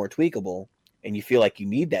because it's more tweakable and you feel like you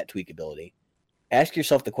need that tweakability, ask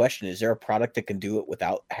yourself the question, is there a product that can do it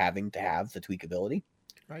without having to have the tweakability?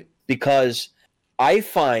 Right. Because I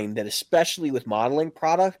find that especially with modeling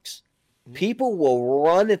products, people will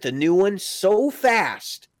run at the new one so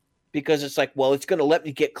fast because it's like, well, it's going to let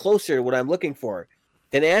me get closer to what I'm looking for.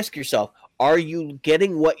 Then ask yourself, are you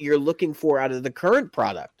getting what you're looking for out of the current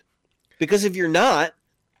product? Because if you're not,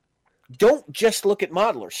 don't just look at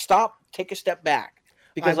modelers. Stop, take a step back.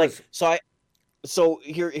 Because I'll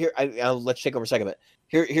let's take over a second. But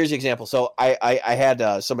here's the example. So I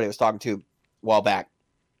had somebody I was talking to a while back.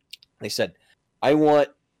 They said, I want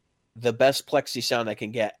the best plexi sound I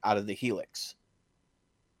can get out of the Helix.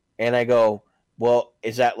 And I go, well,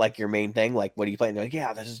 is that like your main thing? Like, what are you playing? They're like,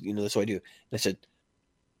 yeah, that's what I do. And I said,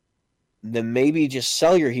 then maybe just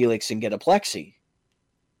sell your Helix and get a plexi.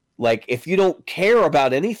 Like, if you don't care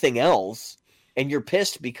about anything else and you're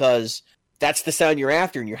pissed because that's the sound you're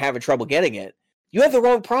after and you're having trouble getting it, you have the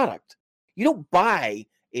wrong product. You don't buy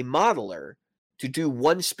a modeler to do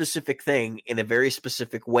one specific thing in a very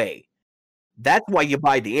specific way. That's why you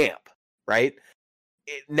buy the amp, right?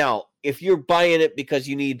 Now, if you're buying it because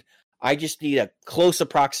I just need a close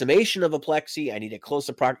approximation of a plexi, I need a close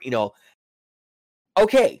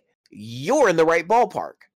okay, you're in the right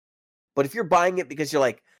ballpark. But if you're buying it because you're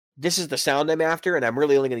like, this is the sound I'm after and I'm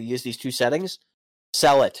really only going to use these two settings,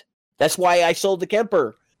 sell it. That's why I sold the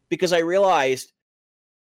Kemper, because I realized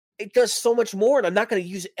it does so much more and I'm not going to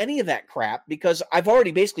use any of that crap because I've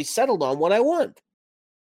already basically settled on what I want.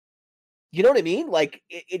 You know what I mean? Like,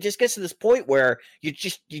 it just gets to this point where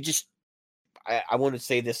I want to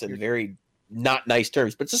say this in very not nice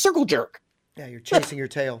terms, but it's a circle jerk. Yeah, you're chasing your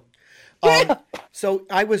tail. Yeah. So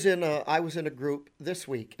I was in a group this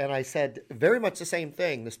week, and I said very much the same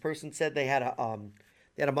thing. This person said they had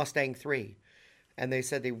a Mustang 3, and they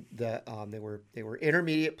said they were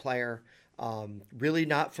intermediate player, really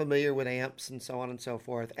not familiar with amps and so on and so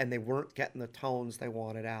forth, and they weren't getting the tones they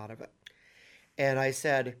wanted out of it. And I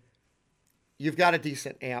said, you've got a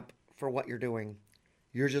decent amp for what you're doing.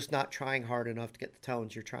 You're just not trying hard enough to get the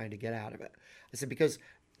tones you're trying to get out of it. I said, because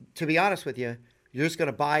to be honest with you, you're just going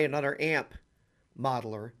to buy another amp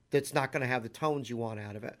modeler that's not going to have the tones you want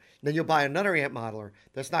out of it. Then you'll buy another amp modeler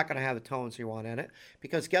that's not going to have the tones you want in it.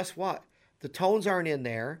 Because guess what? The tones aren't in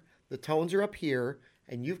there. The tones are up here,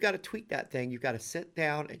 and you've got to tweak that thing. You've got to sit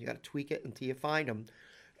down, and you got to tweak it until you find them.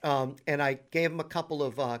 And I gave him a couple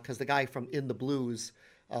of, because the guy from In the Blues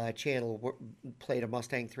channel played a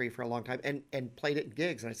Mustang 3 for a long time and played it in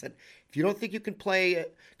gigs. And I said, if you don't think you can play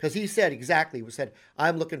it, because he said exactly,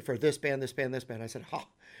 I'm looking for this band, this band, this band. I said,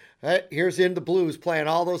 here's In the Blues playing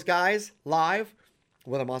all those guys live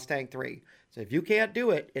with a Mustang 3. So if you can't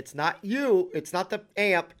do it, it's not you, it's not the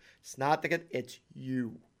amp, it's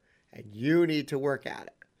you. And you need to work at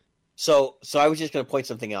it. So I was just going to point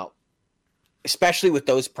something out, especially with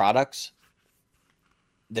those products.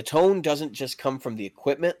 the tone doesn't just come from the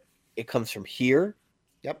equipment. It comes from here.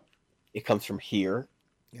 Yep. It comes from here.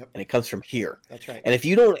 Yep. And it comes from here. That's right. And if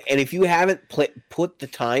you haven't put the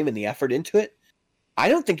time and the effort into it, I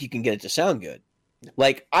don't think you can get it to sound good. No.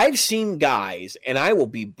 Like, I've seen guys, and I will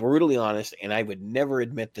be brutally honest, and I would never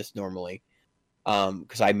admit this normally,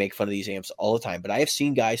 because I make fun of these amps all the time, but I have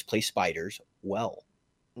seen guys play Spiders well.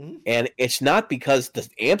 Mm-hmm. And it's not because the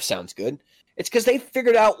amp sounds good. It's because they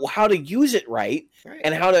figured out how to use it right.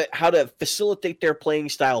 And how to facilitate their playing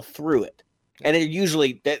style through it. And they're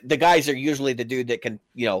usually the guys are usually the dude that can,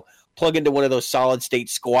 plug into one of those solid state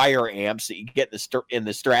Squire amps that you get in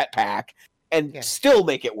the Strat pack and still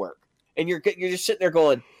make it work. And you're just sitting there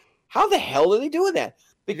going, how the hell are they doing that?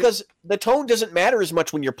 Because the tone doesn't matter as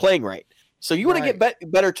much when you're playing right. So you want to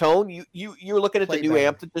get better tone. You're looking at the new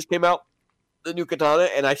amp that just came out, the new Katana,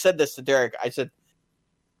 and I said this to Derek. I said,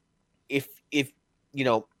 if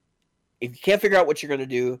you can't figure out what you're going to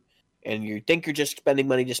do, and you think you're just spending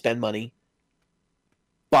money to spend money,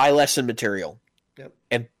 buy lesson material. Yep.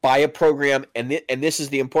 And buy a program, and this is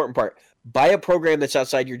the important part. Buy a program that's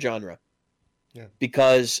outside your genre. Yeah.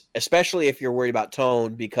 Because, especially if you're worried about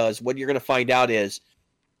tone, because what you're going to find out is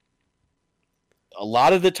a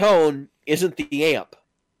lot of the tone isn't the amp,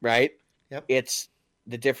 right? Yep. It's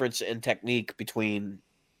the difference in technique between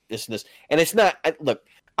this and this. And it's not, look,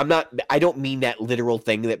 I don't mean that literal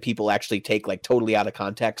thing that people actually take like totally out of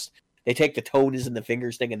context. They take the tone is in the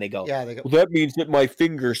fingers thing and they go, well, that means that my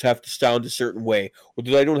fingers have to sound a certain way, or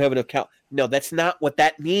that I don't have enough count. No, that's not what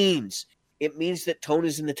that means. It means that tone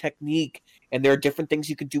is in the technique, and there are different things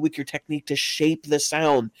you can do with your technique to shape the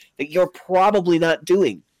sound that you're probably not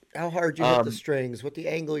doing. How hard you hit the strings, what the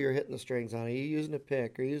angle you're hitting the strings on. Are you using a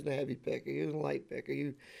pick? Are you using a heavy pick? Are you using a light pick?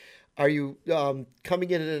 Are you coming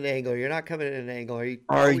in at an angle? You're not coming in at an angle.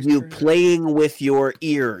 Are you playing with your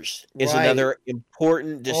ears? Is another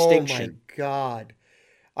important distinction. Oh my God,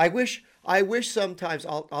 I wish sometimes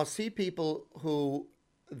I'll see people who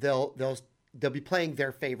they'll be playing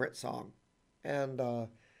their favorite song, and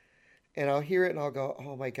I'll hear it and I'll go,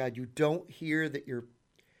 oh my God, you don't hear that your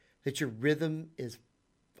rhythm is,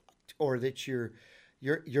 or that you're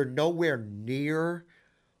nowhere near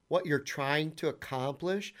what you're trying to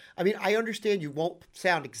accomplish. I mean, I understand you won't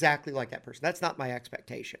sound exactly like that person. That's not my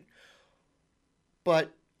expectation.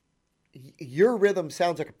 But your rhythm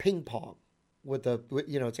sounds like a ping pong with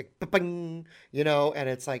it's like bing, and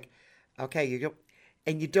it's like, okay,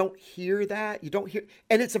 and you don't hear that. You don't hear,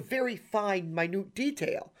 and it's a very fine, minute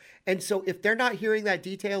detail. And so if they're not hearing that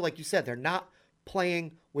detail, like you said, they're not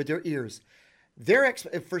playing with their ears.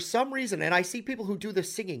 For some reason, and I see people who do the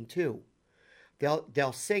singing too.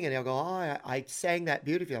 They'll sing and they'll go, oh, I sang that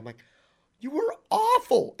beautifully. I'm like, you were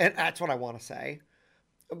awful. And that's what I want to say.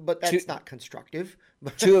 But that's not constructive.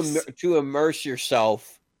 To immerse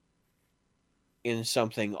yourself in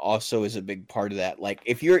something also is a big part of that. Like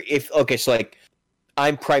so like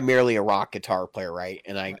I'm primarily a rock guitar player, right?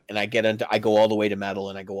 And I go all the way to metal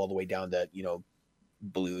and I go all the way down to,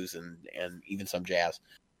 blues and even some jazz.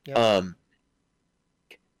 Yep.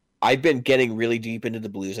 I've been getting really deep into the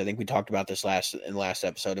blues. I think we talked about this in the last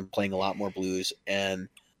episode, and playing a lot more blues. And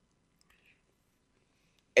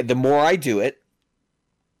the more I do it,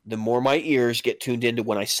 the more my ears get tuned into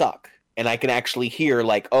when I suck. And I can actually hear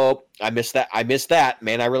like, oh, I missed that.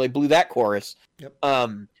 Man, I really blew that chorus. Yep.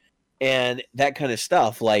 And that kind of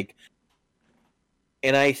stuff. Like,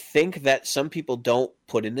 and I think that some people don't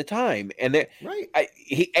put in the time. And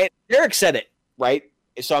Derek said it, right?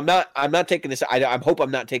 So I'm not taking this. I hope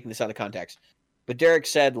I'm not taking this out of context. But Derek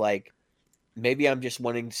said, like, maybe I'm just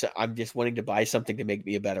wanting to buy something to make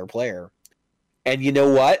me a better player. And you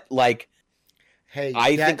know what? Like, hey,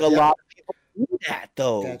 I think a lot of people do that,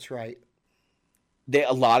 though. That's right.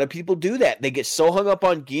 A lot of people do that. They get so hung up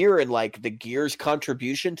on gear and like the gear's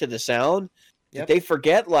contribution to the sound that they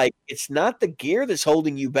forget, like, it's not the gear that's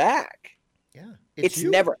holding you back. Yeah, it's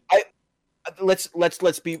never. Let's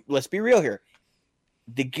be real here.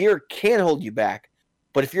 The gear can hold you back,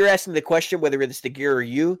 but if you're asking the question whether it's the gear or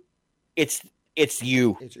you, it's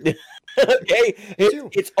you. It's you. Okay,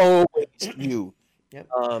 it's always you. Yep.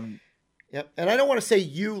 Yep. And I don't want to say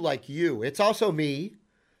you like you. It's also me.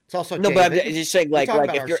 It's also no, David. but I'm just saying, like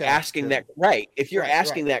if you're asking that, right? If you're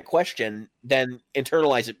asking that question, then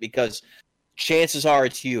internalize it, because chances are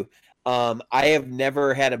it's you. I have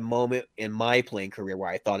never had a moment in my playing career where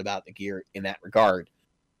I thought about the gear in that regard.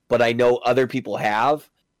 But I know other people have,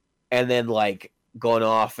 and then like gone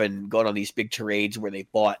on these big tirades where they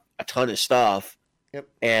bought a ton of stuff,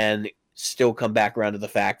 and still come back around to the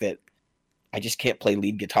fact that I just can't play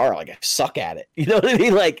lead guitar. Like, I suck at it. You know what I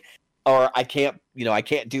mean? Like, or I can't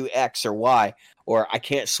do X or Y. or I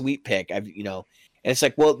can't sweep pick. And it's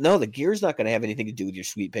like, well, no, the gear's not going to have anything to do with your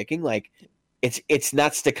sweep picking. Like, it's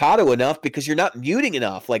not staccato enough because you're not muting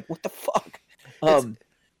enough. Like, what the fuck?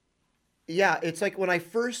 It's like when I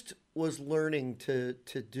first was learning to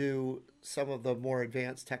do some of the more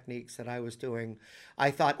advanced techniques that I was doing,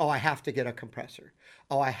 I thought, oh, I have to get a compressor.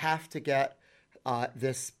 Oh, I have to get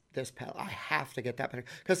this pedal. I have to get that pedal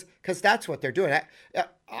because that's what they're doing.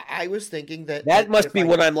 I was thinking that must be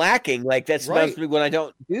what I'm lacking. Like that's must be what I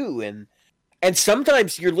don't do. And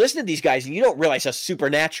sometimes you're listening to these guys and you don't realize how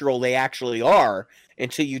supernatural they actually are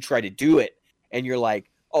until you try to do it, and you're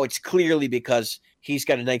like, oh, it's clearly because he's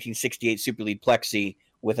got a 1968 Super Lead Plexi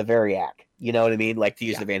with a Variac. You know what I mean? Like, to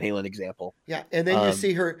use the Van Halen example. Yeah, and then you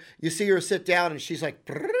see her sit down, and she's like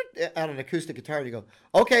on an acoustic guitar, and you go,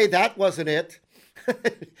 okay, that wasn't it.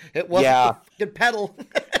 It wasn't the fucking pedal.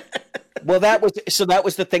 Well, that was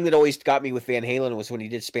the thing that always got me with Van Halen was when he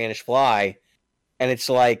did Spanish Fly, and it's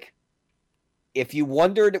like, if you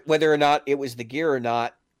wondered whether or not it was the gear or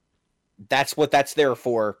not, that's what that's there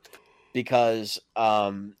for, because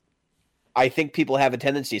I think people have a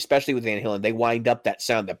tendency, especially with Van Halen, they wind up that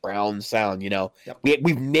sound, the brown sound. Yep.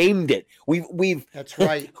 We've named it. We've that's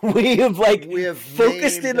right. we have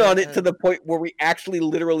focused in on it to the point where we actually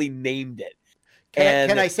literally named it.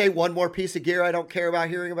 Can I say one more piece of gear I don't care about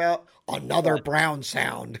hearing about? Another brown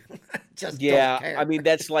sound. Just don't care. I mean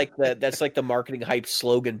that's like the marketing hype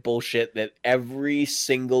slogan bullshit that every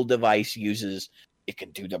single device uses. It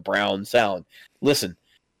can do the brown sound. Listen,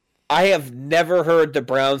 I have never heard the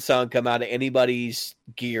brown sound come out of anybody's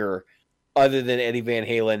gear other than Eddie Van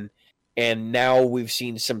Halen, and now we've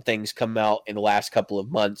seen some things come out in the last couple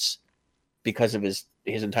of months because of his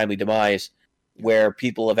untimely demise, where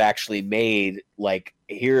people have actually made, like,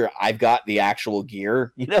 here, I've got the actual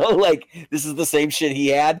gear, like, this is the same shit he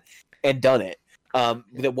had, and done it.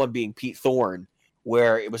 The one being Pete Thorne,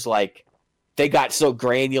 where it was like, they got so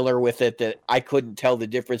granular with it that I couldn't tell the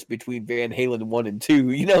difference between Van Halen 1 and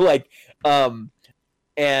 2,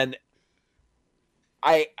 and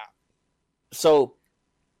so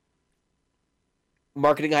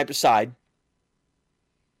marketing hype aside,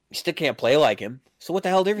 you still can't play like him. So what the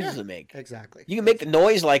hell difference does it make? Exactly. You can make the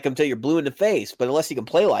noise like him till you're blue in the face, but unless you can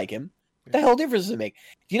play like him, what the hell difference does it make?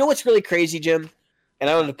 Do you know what's really crazy, Jim? And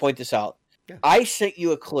I wanted to point this out. Yeah. I sent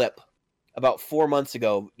you a clip about 4 months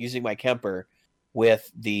ago using my Kemper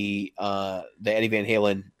with the Eddie Van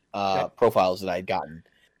Halen profiles that I had gotten.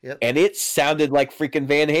 Yep. And it sounded like freaking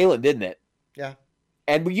Van Halen, didn't it? Yeah.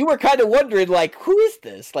 And you were kind of wondering, like, who is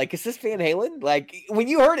this? Like, is this Van Halen? Like, when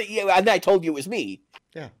you heard it, and I told you it was me.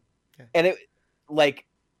 Yeah. And it, like,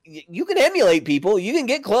 you can emulate people. You can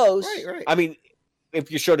get close. Right. I mean,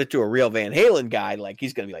 if you showed it to a real Van Halen guy, like,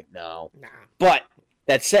 he's going to be like, no. Nah. But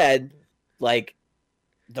that said, like,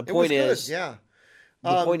 the point is, the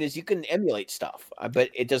point is you can emulate stuff, but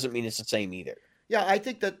it doesn't mean it's the same either. Yeah, I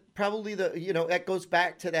think that probably that goes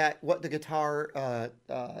back to what the guitar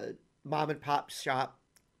mom and pop shop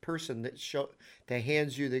person that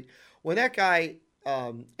hands you when that guy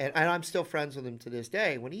and I'm still friends with him to this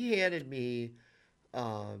day. When he handed me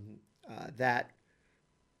that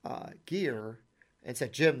gear and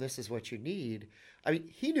said, "Jim, this is what you need," I mean,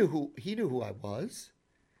 he knew who I was.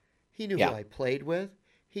 He knew who I played with.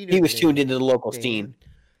 He was tuned into the local scene.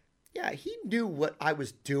 Yeah, he knew what I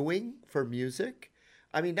was doing for music.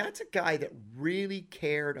 I mean, that's a guy that really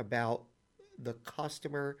cared about the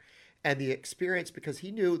customer and the experience, because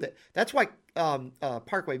he knew that's why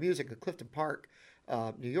Parkway Music at Clifton Park,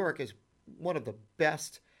 New York, is one of the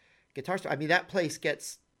best guitar stores. I mean, that place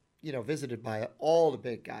gets visited by all the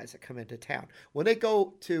big guys that come into town. When they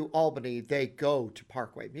go to Albany, they go to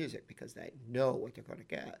Parkway Music because they know what they're going to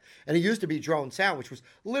get. And it used to be Drone Sound, which was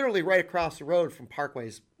literally right across the road from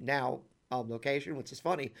Parkway's now location, which is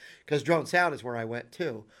funny because Drone Sound is where I went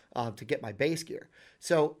to get my bass gear.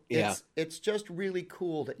 So it's just really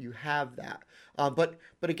cool that you have that. But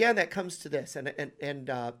again, that comes to this, and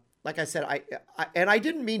like I said, I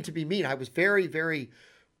didn't mean to be mean. I was very, very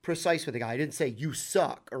precise with the guy. I didn't say you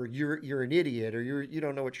suck or you're an idiot or you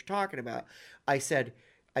don't know what you're talking about. I said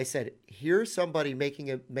here's somebody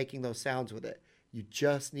making those sounds with it. You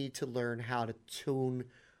just need to learn how to tune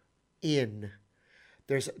in.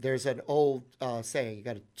 There's an old saying, you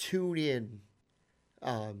got to tune in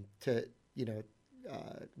to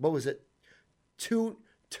what was it? Tune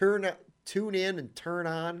in and turn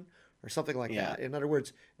on, or something like that. In other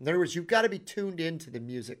words, you've got to be tuned into the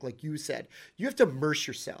music, like you said. You have to immerse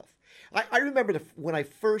yourself. I remember when I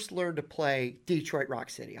first learned to play Detroit Rock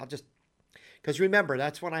City. Because remember,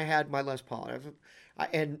 that's when I had my Les Paul,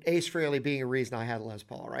 and Ace Frehley being a reason I had a Les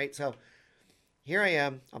Paul, right? So here I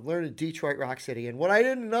am. I'm learning Detroit Rock City, and what I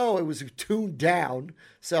didn't know, it was tuned down,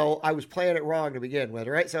 so I was playing it wrong to begin with,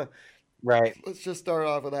 right? So Right. let's just start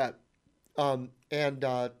off with that. And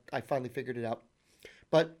I finally figured it out,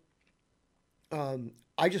 but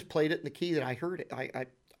I just played it in the key that I heard it.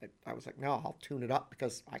 I was like, no, I'll tune it up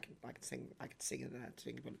because I can sing it and I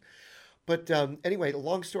sing it. But anyway, the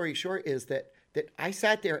long story short is that I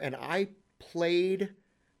sat there and I played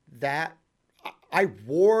that. I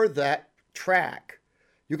wore that track.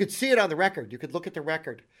 You could see it on the record. You could look at the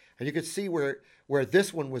record and you could see where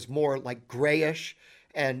this one was more like grayish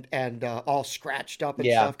and all scratched up and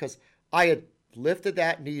stuff because I had lifted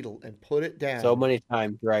that needle and put it down so many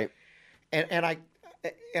times, right? And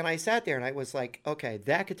I sat there and I was like, okay,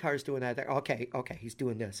 that guitar's doing that. Okay, he's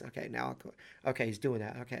doing this. Okay, now I'll go. Okay, he's doing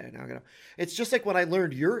that. Okay, now I'm gonna. It's just like when I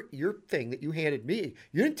learned your thing that you handed me.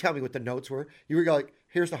 You didn't tell me what the notes were. You were like,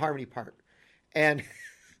 here's the harmony part, and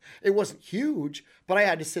it wasn't huge, but I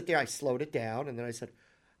had to sit there. I slowed it down, and then I said,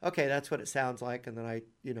 okay, that's what it sounds like, and then I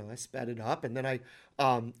sped it up, and then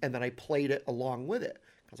I played it along with it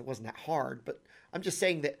because it wasn't that hard. But I'm just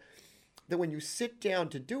saying that when you sit down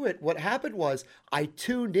to do it, what happened was I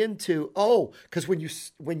tuned into, because when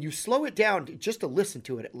you slow it down just to listen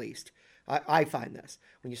to it, at least I find this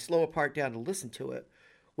when you slow a part down to listen to it,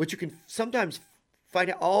 which you can sometimes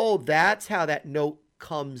find out, that's how that note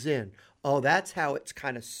comes in. That's how it's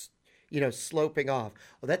kind of sloping off.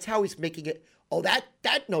 That's how he's making it.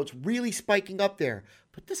 That note's really spiking up there.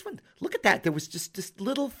 But this one, look at that. There was just this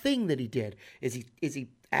little thing that he did. Is he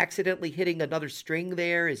accidentally hitting another string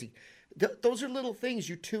there? Is he? Those are little things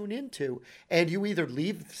you tune into, and you either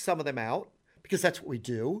leave some of them out because that's what we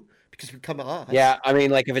do because we come on. Yeah, I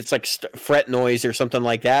mean, like if it's like fret noise or something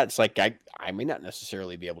like that, it's like I may not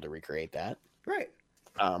necessarily be able to recreate that. Right.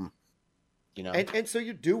 And so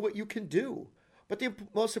you do what you can do, but the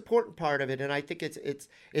most important part of it, and I think it's,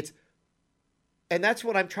 and that's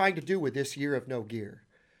what I'm trying to do with this year of No Gear,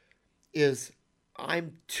 is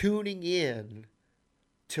I'm tuning in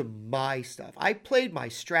to my stuff. I played my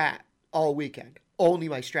Strat all weekend, only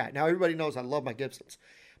my Strat. Now everybody knows I love my Gibsons,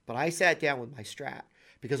 but I sat down with my Strat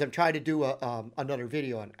because I'm trying to do another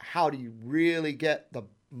video on how do you really get the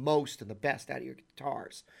most and the best out of your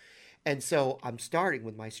guitars. And so I'm starting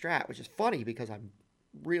with my Strat, which is funny because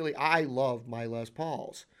I love my Les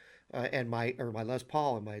Pauls and my Les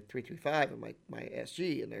Paul and my 335 and my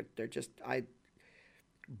SG, and they're just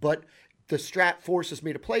but the Strat forces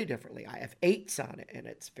me to play differently. I have 8s on it, and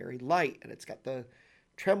it's very light, and it's got the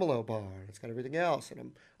tremolo bar, and it's got everything else,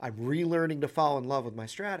 and I'm relearning to fall in love with my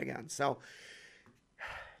Strat again. So,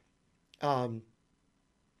 what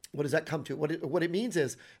does that come to? What it means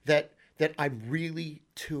is that I'm really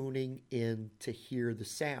tuning in to hear the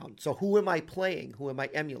sound. So who am I playing? Who am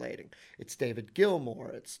I emulating? It's David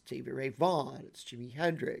Gilmour, it's Stevie Ray Vaughan, it's Jimi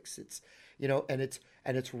Hendrix, it's and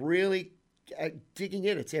it's really digging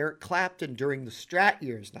in. It's Eric Clapton during the Strat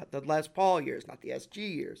years, not the Les Paul years, not the SG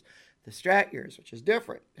years, the Strat years, which is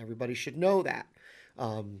different. Everybody should know that.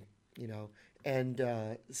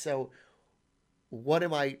 So what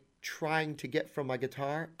am I trying to get from my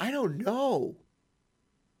guitar? I don't know.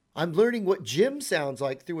 I'm learning what Jim sounds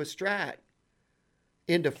like through a Strat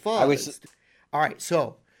into fuzz. All right,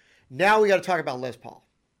 so now we got to talk about Les Paul.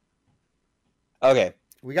 Okay.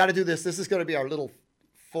 We got to do this. This is going to be our little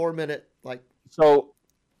 4-minute So,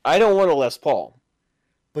 I don't want a Les Paul.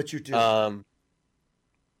 But you do. I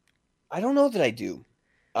don't know that I do.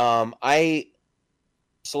 I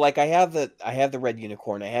have the Red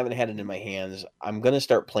Unicorn. I haven't had it in my hands. I'm gonna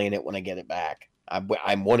start playing it when I get it back.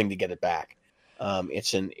 I'm wanting to get it back.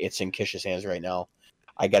 It's in Kish's hands right now.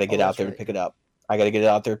 I got to get out there and pick it up.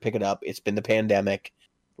 It's been the pandemic.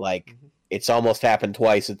 It's almost happened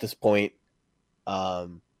twice at this point.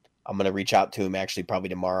 I'm gonna reach out to him actually probably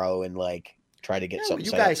tomorrow and try to get something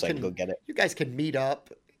set up so I can go get it. You guys can meet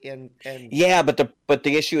up and yeah, but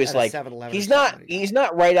the issue is he's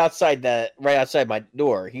not right outside my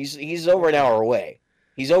door. He's over an hour away.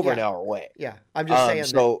 An hour away. Yeah, I'm just saying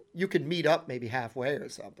so you could meet up maybe halfway or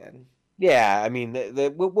something. Yeah, I mean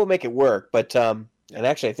we'll make it work, but and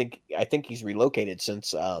actually I think he's relocated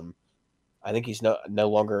since I think he's no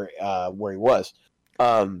longer where he was.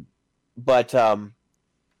 But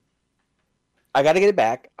I got to get it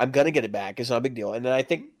back. I'm going to get it back. It's not a big deal. And then I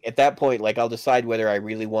think at that point, I'll decide whether I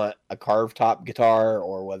really want a carved top guitar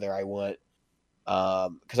or whether I want,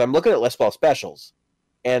 because I'm looking at Les Paul specials.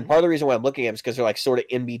 And part of the reason why I'm looking at them is because they're sort of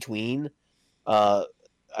in between a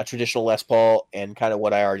traditional Les Paul and kind of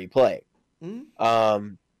what I already play.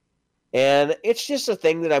 Mm-hmm. And it's just a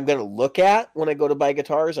thing that I'm going to look at when I go to buy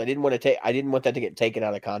guitars. I didn't want that to get taken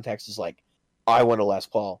out of context as I want a Les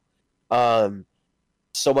Paul.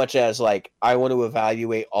 so much as like I want to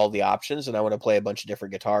evaluate all the options and I want to play a bunch of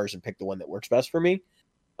different guitars and pick the one that works best for me.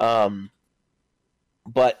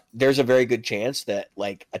 But there's a very good chance that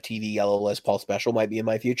like a TV Yellow Les Paul Special might be in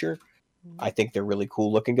my future. I think they're really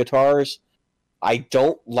cool looking guitars. I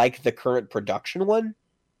don't like the current production one.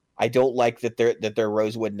 I don't like that they're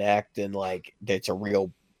rosewood necked and like it's a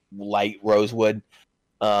real light rosewood.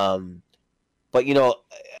 But you know,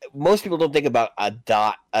 most people don't think about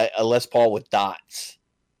a Les Paul with dots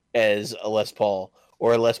as a Les Paul,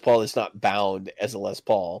 or a Les Paul that's not bound as a Les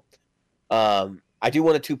Paul. I do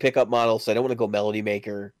want a 2 pickup model, so I don't want to go Melody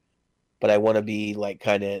Maker, but I want to be like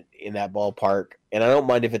kind of in that ballpark. And I don't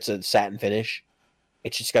mind if it's a satin finish.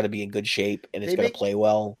 It's just got to be in good shape and it's got to play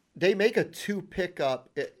well. They make a 2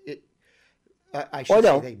 pickup. I should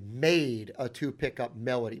say they made a 2 pickup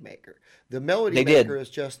Melody Maker. The Melody Maker is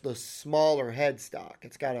just the smaller headstock.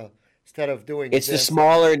 It's got a instead of doing the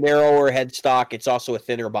smaller, narrower headstock. It's also a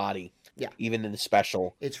thinner body. Yeah, even in the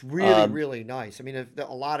special, it's really really nice. I mean,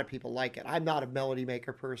 a lot of people like it. I'm not a Melody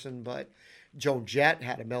Maker person, but Joan Jett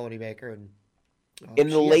had a Melody Maker, and in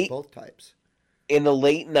the late both types. In the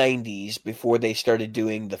late '90s, before they started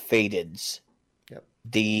doing the fadeds,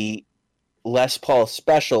 the Les Paul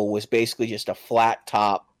Special was basically just a flat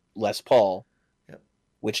top Les Paul,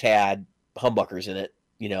 which had humbuckers in it,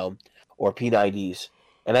 you know, or P90s.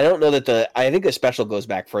 And I don't know that I think the Special goes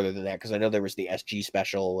back further than that because I know there was the SG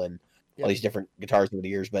Special and all these different guitars over the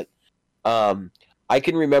years. But I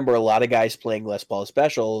can remember a lot of guys playing Les Paul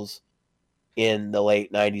Specials in the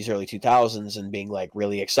late 90s, early 2000s and being like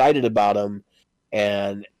really excited about them.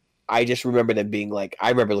 And I just remember them being like, I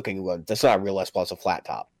remember looking at one, that's not a real Les Paul, it's a flat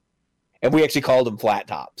top. And we actually called them flat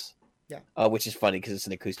tops. Yeah. Which is funny because it's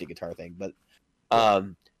an acoustic guitar thing. But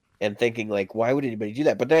and thinking like, why would anybody do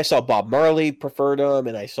that? But then I saw Bob Marley preferred them,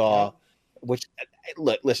 and I saw which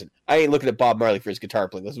listen, I ain't looking at Bob Marley for his guitar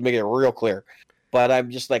playing. Let's make it real clear. But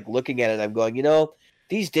I'm just like looking at it and I'm going, you know,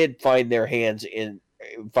 these did find their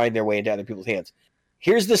way into other people's hands.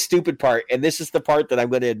 Here's the stupid part, and this is the part that I'm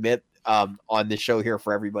going to admit on the show here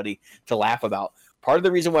for everybody to laugh about. Part of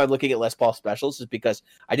the reason why I'm looking at Les Paul Specials is because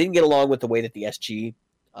I didn't get along with the way that the SG,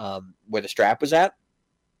 where the strap was at.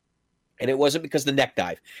 And it wasn't because of the neck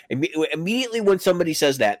dive. Immediately when somebody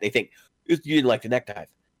says that, they think, you didn't like the neck dive.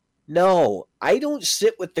 No, I don't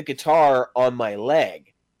sit with the guitar on my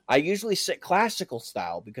leg. I usually sit classical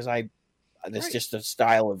style because that's just a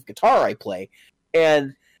style of guitar I play.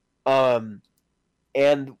 And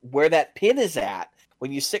where that pin is at,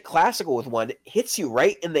 when you sit classical with one, it hits you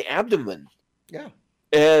right in the abdomen. Yeah.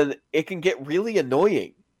 And it can get really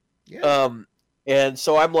annoying. Yeah. And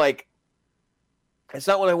so I'm like, it's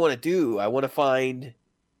not what I want to do. I want to find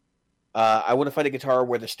a guitar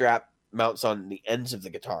where the strap mounts on the ends of the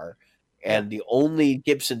guitar. And the only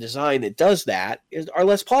Gibson design that does that are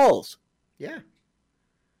Les Pauls. Yeah.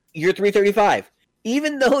 Your 335.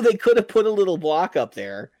 Even though they could have put a little block up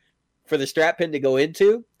there for the strap pin to go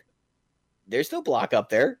into, there's no block up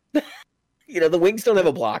there. You know, the wings don't have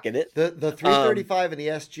a block in it. The 335 and the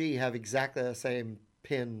SG have exactly the same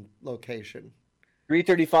pin location.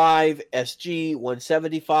 335, SG,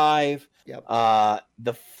 175. Yep.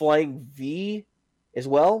 The Flying V as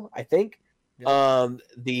well, I think. Yep.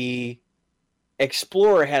 The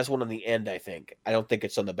Explorer has one on the end, I think. I don't think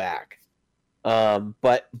it's on the back.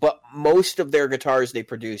 But most of their guitars they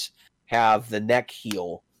produce have the neck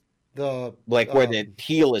heel. Where the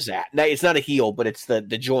heel is at. Now, it's not a heel, but it's the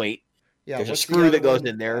joint. Yeah, there's a screw that goes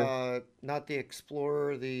in there. Not the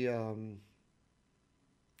Explorer, the oh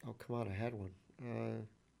come on, I had one.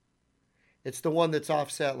 It's the one that's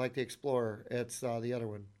offset like the Explorer. It's the other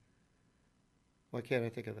one. Why can't I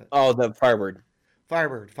think of it? Oh, the Firebird.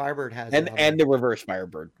 Firebird has it. And the reverse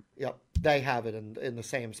Firebird. Yep, they have it in the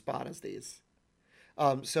same spot as these.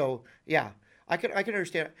 So yeah, I can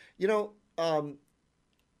understand. You know,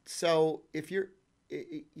 so if you're,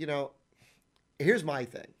 you know, here's my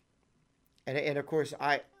thing, and of course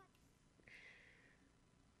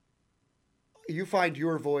you find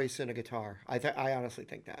your voice in a guitar. I honestly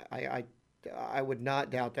think that. I would not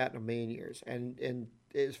doubt that in a million years. And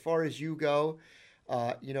as far as you go,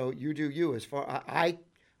 you know, you do you. As far I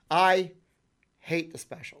hate the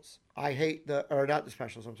specials. I hate not the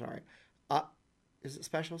specials. I'm sorry. Is it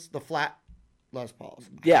specials? The flat Les Pauls.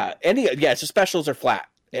 Yeah. So specials are flat.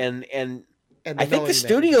 And I think the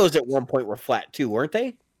studios at one point were flat too, weren't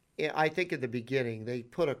they? Yeah, I think in the beginning they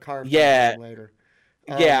put a carved top later.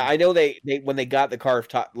 Yeah, I know they when they got the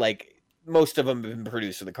carved top, like most of them have been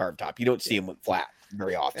produced with a carved top. You don't see them with flat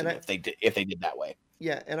very often if they did that way.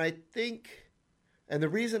 Yeah, and I think, and the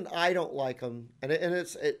reason I don't like them, and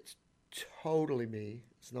it's totally me.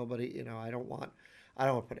 It's nobody, you know. I I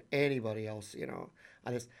don't want to put anybody else,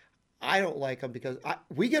 I don't like them because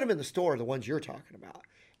we get them in the store, the ones you're talking about,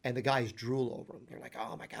 and the guys drool over them. They're like,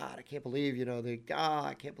 oh my God, I can't believe,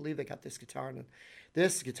 I can't believe they got this guitar. And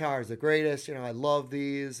this guitar is the greatest. I love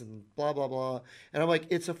these and blah, blah, blah. And I'm like,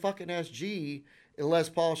 it's a fucking SG in Les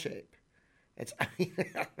Paul shape. That's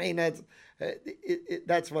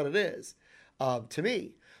what it is to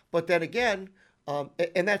me. But then again,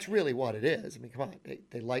 and that's really what it is. I mean, come on,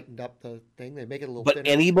 they lightened up the thing. They make it a little thinner. But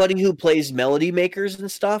anybody who plays Melody Makers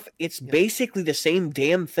and stuff, it's basically the same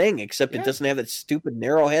damn thing, except it doesn't have that stupid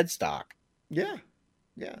narrow headstock. Yeah,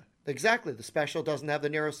 exactly. The Special doesn't have the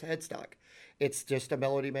narrow headstock. It's just a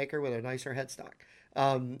Melody Maker with a nicer headstock.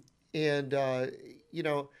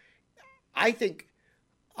 I think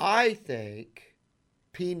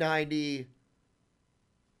P90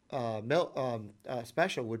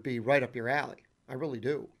 Special would be right up your alley. I really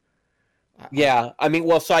do.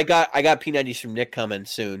 So I got P90s from Nick coming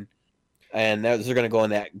soon, and those are going to go in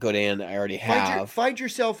that good end. I already have. Find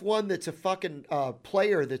yourself one that's a fucking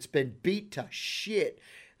player that's been beat to shit.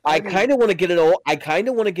 I kind of want to get an old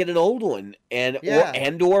one,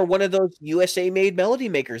 or one of those USA made Melody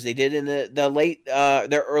Makers they did in the late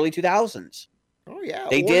the early 2000s. Oh yeah,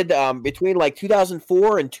 they did between like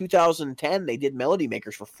 2004 and 2010. They did Melody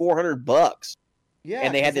Makers for $400. Yeah,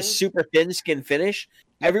 and they had this super thin skin finish.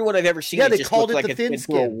 Everyone I've ever seen, they called it the thin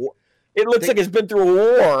skin. It looks like it's been through a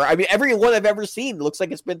war. I mean, everyone I've ever seen looks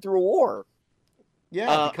like it's been through a war.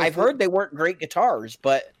 Yeah, I've heard they weren't great guitars,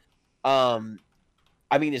 but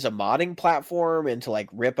as a modding platform and to like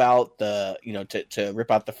rip out the to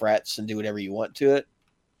rip out the frets and do whatever you want to it.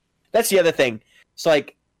 That's the other thing. It's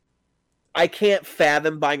like I can't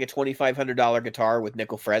fathom buying a $2,500 guitar with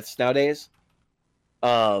nickel frets nowadays,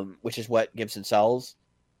 which is what Gibson sells.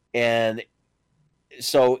 And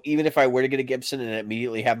so even if I were to get a Gibson and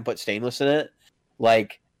immediately have them put stainless in it,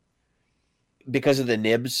 like because of the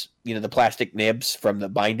nibs, the plastic nibs from the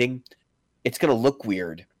binding, it's going to look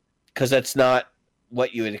weird because that's not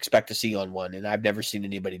what you would expect to see on one. And I've never seen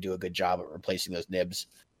anybody do a good job at replacing those nibs.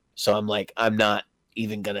 So I'm like, I'm not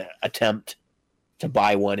even going to attempt to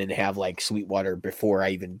buy one and have like Sweetwater before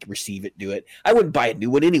I even receive it, do it. I wouldn't buy a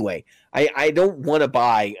new one anyway. I don't want to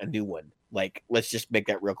buy a new one. Like, let's just make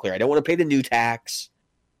that real clear. I don't want to pay the new tax.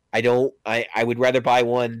 I would rather buy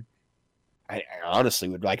one. I honestly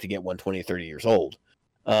would like to get one 20 or 30 years old.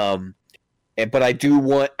 But I don't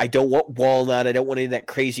want walnut. I don't want any of that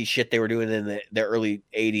crazy shit they were doing in the early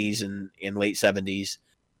 80s and late 70s.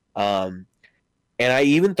 And I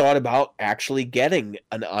even thought about actually getting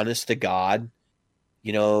an honest to God,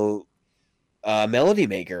 Melody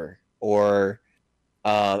Maker or,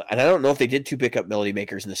 and I don't know if they did two pickup Melody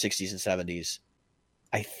Makers in the 60s and 70s.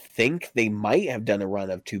 I think they might have done a run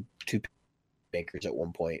of two makers at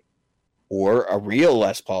one point, or a real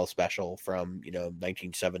Les Paul Special from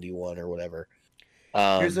 1971 or whatever.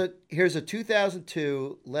 Here's a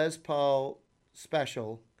 2002 Les Paul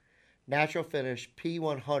Special, natural finish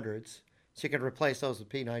P100s, so you can replace those with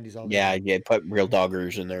P90s. Yeah, put real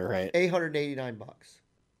doggers in there, right? $889.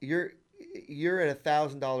 You're at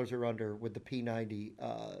 $1,000 or under with the P90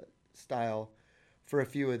 style. For a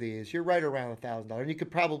few of these, you're right around $1,000, and you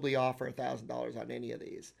could probably offer $1,000 on any of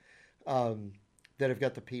these that have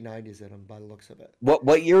got the P90s in them by the looks of it.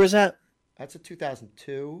 What year was that? That's a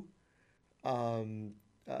 2002.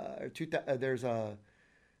 There's a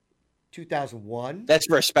 2001. That's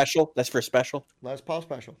for a special. Les Paul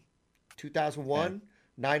Special, 2001,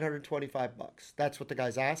 $925. That's what the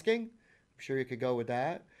guy's asking. I'm sure you could go with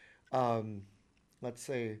that. Let's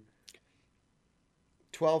see.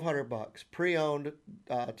 $1,200 pre-owned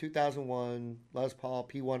 2001 Les Paul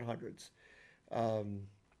P100s.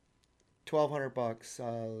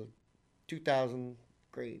 $1,200 2000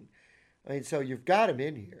 green. I mean, so you've got them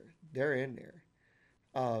in here. They're in there.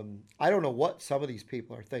 I don't know what some of these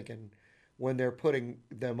people are thinking when they're putting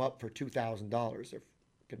them up for $2,000. They're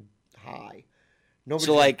fucking high. Nobody's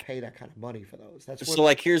going to pay that kind of money for those.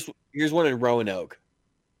 Here's one in Roanoke.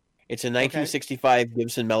 It's a 1965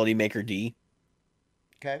 Gibson Melody Maker D.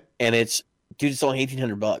 Okay. And it's only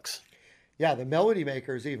 $1,800. Yeah, the Melody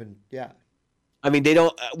Makers even, yeah. I mean, they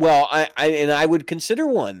don't. Well, I would consider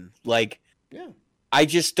one. Like, yeah. I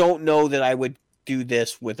just don't know that I would do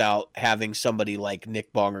this without having somebody like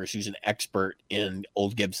Nick Bongers, who's an expert in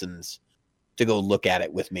old Gibsons, to go look at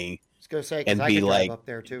it with me. I was gonna say, because I can drive up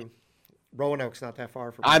there too. Roanoke's not that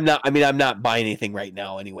far from. I'm not buying anything right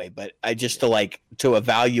now anyway, but I just to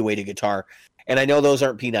evaluate a guitar, and I know those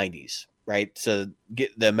aren't P90s. Right, so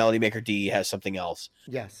get the Melody Maker D has something else.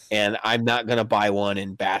 Yes, and I'm not gonna buy one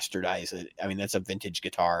and bastardize it. I mean, that's a vintage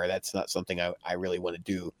guitar. That's not something I really want to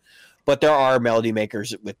do. But there are melody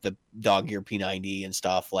makers with the Dog Ear P90 and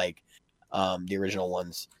stuff like the original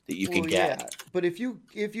ones that you can get. Yeah, but if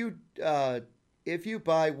you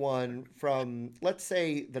buy one from, let's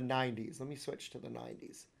say, the '90s, let me switch to the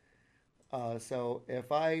 '90s. So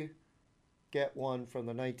if I get one from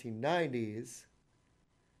the 1990s,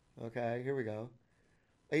 okay, here we go.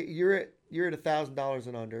 You're at $1,000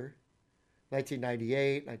 and under,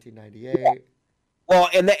 1998, 1998. Well,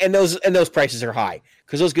 and those prices are high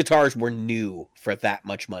because those guitars were new for that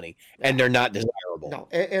much money, and they're not desirable. No,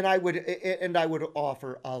 and I would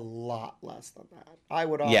offer a lot less than that. I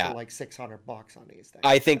would offer like $600 on these things.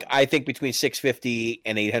 I think between $650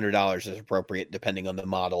 and $800 is appropriate, depending on the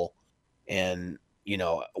model and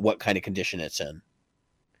what kind of condition it's in.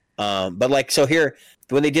 But like so here,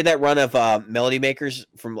 when they did that run of melody makers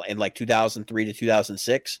from in like 2003 to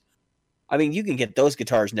 2006, I mean you can get those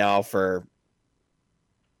guitars now for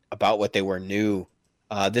about what they were new.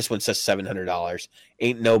 This one says $700.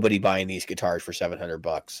 Ain't nobody buying these guitars for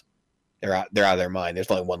 $700. They're out of their mind.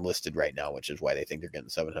 There's only one listed right now, which is why they think they're getting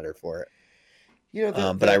 $700 for it. The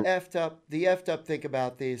effed up thing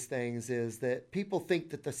about these things is that people think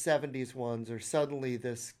that the '70s ones are suddenly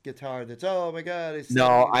this guitar that's, oh my god. It's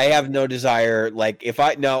no, I have no desire. Like if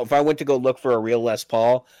I went to go look for a real Les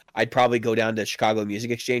Paul, I'd probably go down to Chicago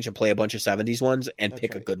Music Exchange and play a bunch of '70s ones and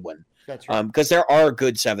pick a good one. That's right. Because there are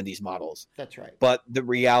good '70s models. That's right. But the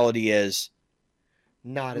reality is,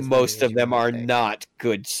 not as most of them are not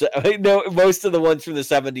good. No, most of the ones from the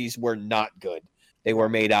 '70s were not good. They were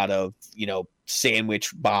made out of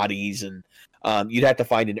sandwich bodies, and you'd have to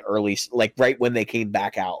find an early, like right when they came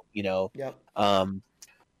back out. Yep.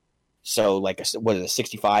 So like what is it,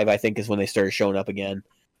 65? I think is when they started showing up again.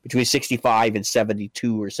 Between 65 and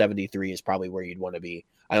 72 or 73 is probably where you'd want to be.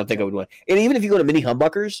 I don't think I would want. And even if you go to mini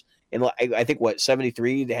humbuckers, and I think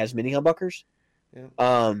 73 has mini humbuckers.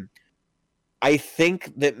 Yeah. I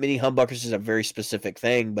think that mini humbuckers is a very specific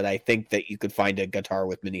thing, but I think that you could find a guitar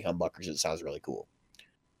with mini humbuckers that sounds really cool.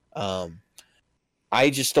 I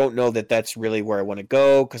just don't know that that's really where I want to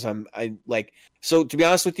go because so to be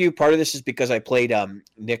honest with you, part of this is because I played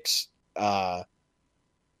Nick's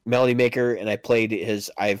Melody Maker, and I've played his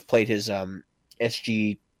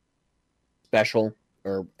SG Special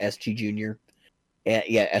or SG Junior.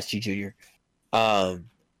 SG Junior. And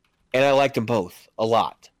I liked them both a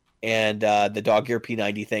lot. And the Dog Ear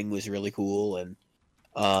P90 thing was really cool, and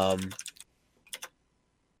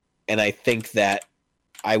I think that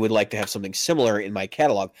I would like to have something similar in my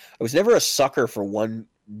catalog. I was never a sucker for one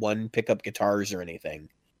pickup guitars or anything.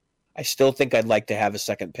 I still think I'd like to have a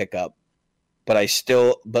second pickup, but I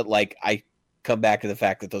come back to the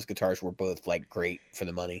fact that those guitars were both like great for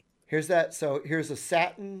the money. Here's a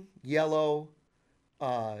satin yellow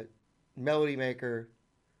Melody Maker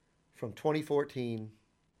from 2014,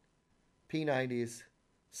 P90s,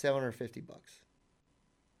 $750.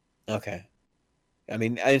 Okay. I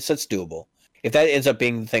mean, that's doable. If that ends up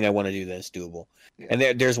being the thing I want to do, then it's doable. Yeah.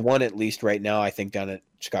 And there's one at least right now, I think, down at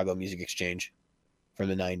Chicago Music Exchange from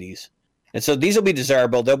the 90s. And so these will be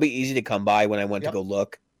desirable. They'll be easy to come by when I want to go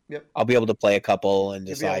look. Yep. I'll be able to play a couple and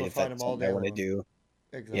decide if that's something I want to do.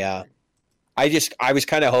 Exactly. Yeah. I was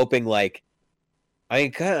kind of hoping, like,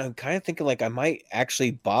 I'm kind of thinking, like, I might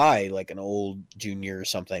actually buy, like, an old Junior or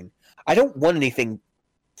something. I don't want anything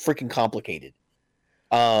freaking complicated.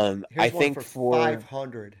 Here's I think for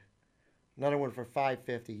 $500. Another one for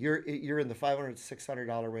 $550. You're in the $500 to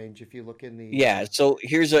 $600 range if you look in the So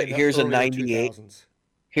here's a 98. 2000s.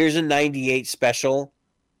 Here's a 98 special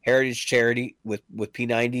Heritage Charity with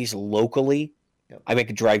P90s locally. Yep. I make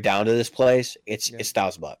a drive down to this place. It's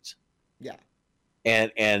 $1,000. Yeah.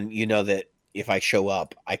 And you know that if I show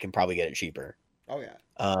up, I can probably get it cheaper. Oh yeah.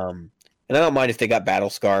 And I don't mind if they got battle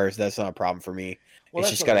scars. That's not a problem for me. Well, it's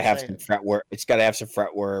just got to have some fretware. It's got to have some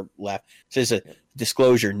fretware left. It says a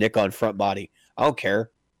disclosure, Nick on front body. I don't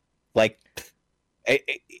care. Like, I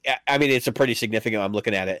mean, it's a pretty significant. I'm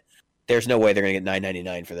looking at it. There's no way they're gonna get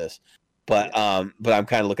 $9.99 for this. But I'm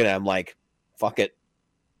kind of looking at it. I'm like, fuck it.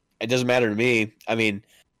 It doesn't matter to me. I mean,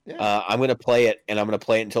 I'm gonna play it, and I'm gonna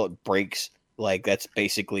play it until it breaks. Like that's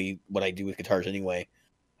basically what I do with guitars anyway,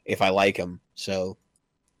 if I like them. So,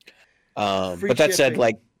 but that said,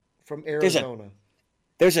 like from Arizona.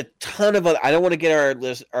 There's a ton of other. I don't want to get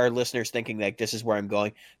our listeners thinking like this is where I'm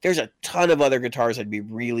going. There's a ton of other guitars I'd be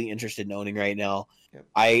really interested in owning right now. Yep.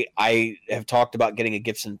 I have talked about getting a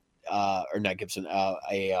Gibson, or not Gibson,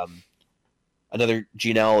 another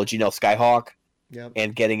G&L Skyhawk,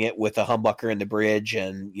 and getting it with a humbucker in the bridge,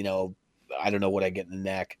 and I don't know what I get in the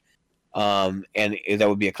neck, and that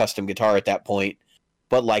would be a custom guitar at that point.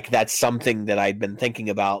 But like that's something that I'd been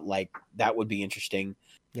thinking about. Like that would be interesting.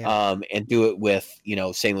 and do it with,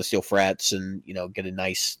 stainless steel frets and, get a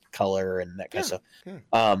nice color and that kind of stuff.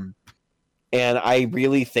 Yeah. And I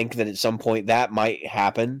really think that at some point that might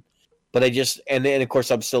happen. But and then, of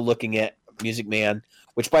course, I'm still looking at Music Man,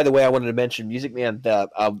 which, by the way, I wanted to mention Music Man, the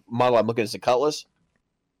model I'm looking at is the Cutlass,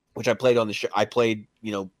 which I played on the show. I played,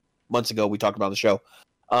 months ago. We talked about on the show.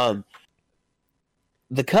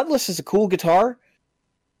 The Cutlass is a cool guitar,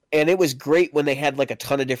 and it was great when they had like a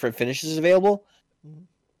ton of different finishes available. Mm-hmm.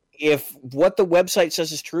 If what the website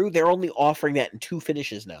says is true, they're only offering that in 2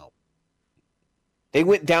 finishes now. They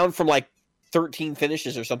went down from like 13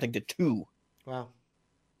 finishes or something to 2. Wow.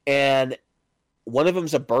 And one of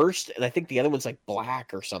them's a burst, and I think the other one's like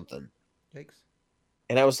black or something. Thanks.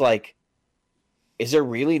 And I was like, is there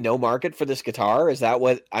really no market for this guitar? Is that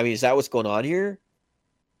what's going on here?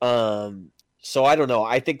 So I don't know.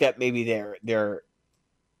 I think that maybe they're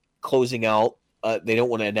closing out. They don't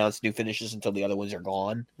want to announce new finishes until the other ones are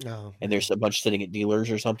gone. No. And there's a bunch sitting at dealers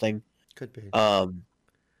or something. Could be.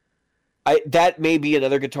 That may be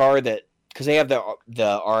another guitar that, because they have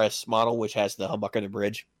the RS model, which has the humbucker and the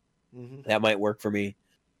bridge. Mm-hmm. That might work for me.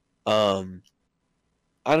 I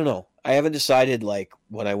don't know. I haven't decided like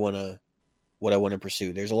what I want to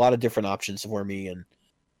pursue. There's a lot of different options for me, and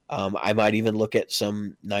I might even look at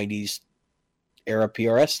some 90s era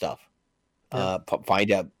PRS stuff. Yeah.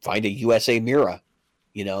 Find a USA Mira,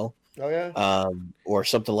 Oh yeah. Or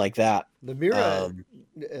something like that. The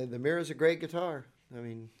Mira is a great guitar. I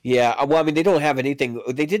mean, yeah. Well, I mean, they don't have anything.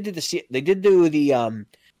 They did do the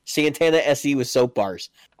Santana SE with soap bars.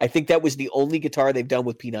 I think that was the only guitar they've done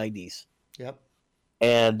with P90s. Yep.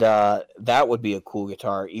 And that would be a cool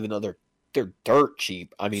guitar, even though they're dirt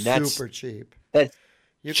cheap. I mean, that's super cheap. That's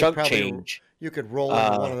chunk change. You could roll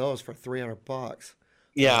into one of those for $300.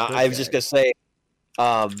 Yeah, I was just gonna say,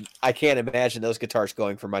 I can't imagine those guitars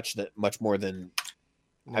going for much more than.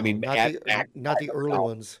 No, I mean, not the early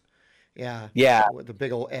ones. Yeah. Yeah. With the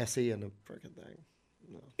big old SE and the freaking thing.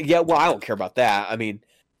 No. Yeah, well, I don't care about that. I mean,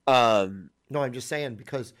 no, I'm just saying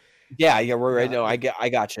because. Yeah, we're right. No, I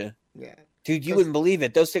got you. Yeah. Dude, you wouldn't believe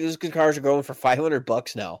it. Those guitars are going for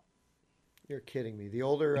 $500 now. You're kidding me. The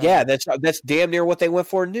older. Yeah, that's damn near what they went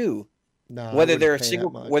for new. No, whether they're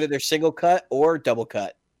single cut or double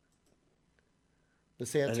cut. The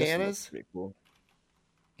Santanas. Pretty cool.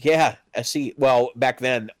 Yeah, SE. Well, back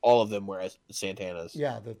then, all of them were Santanas.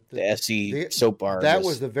 Yeah, the SE soap bar. That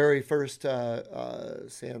was the very first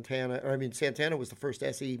Santana. I mean, Santana was the first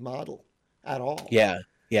SE model at all. Yeah.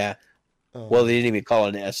 Well, they didn't even call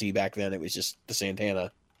it an SE back then. It was just the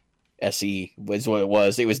Santana SE was what it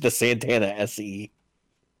was. It was the Santana SE.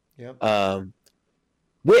 Yep.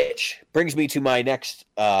 Which brings me to my next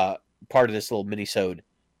part of this little mini-sode.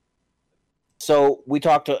 So we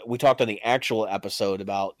talked on the actual episode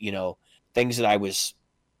about, things that I was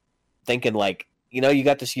thinking like, you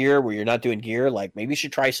got this year where you're not doing gear, like maybe you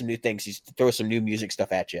should try some new things. You throw some new music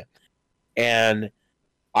stuff at you. And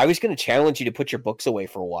I was going to challenge you to put your books away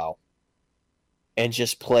for a while and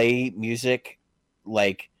just play music,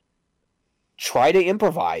 like try to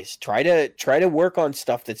improvise, try to work on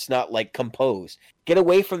stuff that's not like composed. Get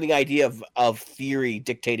away from the idea of theory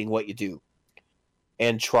dictating what you do.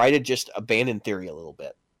 And try to just abandon theory a little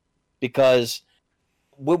bit, because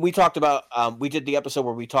when we talked about, we did the episode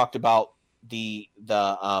where we talked about the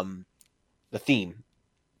theme,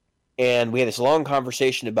 and we had this long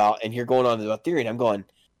conversation about, and you're going on about theory, and I'm going,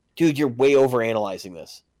 dude, you're way over analyzing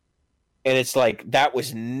this, and it's like that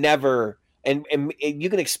was never, and you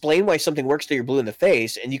can explain why something works till you're blue in the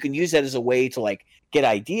face, and you can use that as a way to like get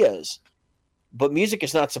ideas, but music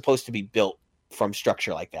is not supposed to be built from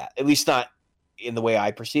structure like that, at least not in the way I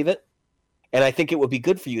perceive it. And I think it would be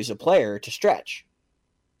good for you as a player to stretch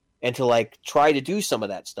and to like try to do some of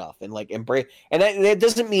that stuff and like embrace. And that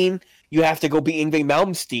doesn't mean you have to go be Yngwie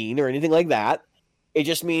Malmsteen or anything like that. It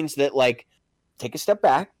just means that like take a step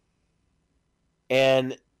back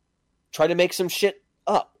and try to make some shit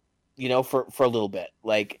up, for a little bit.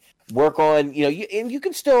 Like work on, and you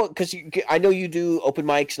can still, because I know you do open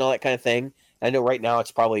mics and all that kind of thing. I know right now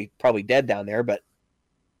it's probably dead down there, but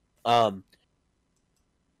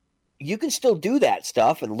you can still do that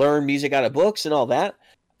stuff and learn music out of books and all that,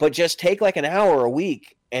 but just take like an hour a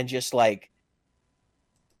week and just like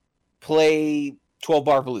play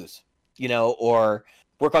 12-bar blues, or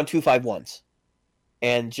work on 2-5-1s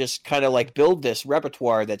and just kind of like build this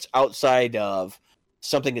repertoire that's outside of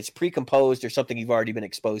something that's pre-composed or something you've already been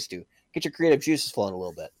exposed to. Get your creative juices flowing a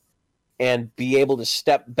little bit and be able to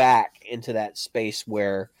step back into that space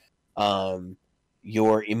where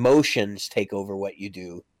your emotions take over what you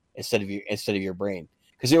do instead of your brain.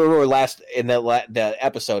 Because you remember the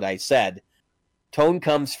episode I said Tone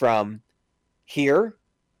comes from here,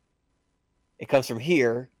 it comes from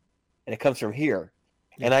here, and it comes from here.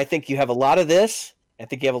 Yeah. And I think you have a lot of this. I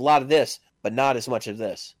think you have a lot of this, but not as much of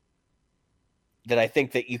this. That I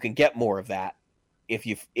think that you can get more of that and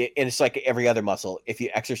it's like every other muscle. If you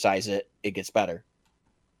exercise it, it gets better.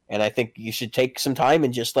 And I think you should take some time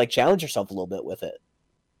and just like challenge yourself a little bit with it.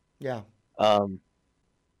 Yeah. I'm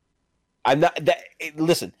not that.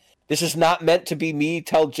 Listen, this is not meant to be me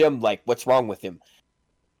tell Jim like what's wrong with him.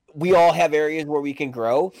 We all have areas where we can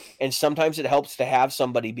grow, and sometimes it helps to have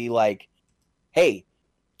somebody be like, "Hey,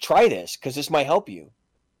 try this because this might help you."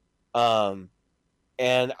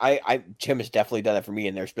 And Jim has definitely done that for me,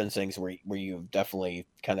 and there's been things where you've definitely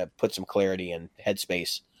kind of put some clarity and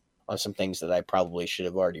headspace on some things that I probably should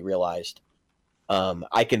have already realized.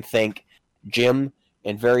 I can thank Jim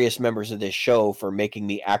and various members of this show for making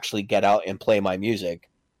me actually get out and play my music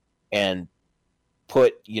and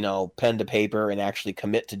put, pen to paper and actually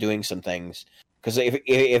commit to doing some things. Because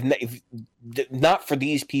if not for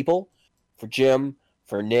these people, for Jim,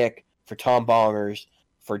 for Nick, for Tom Bongers,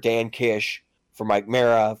 for Dan Kish, for Mike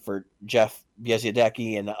Mara, for Jeff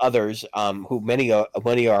Biesiadecki, and others, who many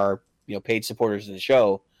are paid supporters of the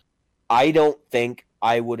show, I don't think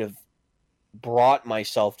I would have brought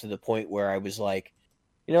myself to the point where I was like,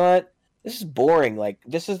 you know what, this is boring. Like,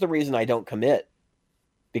 this is the reason I don't commit,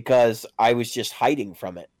 because I was just hiding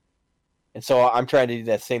from it. And so I'm trying to do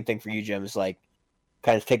that same thing for you, Jim, is like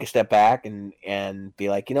kind of take a step back and be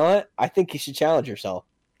like, you know what, I think you should challenge yourself.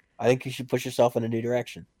 I think you should push yourself in a new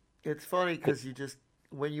direction. It's funny because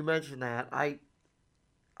when you mentioned that, I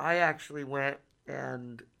actually went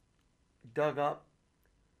and dug up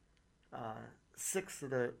 6 of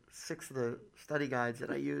the study guides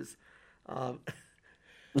that I use. I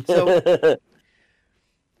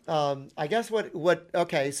guess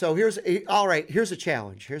okay, so here's a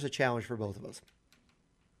challenge. Here's a challenge for both of us.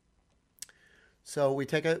 So we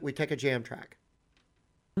take a jam track.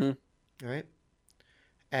 Mm-hmm. All right?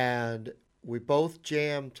 And we both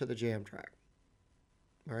jam to the jam track.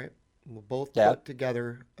 All right? We'll both put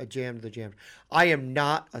together a jam to the jam. I am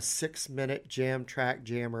not a 6-minute jam track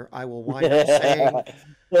jammer. I will wind up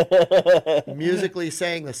musically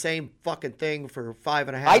saying the same fucking thing for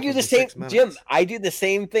 5.5. I do the same, Jim. I do the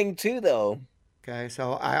same thing too, though. Okay,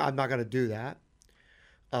 so I'm not going to do that.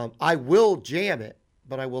 I will jam it,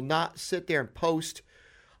 but I will not sit there and post,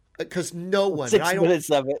 because no one 6 minutes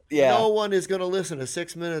of it. Yeah, no one is going to listen to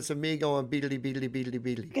 6 minutes of me going beedly beedly beedly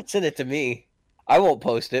beedly. You can send it to me. I won't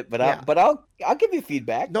post it, but I'll give you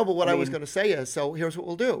feedback. No, but what I was going to say is, so here's what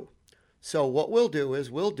we'll do. So what we'll do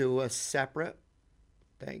is we'll do a separate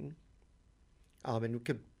thing, and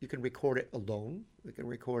you can record it alone. We can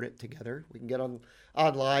record it together. We can get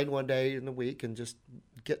online one day in the week and just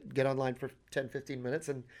get online for 10, 15 minutes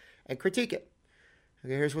and critique it.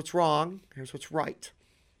 Okay, here's what's wrong. Here's what's right.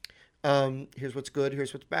 Here's what's good.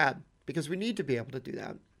 Here's what's bad. Because we need to be able to do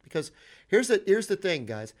that. Because here's the thing,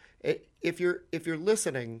 guys. If you're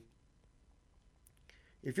listening,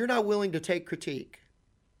 if you're not willing to take critique,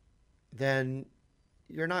 then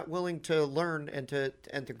you're not willing to learn and to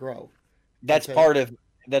grow. That's part of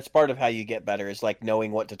how you get better, is like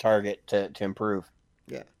knowing what to target to improve.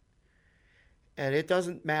 Yeah. And it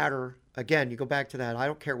doesn't matter. Again, you go back to that. I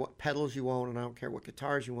don't care what pedals you own, and I don't care what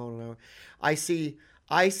guitars you own. And I see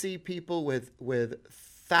people with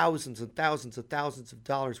thousands and thousands and thousands of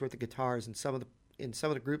dollars worth of guitars in some of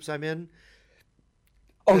the groups I'm in.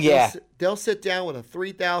 Oh yeah, they'll sit down with a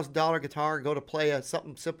 $3,000 guitar and go to play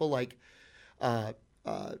something simple like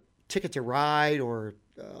Ticket to Ride or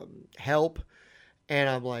Help, and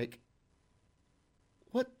I'm like,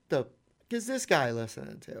 what the is this guy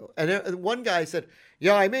listening to? And one guy said,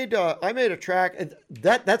 yeah, I made a track, and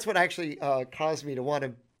that's what actually caused me to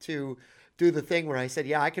want to do the thing where I said,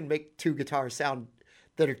 yeah, I can make 2 guitars sound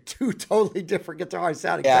that are 2 totally different guitars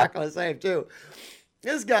sound exactly the same too.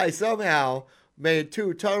 This guy somehow made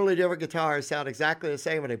 2 totally different guitars sound exactly the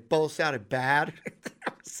same, and they both sounded bad.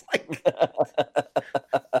 I was like,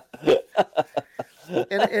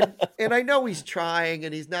 and I know he's trying,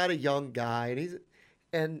 and he's not a young guy,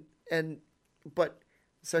 and but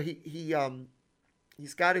so he's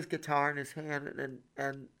got his guitar in his hand,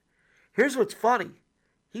 and here's what's funny.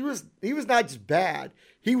 He was not just bad,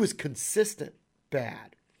 he was consistent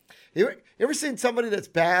bad. You ever seen somebody that's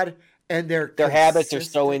bad and their habits are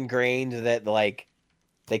so ingrained that like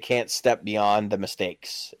they can't step beyond the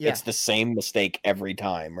mistakes? Yeah. It's the same mistake every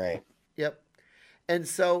time, right? Yep. And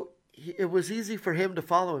so it was easy for him to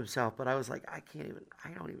follow himself, but I was like, I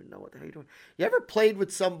don't even know what the hell you're doing. You ever played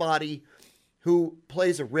with somebody who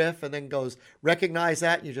plays a riff and then goes, recognize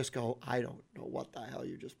that, and you just go, I don't know what the hell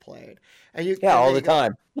you just played. And you all the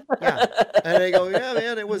time. Yeah. And they go, yeah,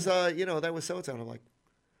 man, it was that was so and so. And I'm like,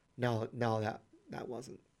 no, that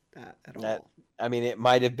wasn't that at all. I mean, it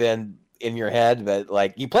might have been in your head, but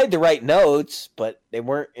like you played the right notes, but they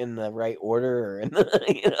weren't in the right order, or in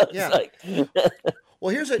the, yeah. Like,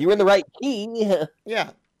 well, you were in the right key.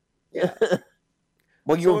 Yeah.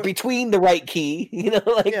 Well, you were between the right key, you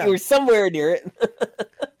were somewhere near it.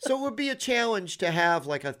 So it would be a challenge to have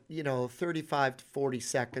like a 35 to 40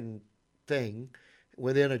 second thing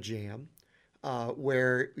within a jam,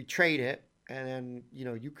 where we trade it, and then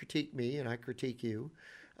you critique me and I critique you,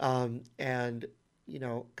 and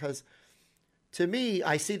because to me,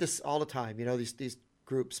 I see this all the time. These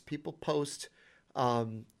groups, people post,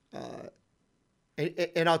 and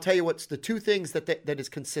I'll tell you what's the two things that is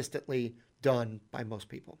consistently done by most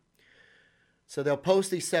people. So they'll post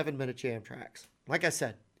these 7-minute jam tracks. Like I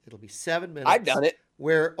said, it'll be 7 minutes. I've done it.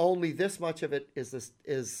 Where only this much of it and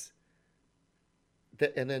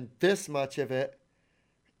then this much of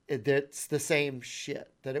it's the same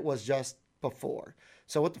shit that it was just before.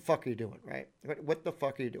 So what the fuck are you doing, right? What the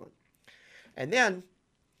fuck are you doing? And then,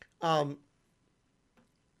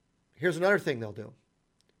 here's another thing they'll do.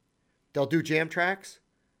 They'll do jam tracks,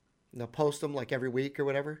 and they'll post them like every week or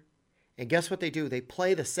whatever. And guess what they do? They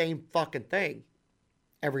play the same fucking thing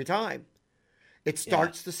every time. It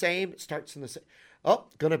starts the same. It starts in the same. Oh,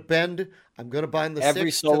 gonna bend. I'm gonna bind the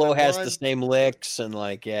every solo has the same licks and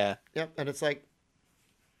Yep, and it's like.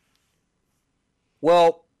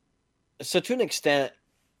 Well, so to an extent,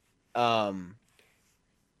 I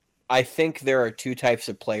think there are two types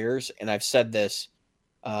of players, and I've said this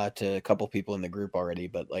to a couple people in the group already.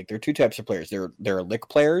 But there are two types of players. There are lick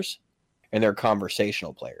players, and there are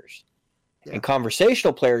conversational players. Yeah. And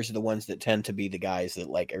conversational players are the ones that tend to be the guys that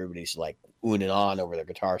everybody's oohing and on over their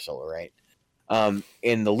guitar solo, right? And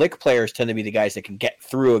the lick players tend to be the guys that can get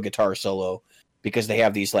through a guitar solo because they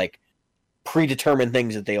have these predetermined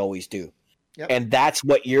things that they always do. Yep. And that's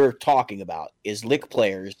what you're talking about is lick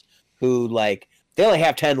players who they only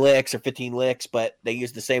have 10 licks or 15 licks, but they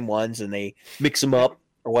use the same ones and they mix them up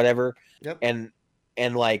or whatever. Yep. And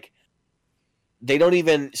they don't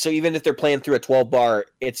even, so even if they're playing through a 12 bar,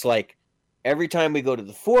 it's every time we go to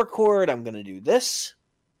the 4 chord, I'm going to do this.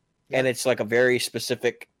 Yep. And it's a very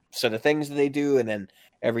specific set of things that they do. And then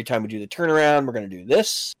every time we do the turnaround, we're going to do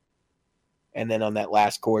this. And then on that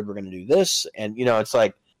last chord, we're going to do this. And, it's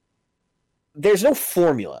there's no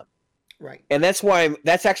formula. Right. And that's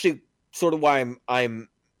actually sort of why I'm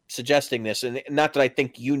suggesting this. And not that I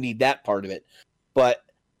think you need that part of it, but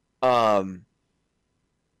I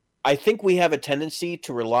think we have a tendency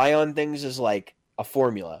to rely on things as a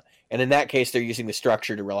formula. And in that case, they're using the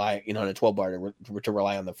structure to rely, on a 12 bar to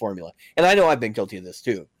rely on the formula. And I know I've been guilty of this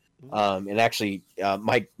too. And actually,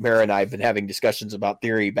 Mike Mara and I have been having discussions about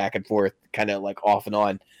theory back and forth, kind of off and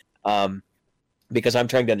on, because I'm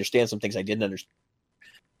trying to understand some things I didn't understand,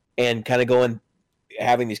 and kind of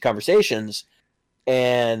having these conversations.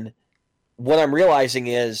 And what I'm realizing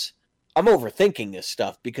is I'm overthinking this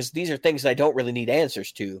stuff because these are things I don't really need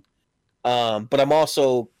answers to. But I'm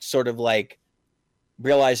also sort of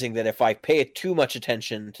realizing that if I pay too much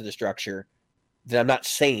attention to the structure, then I'm not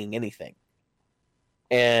saying anything.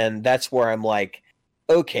 And that's where I'm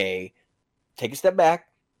okay, take a step back.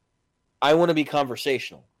 I want to be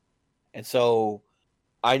conversational. And so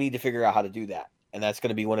I need to figure out how to do that. And that's going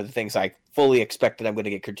to be one of the things I fully expect that I'm going to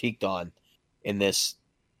get critiqued on in this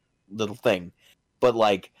little thing. But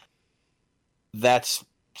that's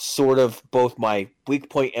sort of both my weak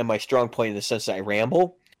point and my strong point in the sense that I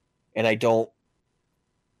ramble and I don't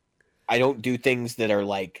do things that are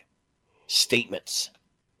statements.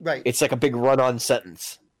 Right. It's a big run-on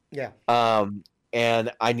sentence. Yeah.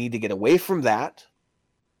 And I need to get away from that.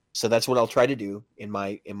 So that's what I'll try to do in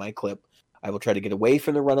my clip. I will try to get away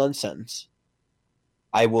from the run-on sentence.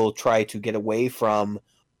 I will try to get away from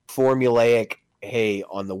formulaic, hey,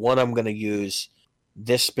 on the one I'm going to use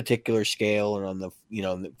this particular scale, and on the,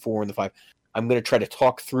 the 4 and the 5, I'm going to try to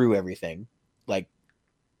talk through everything,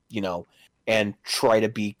 and try to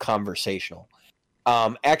be conversational.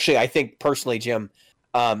 Actually, I think personally, Jim,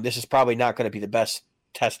 this is probably not going to be the best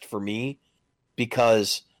test for me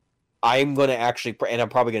because I'm going to actually, and I'm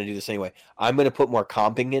probably going to do this anyway, I'm going to put more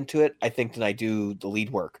comping into it, I think, than I do the lead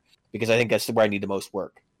work, because I think that's where I need the most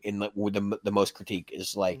work, the most critique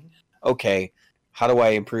is okay, how do I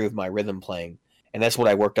improve my rhythm playing? And that's what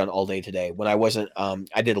I worked on all day today. When I wasn't,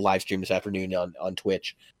 I did a live stream this afternoon on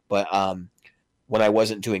Twitch, but when I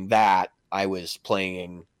wasn't doing that, I was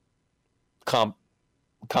playing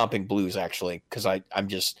comping blues actually, because I'm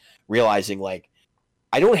just realizing like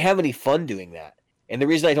I don't have any fun doing that. And the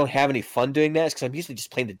reason I don't have any fun doing that is because I'm usually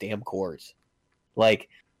just playing the damn chords. Like,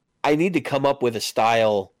 I need to come up with a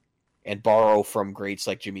style and borrow from greats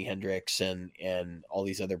like Jimi Hendrix and all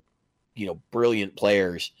these other, brilliant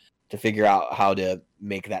players to figure out how to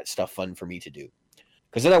make that stuff fun for me to do.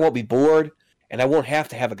 Because then I won't be bored, and I won't have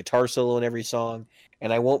to have a guitar solo in every song,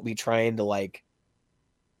 and I won't be trying to, like,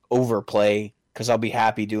 overplay, because I'll be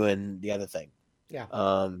happy doing the other thing. Yeah.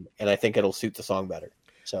 And I think it'll suit the song better.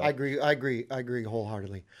 So I agree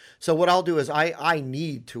wholeheartedly. So what I'll do is I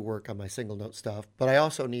need to work on my single note stuff, but I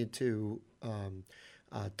also need to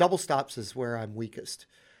double stops is where I'm weakest.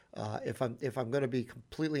 If I'm going to be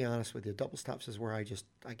completely honest with you, double stops is where I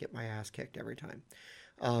get my ass kicked every time.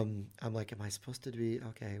 I'm like, am I supposed to be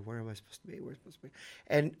okay? Where am I supposed to be? Where am I supposed to be?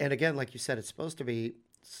 And again, like you said, it's supposed to be.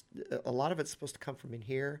 A lot of it's supposed to come from in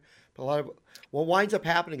here, but a lot of what winds up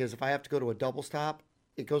happening is if I have to go to a double stop,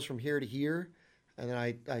 it goes from here to here. And then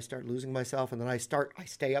I start losing myself, and then I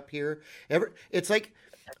stay up here. It's like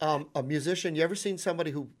a musician. You ever seen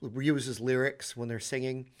somebody who reuses lyrics when they're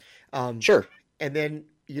singing? Sure. And then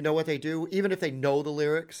you know what they do? Even if they know the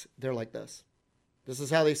lyrics, they're like this. This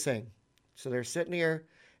is how they sing. So they're sitting here,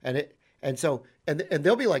 and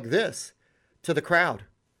they'll be like this to the crowd.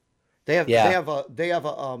 They have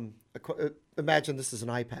imagine this is an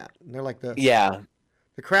iPad, and they're like this. Yeah.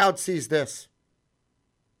 The crowd sees this.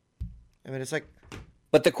 I mean, it's like.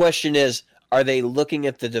 But the question is, are they looking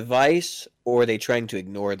at the device or are they trying to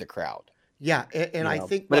ignore the crowd? Yeah, and I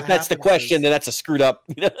think. But if that's the question, then that's a screwed up.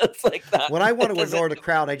 It's like that. When I want to ignore the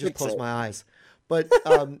crowd, I just close my eyes. But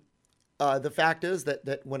the fact is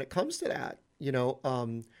that when it comes to that,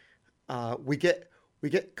 we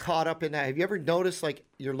get caught up in that. Have you ever noticed, like,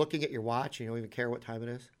 you're looking at your watch and you don't even care what time it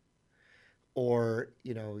is, or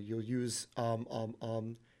you'll use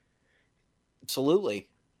Absolutely.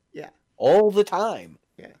 Yeah. All the time.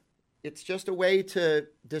 Yeah. It's just a way to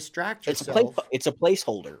distract yourself. It's a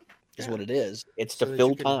placeholder is what it is. It's so to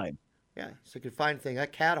fill time. Yeah. So you can find a thing.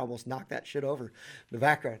 That cat almost knocked that shit over in the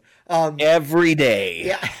background. Every day.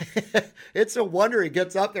 Yeah. It's a wonder he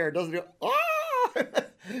gets up there and doesn't go, ah!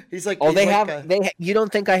 He's like, you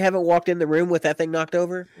don't think I haven't walked in the room with that thing knocked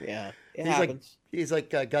over? Yeah. He's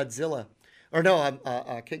like Godzilla. Or no, I'm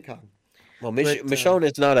King Kong. Well,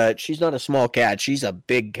 Michonne she's not a small cat. She's a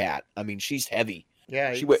big cat. I mean, she's heavy.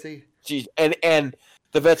 Yeah, you can see. She's and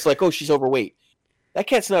the vet's like, oh, she's overweight. That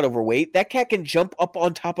cat's not overweight. That cat can jump up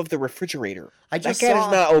on top of the refrigerator. That cat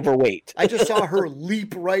is not overweight. I just saw her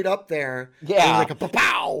leap right up there. Yeah, like a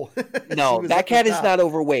pow. No, that cat is not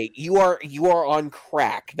overweight. You are on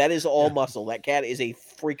crack. That is all muscle. That cat is a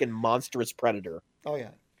freaking monstrous predator. Oh yeah.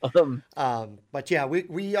 But yeah,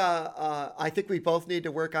 we I think we both need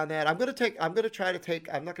to work on that. I'm not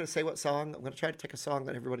going to say what song. I'm going to try to take a song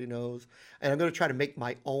that everybody knows, and I'm going to try to make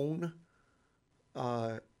my own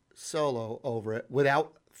solo over it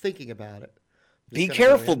without thinking about it. Be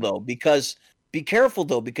careful though, because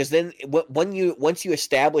then once you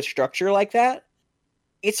establish structure like that,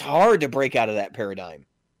 it's hard to break out of that paradigm.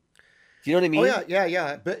 Do you know what I mean? Oh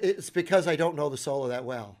yeah. But it's because I don't know the solo that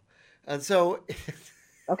well, and so.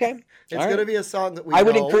 Okay. It's going to be a song that I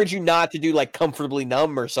would encourage you not to do like Comfortably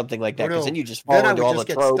Numb or something like that, because then you just fall into all the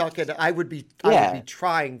tropes. Stuck in, I would be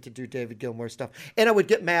trying to do David Gilmour stuff, and I would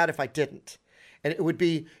get mad if I didn't. And it would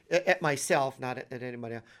be at myself, not at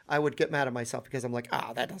anybody else. I would get mad at myself because I'm like,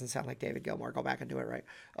 that doesn't sound like David Gilmour. Go back and do it right.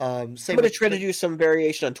 I'm going to try to do some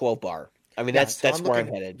variation on 12 bar. I mean, that's where I'm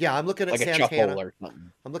headed. Yeah, I'm looking at like Santana. Or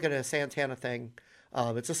something. I'm looking at a Santana thing.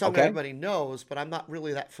 It's a song that everybody knows, but I'm not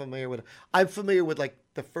really that familiar with it. I'm familiar with like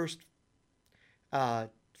the first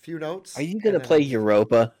few notes. Are you going to play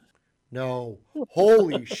Europa? No.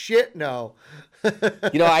 Holy shit, no.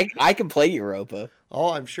 I can play Europa.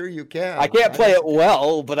 Oh, I'm sure you can. I can't play it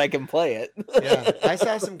well, but I can play it. Yeah, I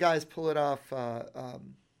saw some guys pull it off a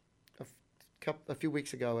few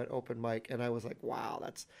weeks ago at open mic, and I was like, wow,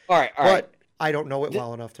 that's... All right. But I don't know it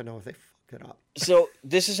well enough to know if they fucked it up. So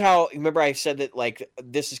this is how... Remember I said that, like,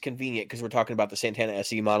 this is convenient because we're talking about the Santana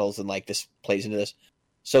SE models, and, like, this plays into this.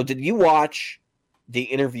 So did you watch the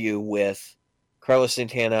interview with Carlos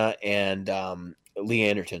Santana and Lee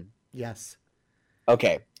Anderton? Yes.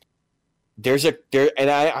 Okay. I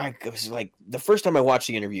was like, the first time I watched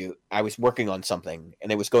the interview, I was working on something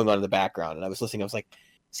and it was going on in the background, and I was listening. I was like,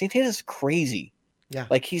 Santana's crazy. Yeah.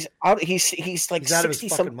 Like he's out. He's like he's out of his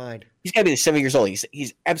fucking mind. He's got to be 7 years old.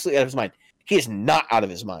 He's absolutely out of his mind. He is not out of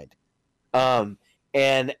his mind.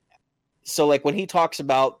 And so like when he talks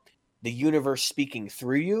about the universe speaking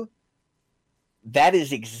through you, that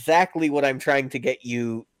is exactly what I'm trying to get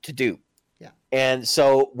you to do. Yeah. And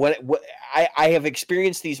so what I have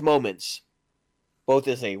experienced these moments, both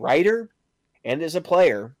as a writer and as a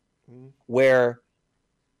player, where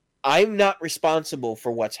I'm not responsible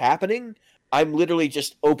for what's happening. I'm literally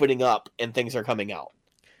just opening up and things are coming out.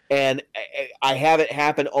 And I have it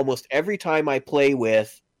happen almost every time I play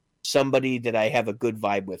with somebody that I have a good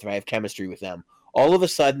vibe with, or I have chemistry with them. All of a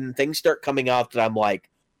sudden, things start coming out that I'm like,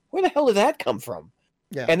 where the hell did that come from?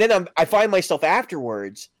 Yeah. And then I find myself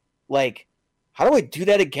afterwards, like, how do I do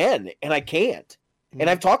that again? And I can't. And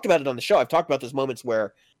I've talked about it on the show. I've talked about those moments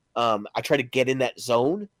where I try to get in that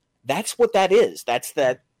zone. That's what that is. That's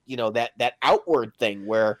that, that outward thing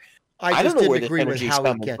where I don't know where this agree with energy is how he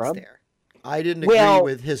coming gets from. there. I didn't agree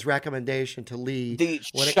with his recommendation to Lee. The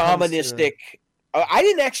shamanistic. I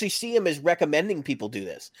didn't actually see him as recommending people do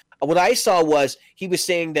this. What I saw was he was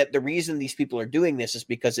saying that the reason these people are doing this is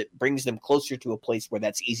because it brings them closer to a place where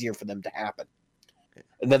that's easier for them to happen.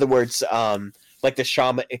 In other words, like the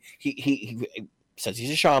shaman, he says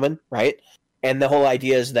he's a shaman, right? And the whole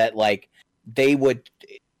idea is that like they would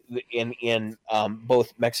in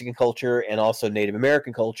both Mexican culture and also Native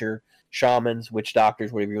American culture, shamans, witch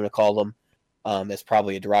doctors, whatever you want to call them, that's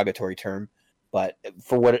probably a derogatory term, but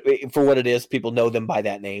for what it is, people know them by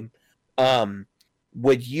that name.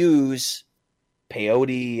 Would use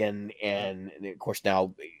peyote and of course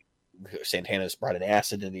now Santana's brought an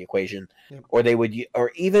acid in the equation, or they would,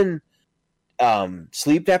 or even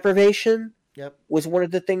sleep deprivation was one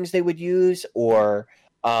of the things they would use, or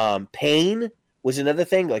pain was another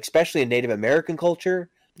thing, like especially in Native American culture.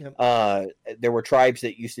 There were tribes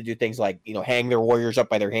that used to do things like, hang their warriors up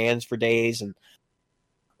by their hands for days. And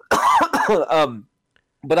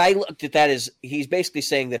but I looked at that as he's basically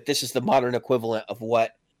saying that this is the modern equivalent of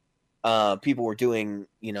what people were doing,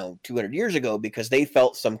 200 years ago, because they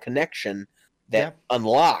felt some connection that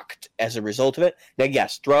unlocked as a result of it. Now,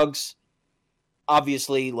 yes, drugs,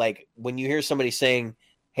 obviously, like when you hear somebody saying,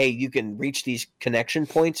 hey, you can reach these connection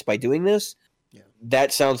points by doing this,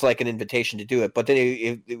 that sounds like an invitation to do it. But then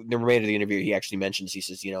the remainder of the interview, he actually mentions, he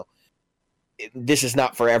says, this is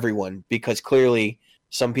not for everyone, because clearly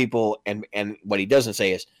some people, and what he doesn't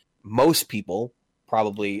say is most people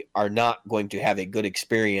probably are not going to have a good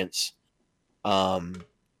experience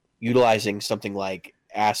utilizing something like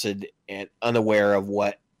acid and unaware of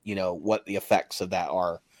what the effects of that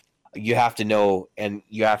are. You have to know, and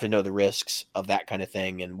you have to know the risks of that kind of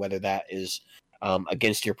thing, and whether that is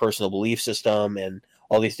against your personal belief system, and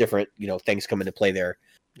all these different things come into play there.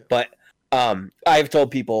 But I've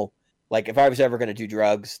told people, like, if I was ever going to do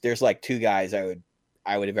drugs, there's like two guys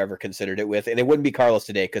I would have ever considered it with, and it wouldn't be Carlos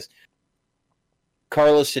today, because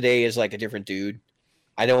Carlos today is like a different dude.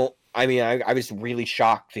 I was really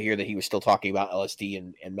shocked to hear that he was still talking about LSD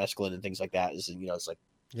and mescaline and things like that. It's like,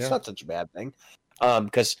 it's not such a bad thing.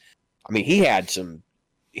 Because he had some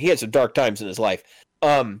dark times in his life.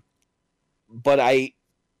 But him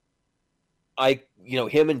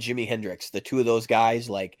and Jimi Hendrix, the two of those guys,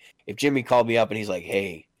 like, if Jimmy called me up and he's like,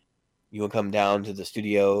 hey, you want to come down to the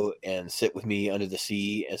studio and sit with me under the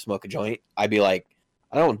sea and smoke a joint? I'd be like,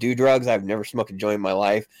 I don't do drugs. I've never smoked a joint in my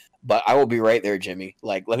life, but I will be right there, Jimmy.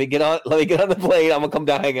 Like, let me get on the plane. I'm gonna come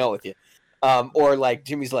down, hang out with you. Or like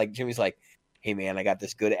Jimmy's like, hey man, I got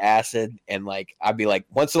this good acid, and like I'd be like,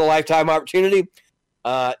 once in a lifetime opportunity.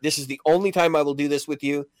 This is the only time I will do this with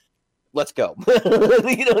you. Let's go.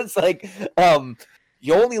 It's like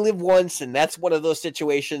you only live once, and that's one of those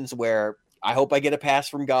situations where I hope I get a pass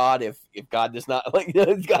from God if God does not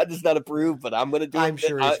if God does not approve, but I'm gonna do it. I'm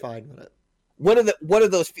sure he's fine with it. One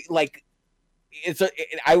of those, like, it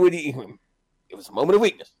was a moment of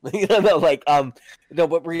weakness, no,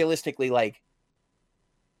 but realistically, like,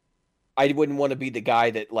 I wouldn't want to be the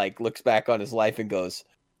guy that like looks back on his life and goes,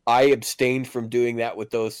 I abstained from doing that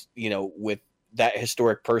with those, with that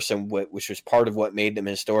historic person, which was part of what made them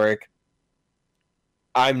historic.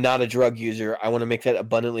 I'm not a drug user. I want to make that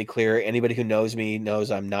abundantly clear. Anybody who knows me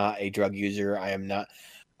knows I'm not a drug user. I am not.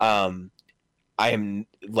 I'm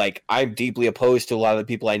deeply opposed to a lot of the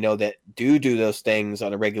people I know that do those things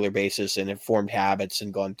on a regular basis and have formed habits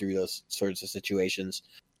and gone through those sorts of situations.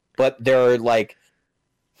 But there are, like,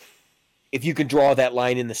 if you can draw that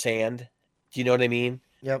line in the sand, do you know what I mean?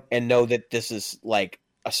 Yep. And know that this is like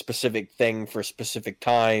a specific thing for a specific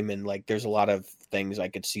time, and like there's a lot of things I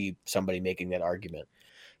could see somebody making that argument.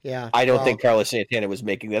 Yeah. I don't think Carlos Santana was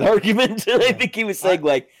making that argument. Yeah. I think he was saying,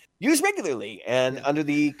 like, use regularly and under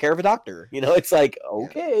the care of a doctor. It's like,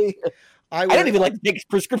 okay. I don't even like to take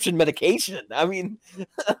prescription medication. I mean,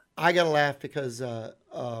 I gotta laugh because of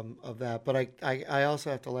that, but I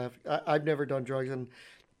also have to laugh. I've never done drugs, and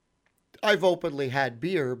I've openly had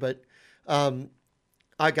beer, but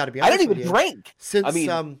I got to be honest. I don't even drink. Since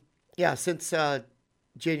since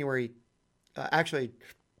January, actually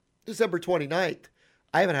December 29th,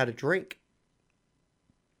 I haven't had a drink.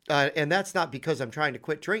 And that's not because I'm trying to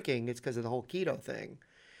quit drinking. It's because of the whole keto thing.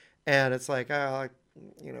 And it's like, I'm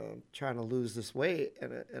trying to lose this weight.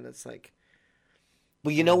 And it's like.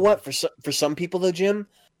 Well, you know what? For some people, though, Jim,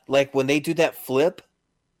 like when they do that flip,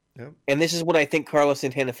 and this is what I think Carlos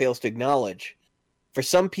Santana fails to acknowledge. For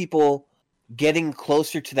some people, getting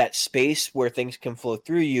closer to that space where things can flow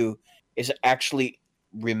through you is actually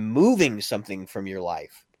removing something from your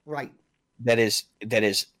life. Right. That is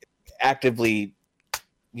actively,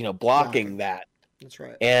 blocking that. That's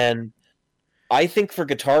right. And I think for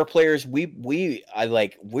guitar players, we're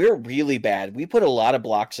really bad. We put a lot of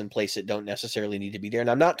blocks in place that don't necessarily need to be there. And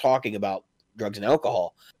I'm not talking about drugs and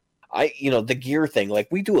alcohol. The gear thing, like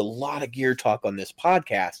we do a lot of gear talk on this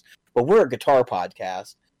podcast, but we're a guitar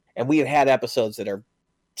podcast, and we have had episodes that are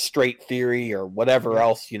straight theory or whatever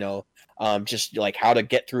else, just like how to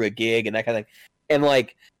get through a gig and that kind of thing. And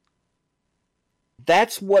like,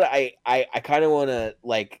 that's what I kind of want to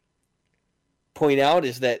like point out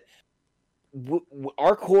is that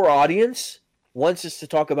our core audience wants us to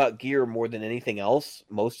talk about gear more than anything else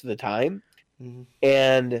most of the time. Mm-hmm.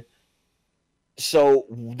 And so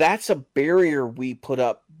that's a barrier we put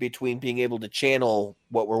up between being able to channel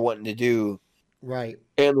what we're wanting to do, right,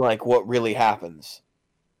 and like what really happens.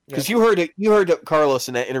 Because you heard Carlos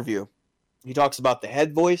in that interview. He talks about the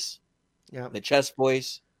head voice, the chest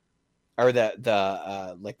voice, or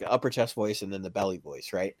the upper chest voice, and then the belly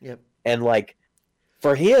voice, right? Yep. And like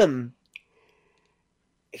for him,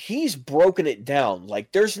 he's broken it down.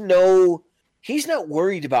 Like he's not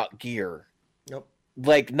worried about gear. Nope.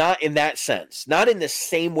 Like not in that sense, not in the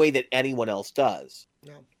same way that anyone else does.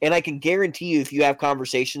 No. And I can guarantee you, if you have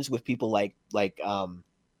conversations with people like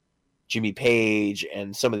Jimmy Page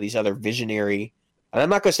and some of these other visionary, and I'm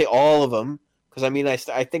not going to say all of them, because I mean, I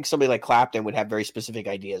think somebody like Clapton would have very specific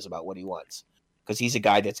ideas about what he wants, because he's a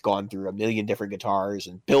guy that's gone through a million different guitars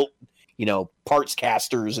and built, parts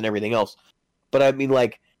casters and everything else. But I mean,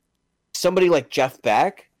 like somebody like Jeff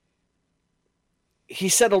Beck, he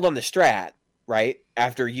settled on the Strat, right?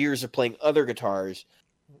 After years of playing other guitars.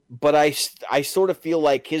 But I sort of feel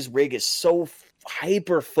like his rig is so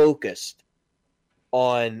hyper focused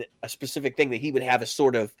on a specific thing that he would have a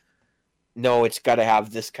sort of, no, it's got to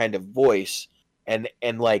have this kind of voice, and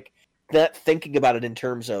like not thinking about it in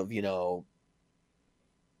terms of, the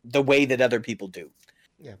way that other people do.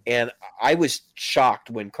 Yeah. And I was shocked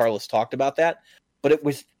when Carlos talked about that, but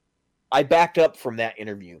I backed up from that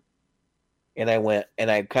interview, and I went and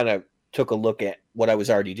I kind of took a look at what I was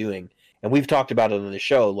already doing. And we've talked about it on the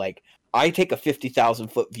show. Like, I take a 50,000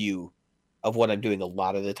 foot view of what I'm doing a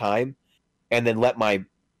lot of the time, and then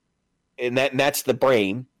that's the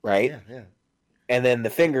brain, right? Yeah. And then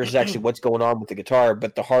the fingers is actually what's going on with the guitar,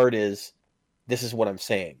 but the heart is, this is what I'm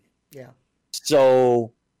saying. Yeah.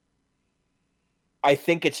 So I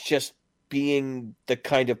think it's just being the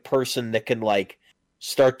kind of person that can like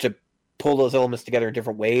start to pull those elements together in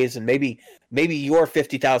different ways. And maybe your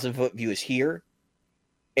 50,000 foot view is here,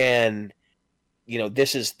 and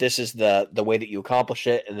this is the way that you accomplish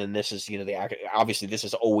it, and then this is obviously this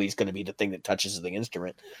is always going to be the thing that touches the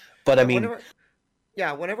instrument. But I mean,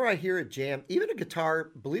 whenever I hear a jam, even a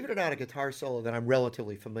guitar, believe it or not, a guitar solo that I'm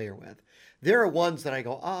relatively familiar with, there are ones that I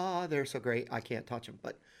go, they're so great, I can't touch them.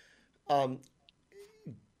 But I'm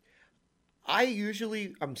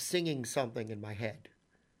singing something in my head,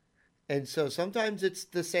 and so sometimes it's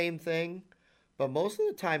the same thing, but most of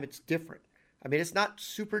the time it's different. I mean, it's not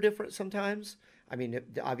super different sometimes. I mean,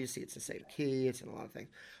 obviously it's the same key, it's in a lot of things,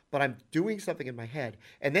 but I'm doing something in my head.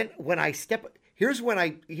 And then when I here's when I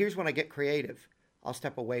get creative. I'll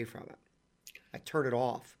step away from it. I turn it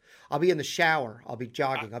off. I'll be in the shower. I'll be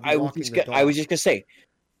jogging. I'll be walking the dog. I was just going to say,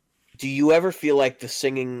 do you ever feel like the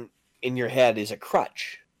singing in your head is a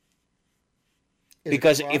crutch?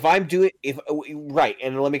 Because if I'm doing, right,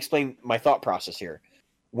 and let me explain my thought process here.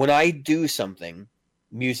 When I do something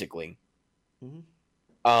musically,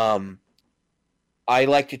 I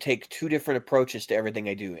like to take two different approaches to everything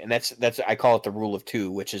I do, and that's I call it the rule of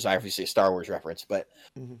two, which is obviously a Star Wars reference. But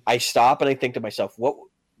I stop and I think to myself,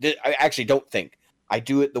 I actually don't think. I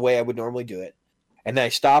do it the way I would normally do it, and then I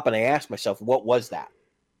stop and I ask myself, what was that,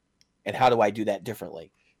 and how do I do that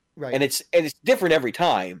differently? Right. And it's different every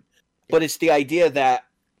time, but it's the idea that,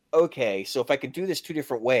 okay, so if I can do this two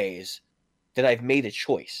different ways, then I've made a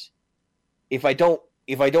choice. If I don't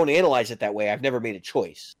analyze it that way, I've never made a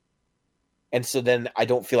choice. And so then I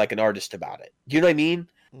don't feel like an artist about it. Do you know what I mean?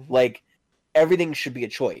 Like, everything should be a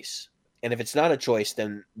choice. And if it's not a choice,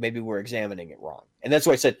 then maybe we're examining it wrong. And that's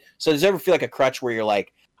why I said, so does it ever feel like a crutch where you're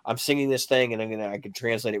like, I'm singing this thing and I can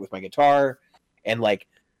translate it with my guitar? And like,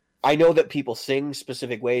 I know that people sing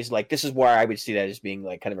specific ways. Like, this is where I would see that as being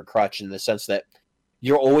like kind of a crutch in the sense that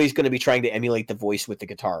you're always going to be trying to emulate the voice with the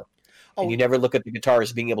guitar. And you never look at the guitar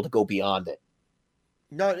as being able to go beyond it.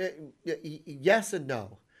 No, yes and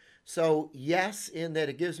no. So yes, in that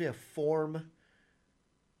it gives me a form,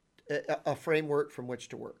 a framework from which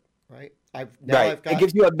to work. Right. It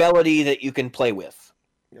gives you a melody that you can play with.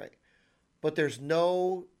 Right. But there's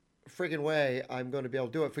no friggin' way I'm going to be able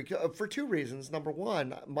to do it for two reasons. Number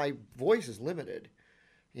one, my voice is limited.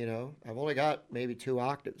 You know, I've only got maybe 2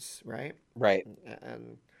 octaves. Right. Right.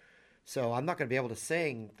 And so I'm not going to be able to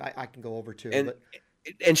sing. I can go over 2.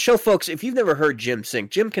 And show folks, if you've never heard Jim sing,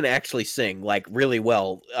 Jim can actually sing like really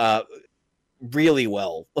well. Really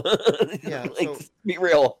well. Yeah, like, so, be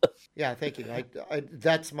real. Yeah, thank you.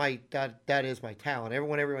 That's my that is my talent.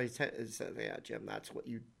 Everybody says, "Yeah, Jim, that's what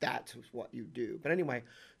you do." But anyway,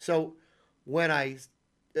 so when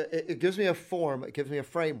it gives me a form, it gives me a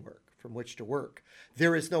framework from which to work.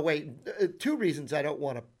 There is no way. 2 reasons I don't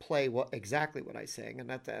want to play exactly what I sing, and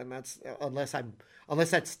that's unless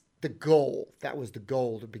that's the goal. That was the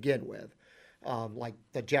goal to begin with. Like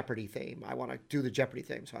the Jeopardy theme. I want to do the Jeopardy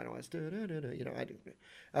theme, so I know it's I do.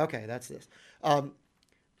 Okay, that's this.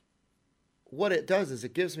 What it does is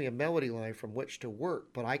it gives me a melody line from which to work,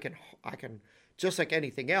 but I can just like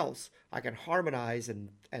anything else, I can harmonize and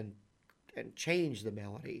change the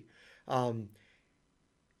melody.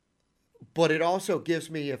 But it also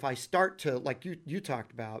gives me, if I start to, like you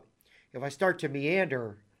talked about, if I start to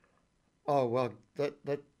meander, oh well,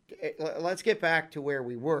 let's get back to where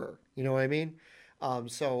we were. You know what I mean?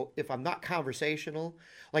 So if I'm not conversational,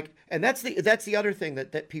 like, and that's the other thing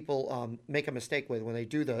that people make a mistake with when they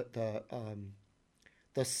do the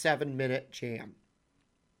 7-minute jam.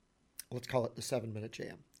 Let's call it the 7-minute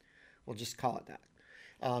jam. We'll just call it that.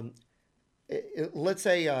 Let's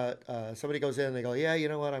say somebody goes in and they go, yeah, you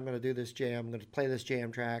know what? I'm going to do this jam. I'm going to play this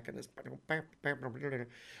jam track and this,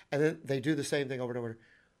 and then they do the same thing over and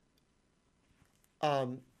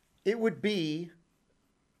over. It would be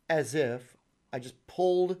as if I just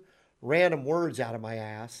pulled random words out of my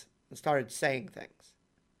ass and started saying things.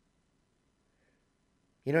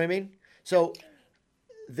 You know what I mean? So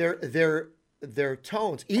their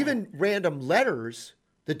tones, even random letters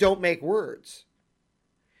that don't make words.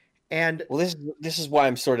 And well, this is why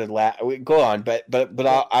I'm sort of go on, but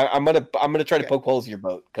I'm gonna try to poke holes in your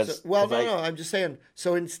boat because no, I'm just saying.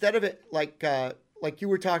 So instead of it like you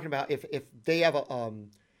were talking about, if they have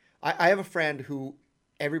I have a friend who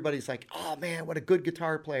everybody's like, oh man, what a good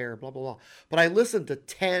guitar player, blah, blah, blah. But I listened to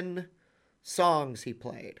 10 songs he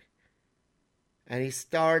played. And he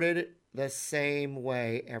started the same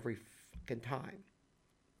way every fucking time.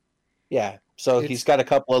 Yeah. So he's got a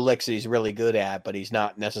couple of licks he's really good at, but he's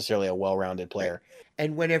not necessarily a well-rounded player.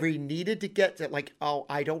 And whenever he needed to get to like, oh,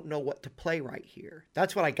 I don't know what to play right here.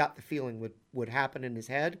 That's what I got the feeling would happen in his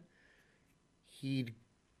head. He'd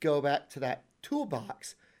go back to that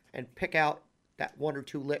toolbox and pick out that 1 or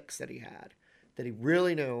 2 licks that he had, that he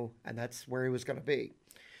really knew, and that's where he was going to be.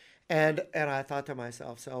 And I thought to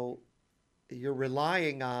myself, so you're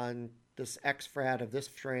relying on this X fret of this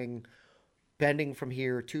string bending from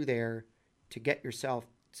here to there to get yourself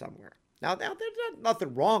somewhere. Now there's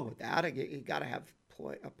nothing wrong with that. You got to have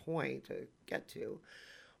a point to get to.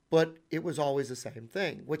 But it was always the same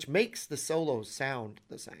thing, which makes the solos sound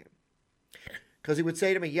the same. Because he would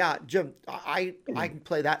say to me, yeah, Jim, I can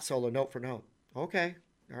play that solo note for note. Okay.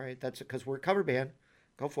 All right. That's because we're a cover band.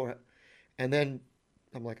 Go for it. And then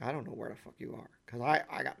I'm like, I don't know where the fuck you are. Because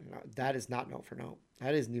I got, that is not note for note.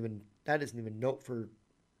 That isn't even note for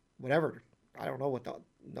whatever. I don't know what the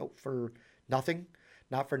note for nothing.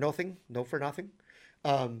 Not for nothing. Note for nothing.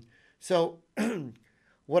 So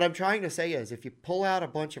what I'm trying to say is if you pull out a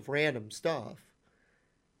bunch of random stuff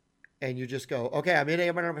and you just go, okay, I'm in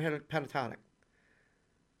A minor pentatonic.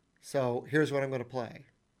 So here's what I'm going to play.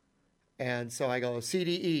 And so I go C,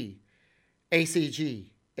 D, E, A, C,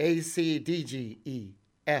 G, A, C, D, G, E,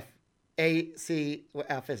 F, A, C. Well,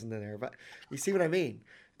 F isn't in there, but you see what I mean?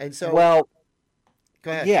 And so. Well,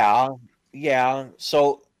 go ahead. Yeah.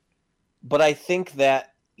 So, but I think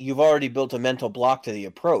that you've already built a mental block to the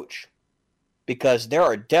approach because there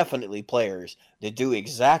are definitely players that do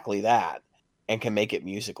exactly that and can make it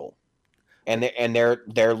musical. And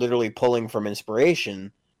they're literally pulling from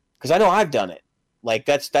inspiration. Because I know I've done it. Like,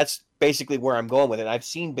 that's basically where I'm going with it. I've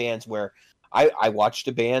seen bands where I watched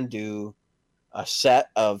a band do a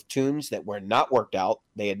set of tunes that were not worked out.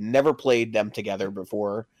 They had never played them together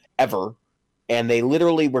before, ever. and they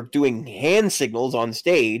literally were doing hand signals on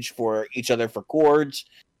stage for each other for chords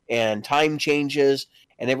and time changes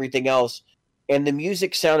and everything else. And the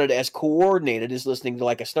music sounded as coordinated as listening to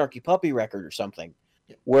like a Snarky Puppy record or something,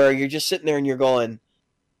 where you're just sitting there and you're going,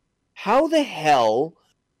 how the hell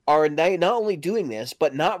are they not only doing this,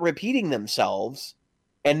 but not repeating themselves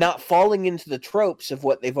and not falling into the tropes of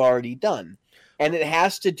what they've already done? And it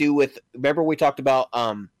has to do with, remember we talked about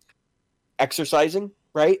exercising,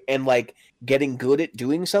 right? And like getting good at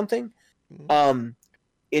doing something.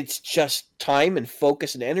 It's just time and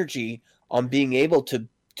focus and energy on being able to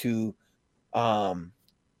and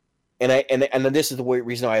this is the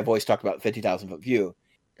reason I've always talked about 50,000 foot view,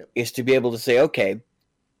 is to be able to say, okay,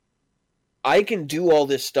 I can do all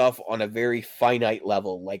this stuff on a very finite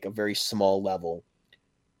level, like a very small level.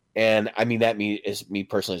 And I mean, that is me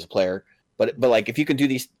personally as a player, but like if you can do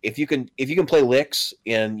these, if you can play licks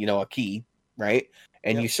in, you know, a key, right?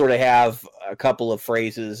 And you sort of have a couple of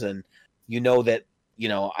phrases, and you know that, you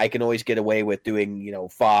know, I can always get away with doing, you know,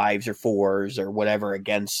 5s or 4s or whatever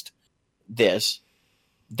against this.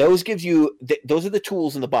 Those gives you those are the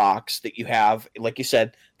tools in the box that you have. Like you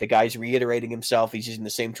said, the guy's reiterating himself. He's using the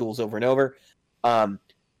same tools over and over.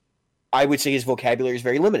 I would say his vocabulary is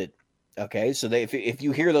very limited. Okay, so if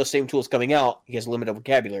you hear those same tools coming out, he has limited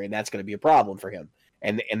vocabulary, and that's going to be a problem for him.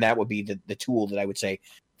 And that would be the tool that I would say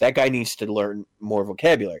that guy needs to learn more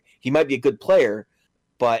vocabulary. He might be a good player,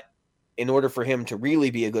 but in order for him to really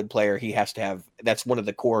be a good player, he has to have, that's one of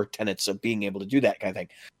the core tenets of being able to do that kind of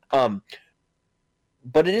thing.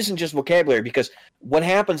 But it isn't just vocabulary, because what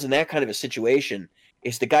happens in that kind of a situation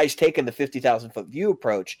is the guy's taking the 50,000 foot view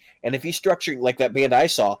approach, and if he's structuring, like that band I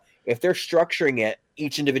saw, if they're structuring it,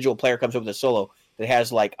 each individual player comes up with a solo that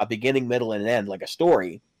has like a beginning, middle, and an end, like a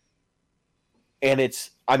story. And it's,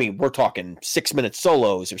 I mean, we're talking 6-minute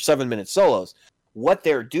solos or 7-minute solos. What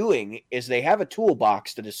they're doing is they have a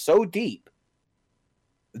toolbox that is so deep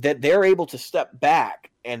that they're able to step back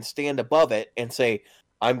and stand above it and say,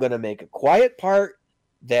 I'm going to make a quiet part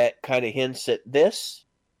that kind of hints at this.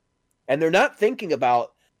 And they're not thinking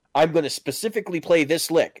about, I'm going to specifically play this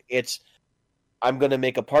lick. It's, I'm going to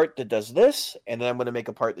make a part that does this, and then I'm going to make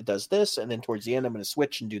a part that does this, and then towards the end I'm going to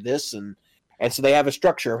switch and do this, and so they have a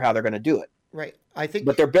structure of how they're going to do it. Right.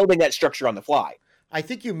 But they're building that structure on the fly. I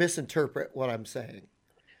think you misinterpret what I'm saying.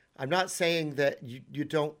 I'm not saying that you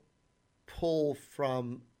don't pull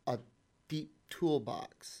from a deep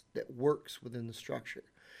toolbox that works within the structure.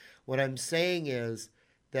 What I'm saying is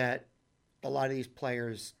that a lot of these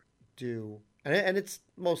players do, and it's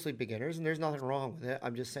mostly beginners, and there's nothing wrong with it.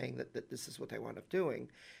 I'm just saying that this is what they wind up doing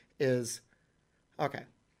is, okay,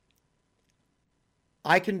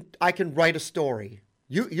 I can write a story.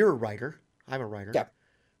 You're a writer. I'm a writer. Yeah.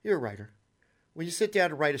 You're a writer. When you sit down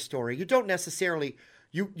to write a story, you don't necessarily,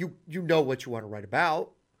 you know what you want to write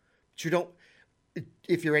about, but you don't,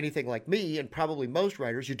 if you're anything like me, and probably most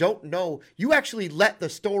writers, you don't know, you actually let the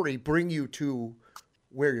story bring you to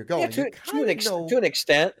where you're going. Yeah, to an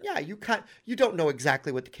extent. Yeah, you don't know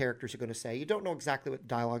exactly what the characters are going to say. You don't know exactly what the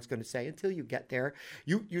dialogue's going to say until you get there.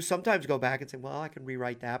 You sometimes go back and say, well, I can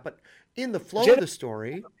rewrite that. But in the flow of the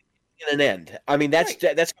story, in an end. I mean,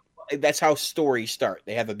 that's how stories start.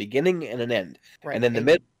 They have a beginning and an end, right. And then the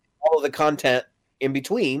middle, all of the content in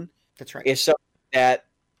between. That's right. Is something that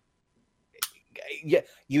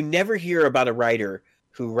you never hear about a writer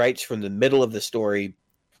who writes from the middle of the story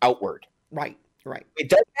outward. Right. It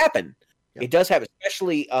does happen. Yep. It does happen,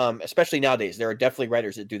 especially nowadays. There are definitely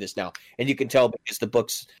writers that do this now, and you can tell because the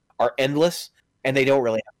books are endless and they don't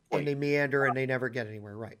really have a point. And they meander and they never get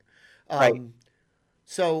anywhere. Right. Right.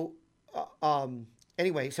 So,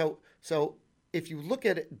 anyway, so if you look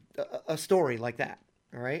at a story like that,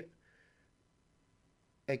 all right,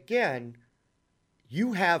 again,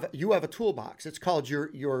 you have a toolbox. It's called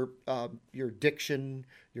your diction,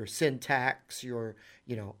 your syntax,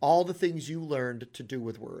 all the things you learned to do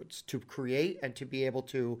with words, to create and to be able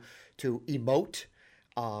to emote.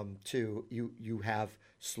 You have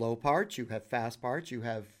slow parts, you have fast parts, you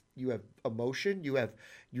have emotion, you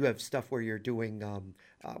have stuff where you're doing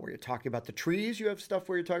where you're talking about the trees, you have stuff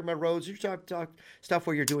where you're talking about roads, you talk stuff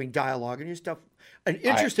where you're doing dialogue, and you stuff an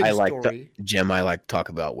interesting story. Jim, I like to talk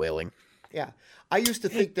about whaling. Yeah. I used to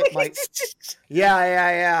think that my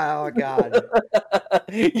yeah. Oh God,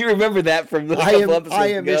 you remember that from the I am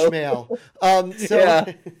ago. Ishmael.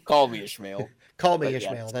 So call me Ishmael. Call me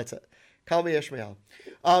Ishmael. Yes. That's it. Call me Ishmael.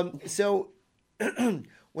 So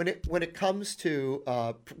when it comes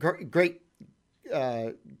to great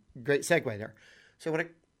segue there. So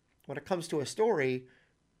when it comes to a story,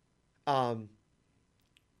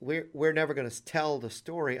 we're never going to tell the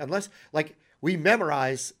story unless, like, we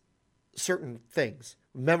memorize certain things.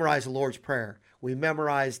 We memorize the Lord's Prayer. We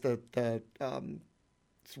memorize the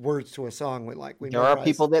words to a song we like. There are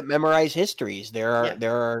people that memorize histories. There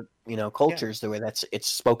are cultures where it's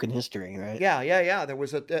spoken history, right? Yeah. There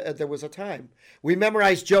was a time we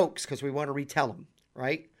memorized jokes because we want to retell them,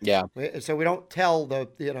 right? Yeah. So we don't tell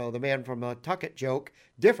the man from a Tucket joke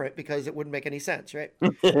different because it wouldn't make any sense, right?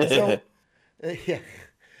 So yeah.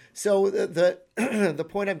 So the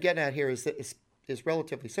point I'm getting at here is that is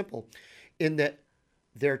relatively simple, in that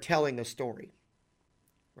they're telling a story,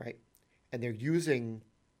 right? And they're using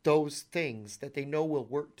those things that they know will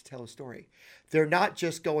work to tell a story. They're not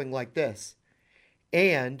just going like this,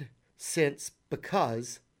 and since,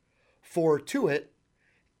 because, for, to it,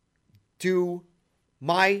 do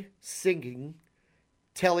my singing,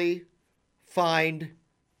 telly, find,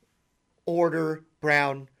 order,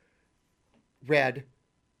 brown, red,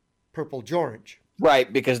 purple, orange.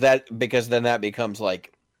 Right, because then that becomes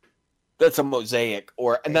like, that's a mosaic,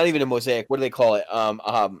 or not even a mosaic. What do they call it?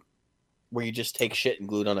 Where you just take shit and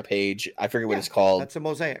glue it on a page. I forget what it's called. That's a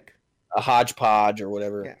mosaic. A hodgepodge or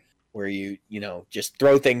whatever. Yeah. Where you just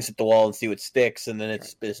throw things at the wall and see what sticks, and then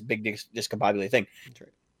it's this big discombobulated thing. That's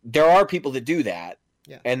right. There are people that do that.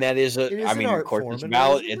 Yeah. And that is of course, it's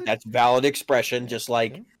valid. That's valid expression, just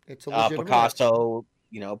like Picasso.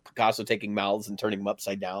 Picasso taking mouths and turning them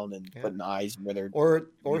upside down and putting eyes where they're or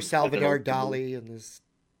Salvador Dali and this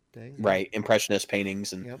thing. Right, impressionist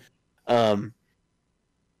paintings and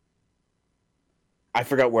I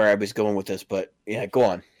forgot where I was going with this, but yeah, go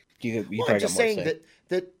on. I'm just saying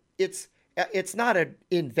that it's not an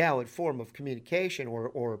invalid form of communication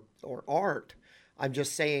or art. I'm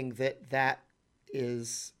just saying that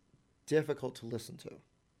is difficult to listen to.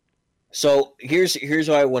 So here's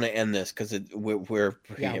how I want to end this, because we're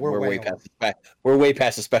way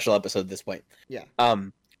past the special episode at this point. Yeah.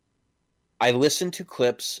 I listened to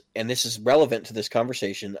clips, and this is relevant to this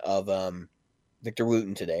conversation, of Victor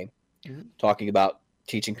Wooten today, talking about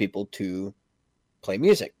teaching people to play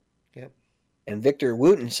music. Yep. And Victor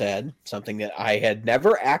Wooten said something that I had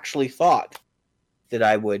never actually thought that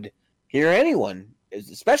I would hear anyone,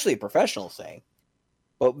 especially a professional, say.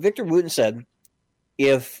 But Victor Wooten said,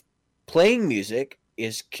 if playing music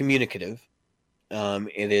is communicative,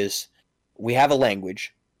 we have a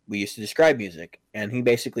language we use to describe music, and he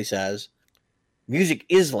basically says music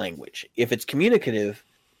is language. If it's communicative,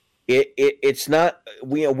 it's not.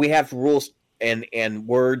 We have rules and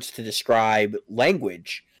words to describe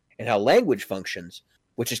language and how language functions,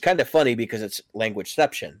 which is kind of funny because it's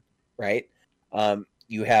languageception, right?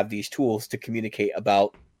 You have these tools to communicate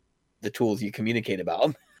about the tools you communicate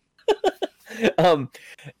about.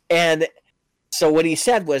 And so what he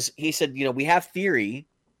said was, we have theory,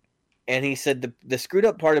 and he said the screwed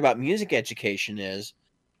up part about music education is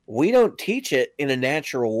we don't teach it in a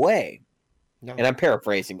natural way. No. And I'm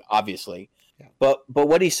paraphrasing, obviously. Yeah. But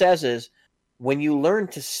what he says is, when you learn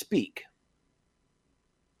to speak,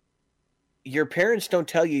 your parents don't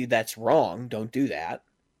tell you that's wrong. Don't do that.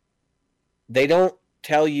 They don't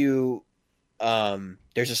tell you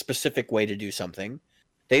there's a specific way to do something.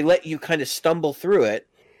 They let you kind of stumble through it,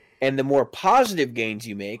 and the more positive gains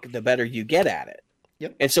you make, the better you get at it.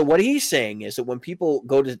 Yep. And so what he's saying is that when people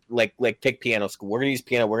go to like take piano school, we're going to use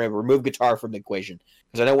piano, we're going to remove guitar from the equation,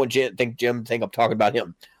 because I don't want Jim think I'm talking about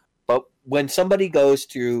him. But when somebody goes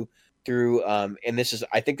through and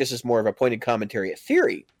I think this is more of a pointed commentary at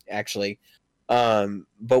theory, actually. But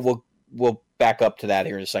we'll back up to that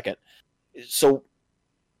here in a second. So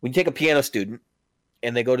when you take a piano student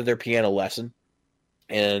and they go to their piano lesson,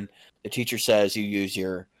 and the teacher says you use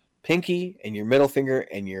your pinky and your middle finger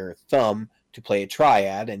and your thumb to play a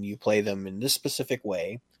triad, and you play them in this specific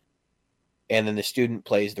way, and then the student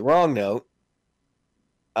plays the wrong note,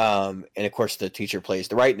 and of course the teacher plays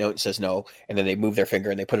the right note and says no, and then they move their finger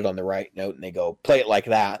and they put it on the right note and they go play it like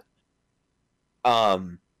that.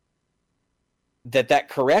 That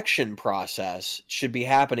correction process should be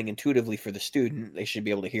happening intuitively for the student. They should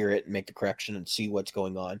be able to hear it and make the correction and see what's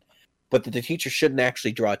going on, but that the teacher shouldn't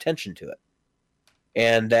actually draw attention to it.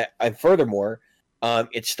 And furthermore,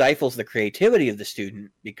 it stifles the creativity of the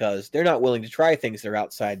student, because they're not willing to try things that are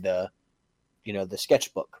outside the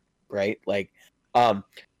sketchbook, right?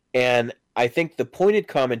 And I think the pointed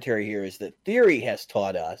commentary here is that theory has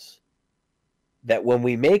taught us that when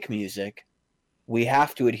we make music, we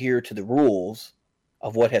have to adhere to the rules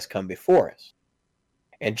of what has come before us.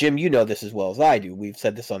 And Jim, you know this as well as I do. We've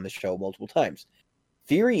said this on the show multiple times.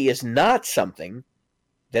 Theory is not something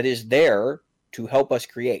that is there to help us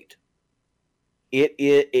create.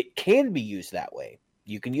 It can be used that way.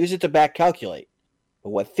 You can use it to back calculate. But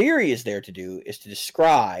what theory is there to do is to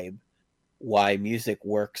describe why music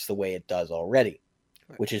works the way it does already,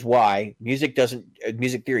 which is why music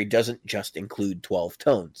theory doesn't just include 12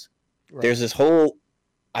 tones. Right. There's this whole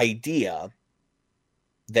idea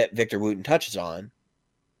that Victor Wooten touches on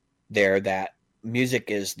there that music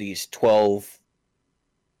is it's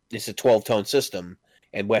a 12-tone system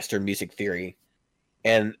in Western music theory.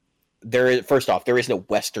 And first off, there is no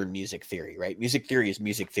Western music theory, right? Music theory is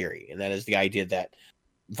music theory, and that is the idea that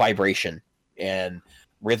vibration and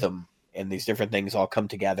rhythm and these different things all come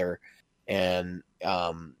together and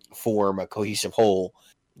form a cohesive whole,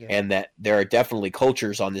 and that there are definitely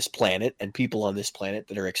cultures on this planet and people on this planet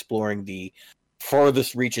that are exploring the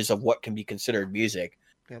farthest reaches of what can be considered music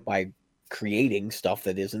by creating stuff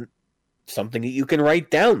that isn't something that you can write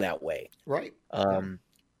down that way. Right.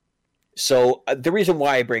 So the reason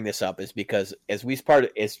why I bring this up is because as we start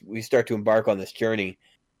to embark on this journey,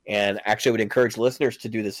 and actually would encourage listeners to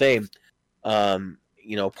do the same,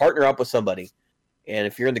 partner up with somebody. And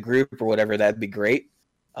if you're in the group or whatever, that'd be great.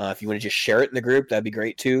 If you want to just share it in the group, that'd be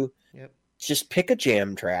great too. Yep. Just pick a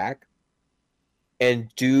jam track and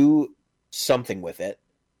do something with it,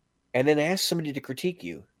 and then ask somebody to critique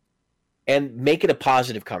you and make it a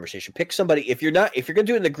positive conversation. Pick somebody. If you're going to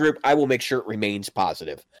do it in the group, I will make sure it remains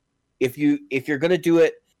positive. If you're going to do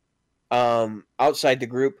it outside the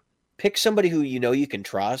group, pick somebody who you can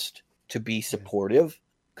trust to be supportive,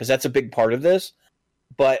 because that's a big part of this.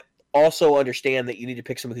 But also understand that you need to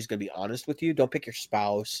pick someone who's going to be honest with you. Don't pick your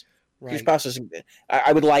spouse. Right. Your spouse isn't.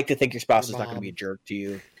 I would like to think your spouse is not going to be a jerk to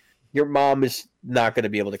you. Your mom is not going to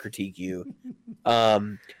be able to critique you.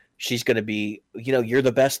 She's going to be, you're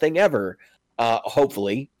the best thing ever.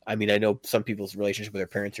 Hopefully. I mean, I know some people's relationship with their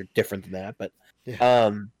parents are different than that, but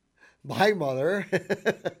my mother.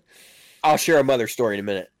 I'll share a mother story in a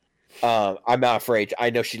minute. I'm not afraid.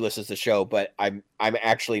 I know she listens to the show, but I'm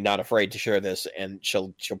actually not afraid to share this, and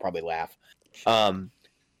she'll probably laugh.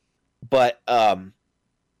 But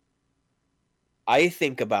I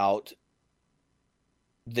think about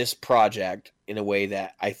this project in a way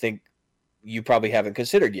that I think you probably haven't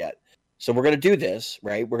considered yet. So we're going to do this,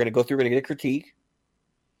 right? We're going to go through, we're going to get a critique.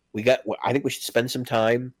 I think we should spend some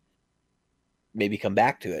time, maybe come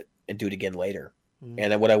back to it and do it again later. Mm-hmm.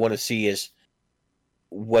 And then what I want to see is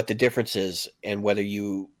what the difference is, and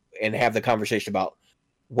and have the conversation about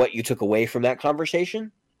what you took away from that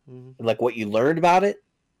conversation, and like what you learned about it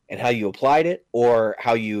and how you applied it or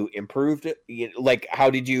how you improved it. Like, how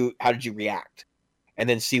did you react, and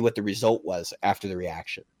then see what the result was after the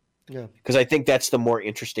reaction. Yeah. Because I think that's the more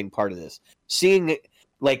interesting part of this. Seeing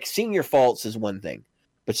your faults is one thing,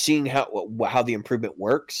 but seeing how the improvement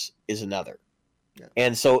works is another. Yeah.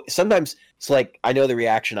 And so sometimes it's like, I know the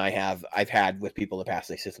reaction I've had with people in the past,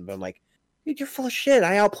 they say something, I'm like, dude, you're full of shit.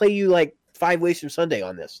 I outplay you like 5 ways from Sunday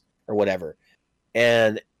on this or whatever.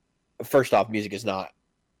 And first off, music is not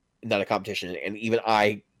a competition. And even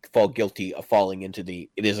I fall guilty of falling into it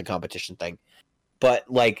is a competition thing. But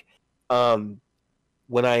like,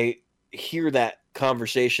 when I hear that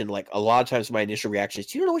conversation, like a lot of times my initial reaction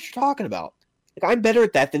is, you don't know what you're talking about. Like, I'm better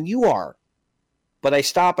at that than you are. But I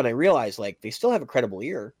stop and I realize, like, they still have a credible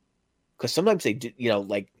ear, because sometimes they do,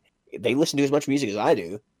 like, they listen to as much music as I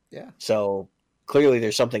do. Yeah. So clearly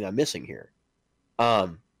there's something I'm missing here.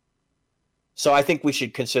 So I think we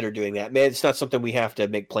should consider doing that. Man, it's not something we have to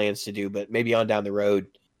make plans to do, but maybe on down the road,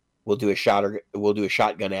 we'll do a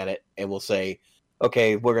shotgun at it, and we'll say,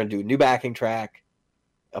 okay, we're going to do a new backing track,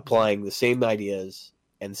 applying the same ideas,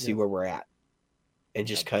 and see where we're at, and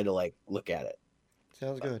just kind of like look at it.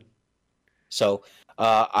 Sounds good. So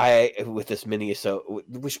with this mini, so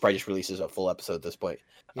we should probably just release this a full episode at this point.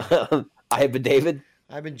 Yeah. I have been David.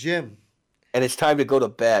 I've been Jim. And it's time to go to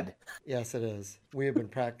bed. Yes, it is. We have been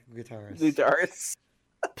practical guitarists. Guitarists.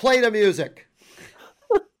 Play the music.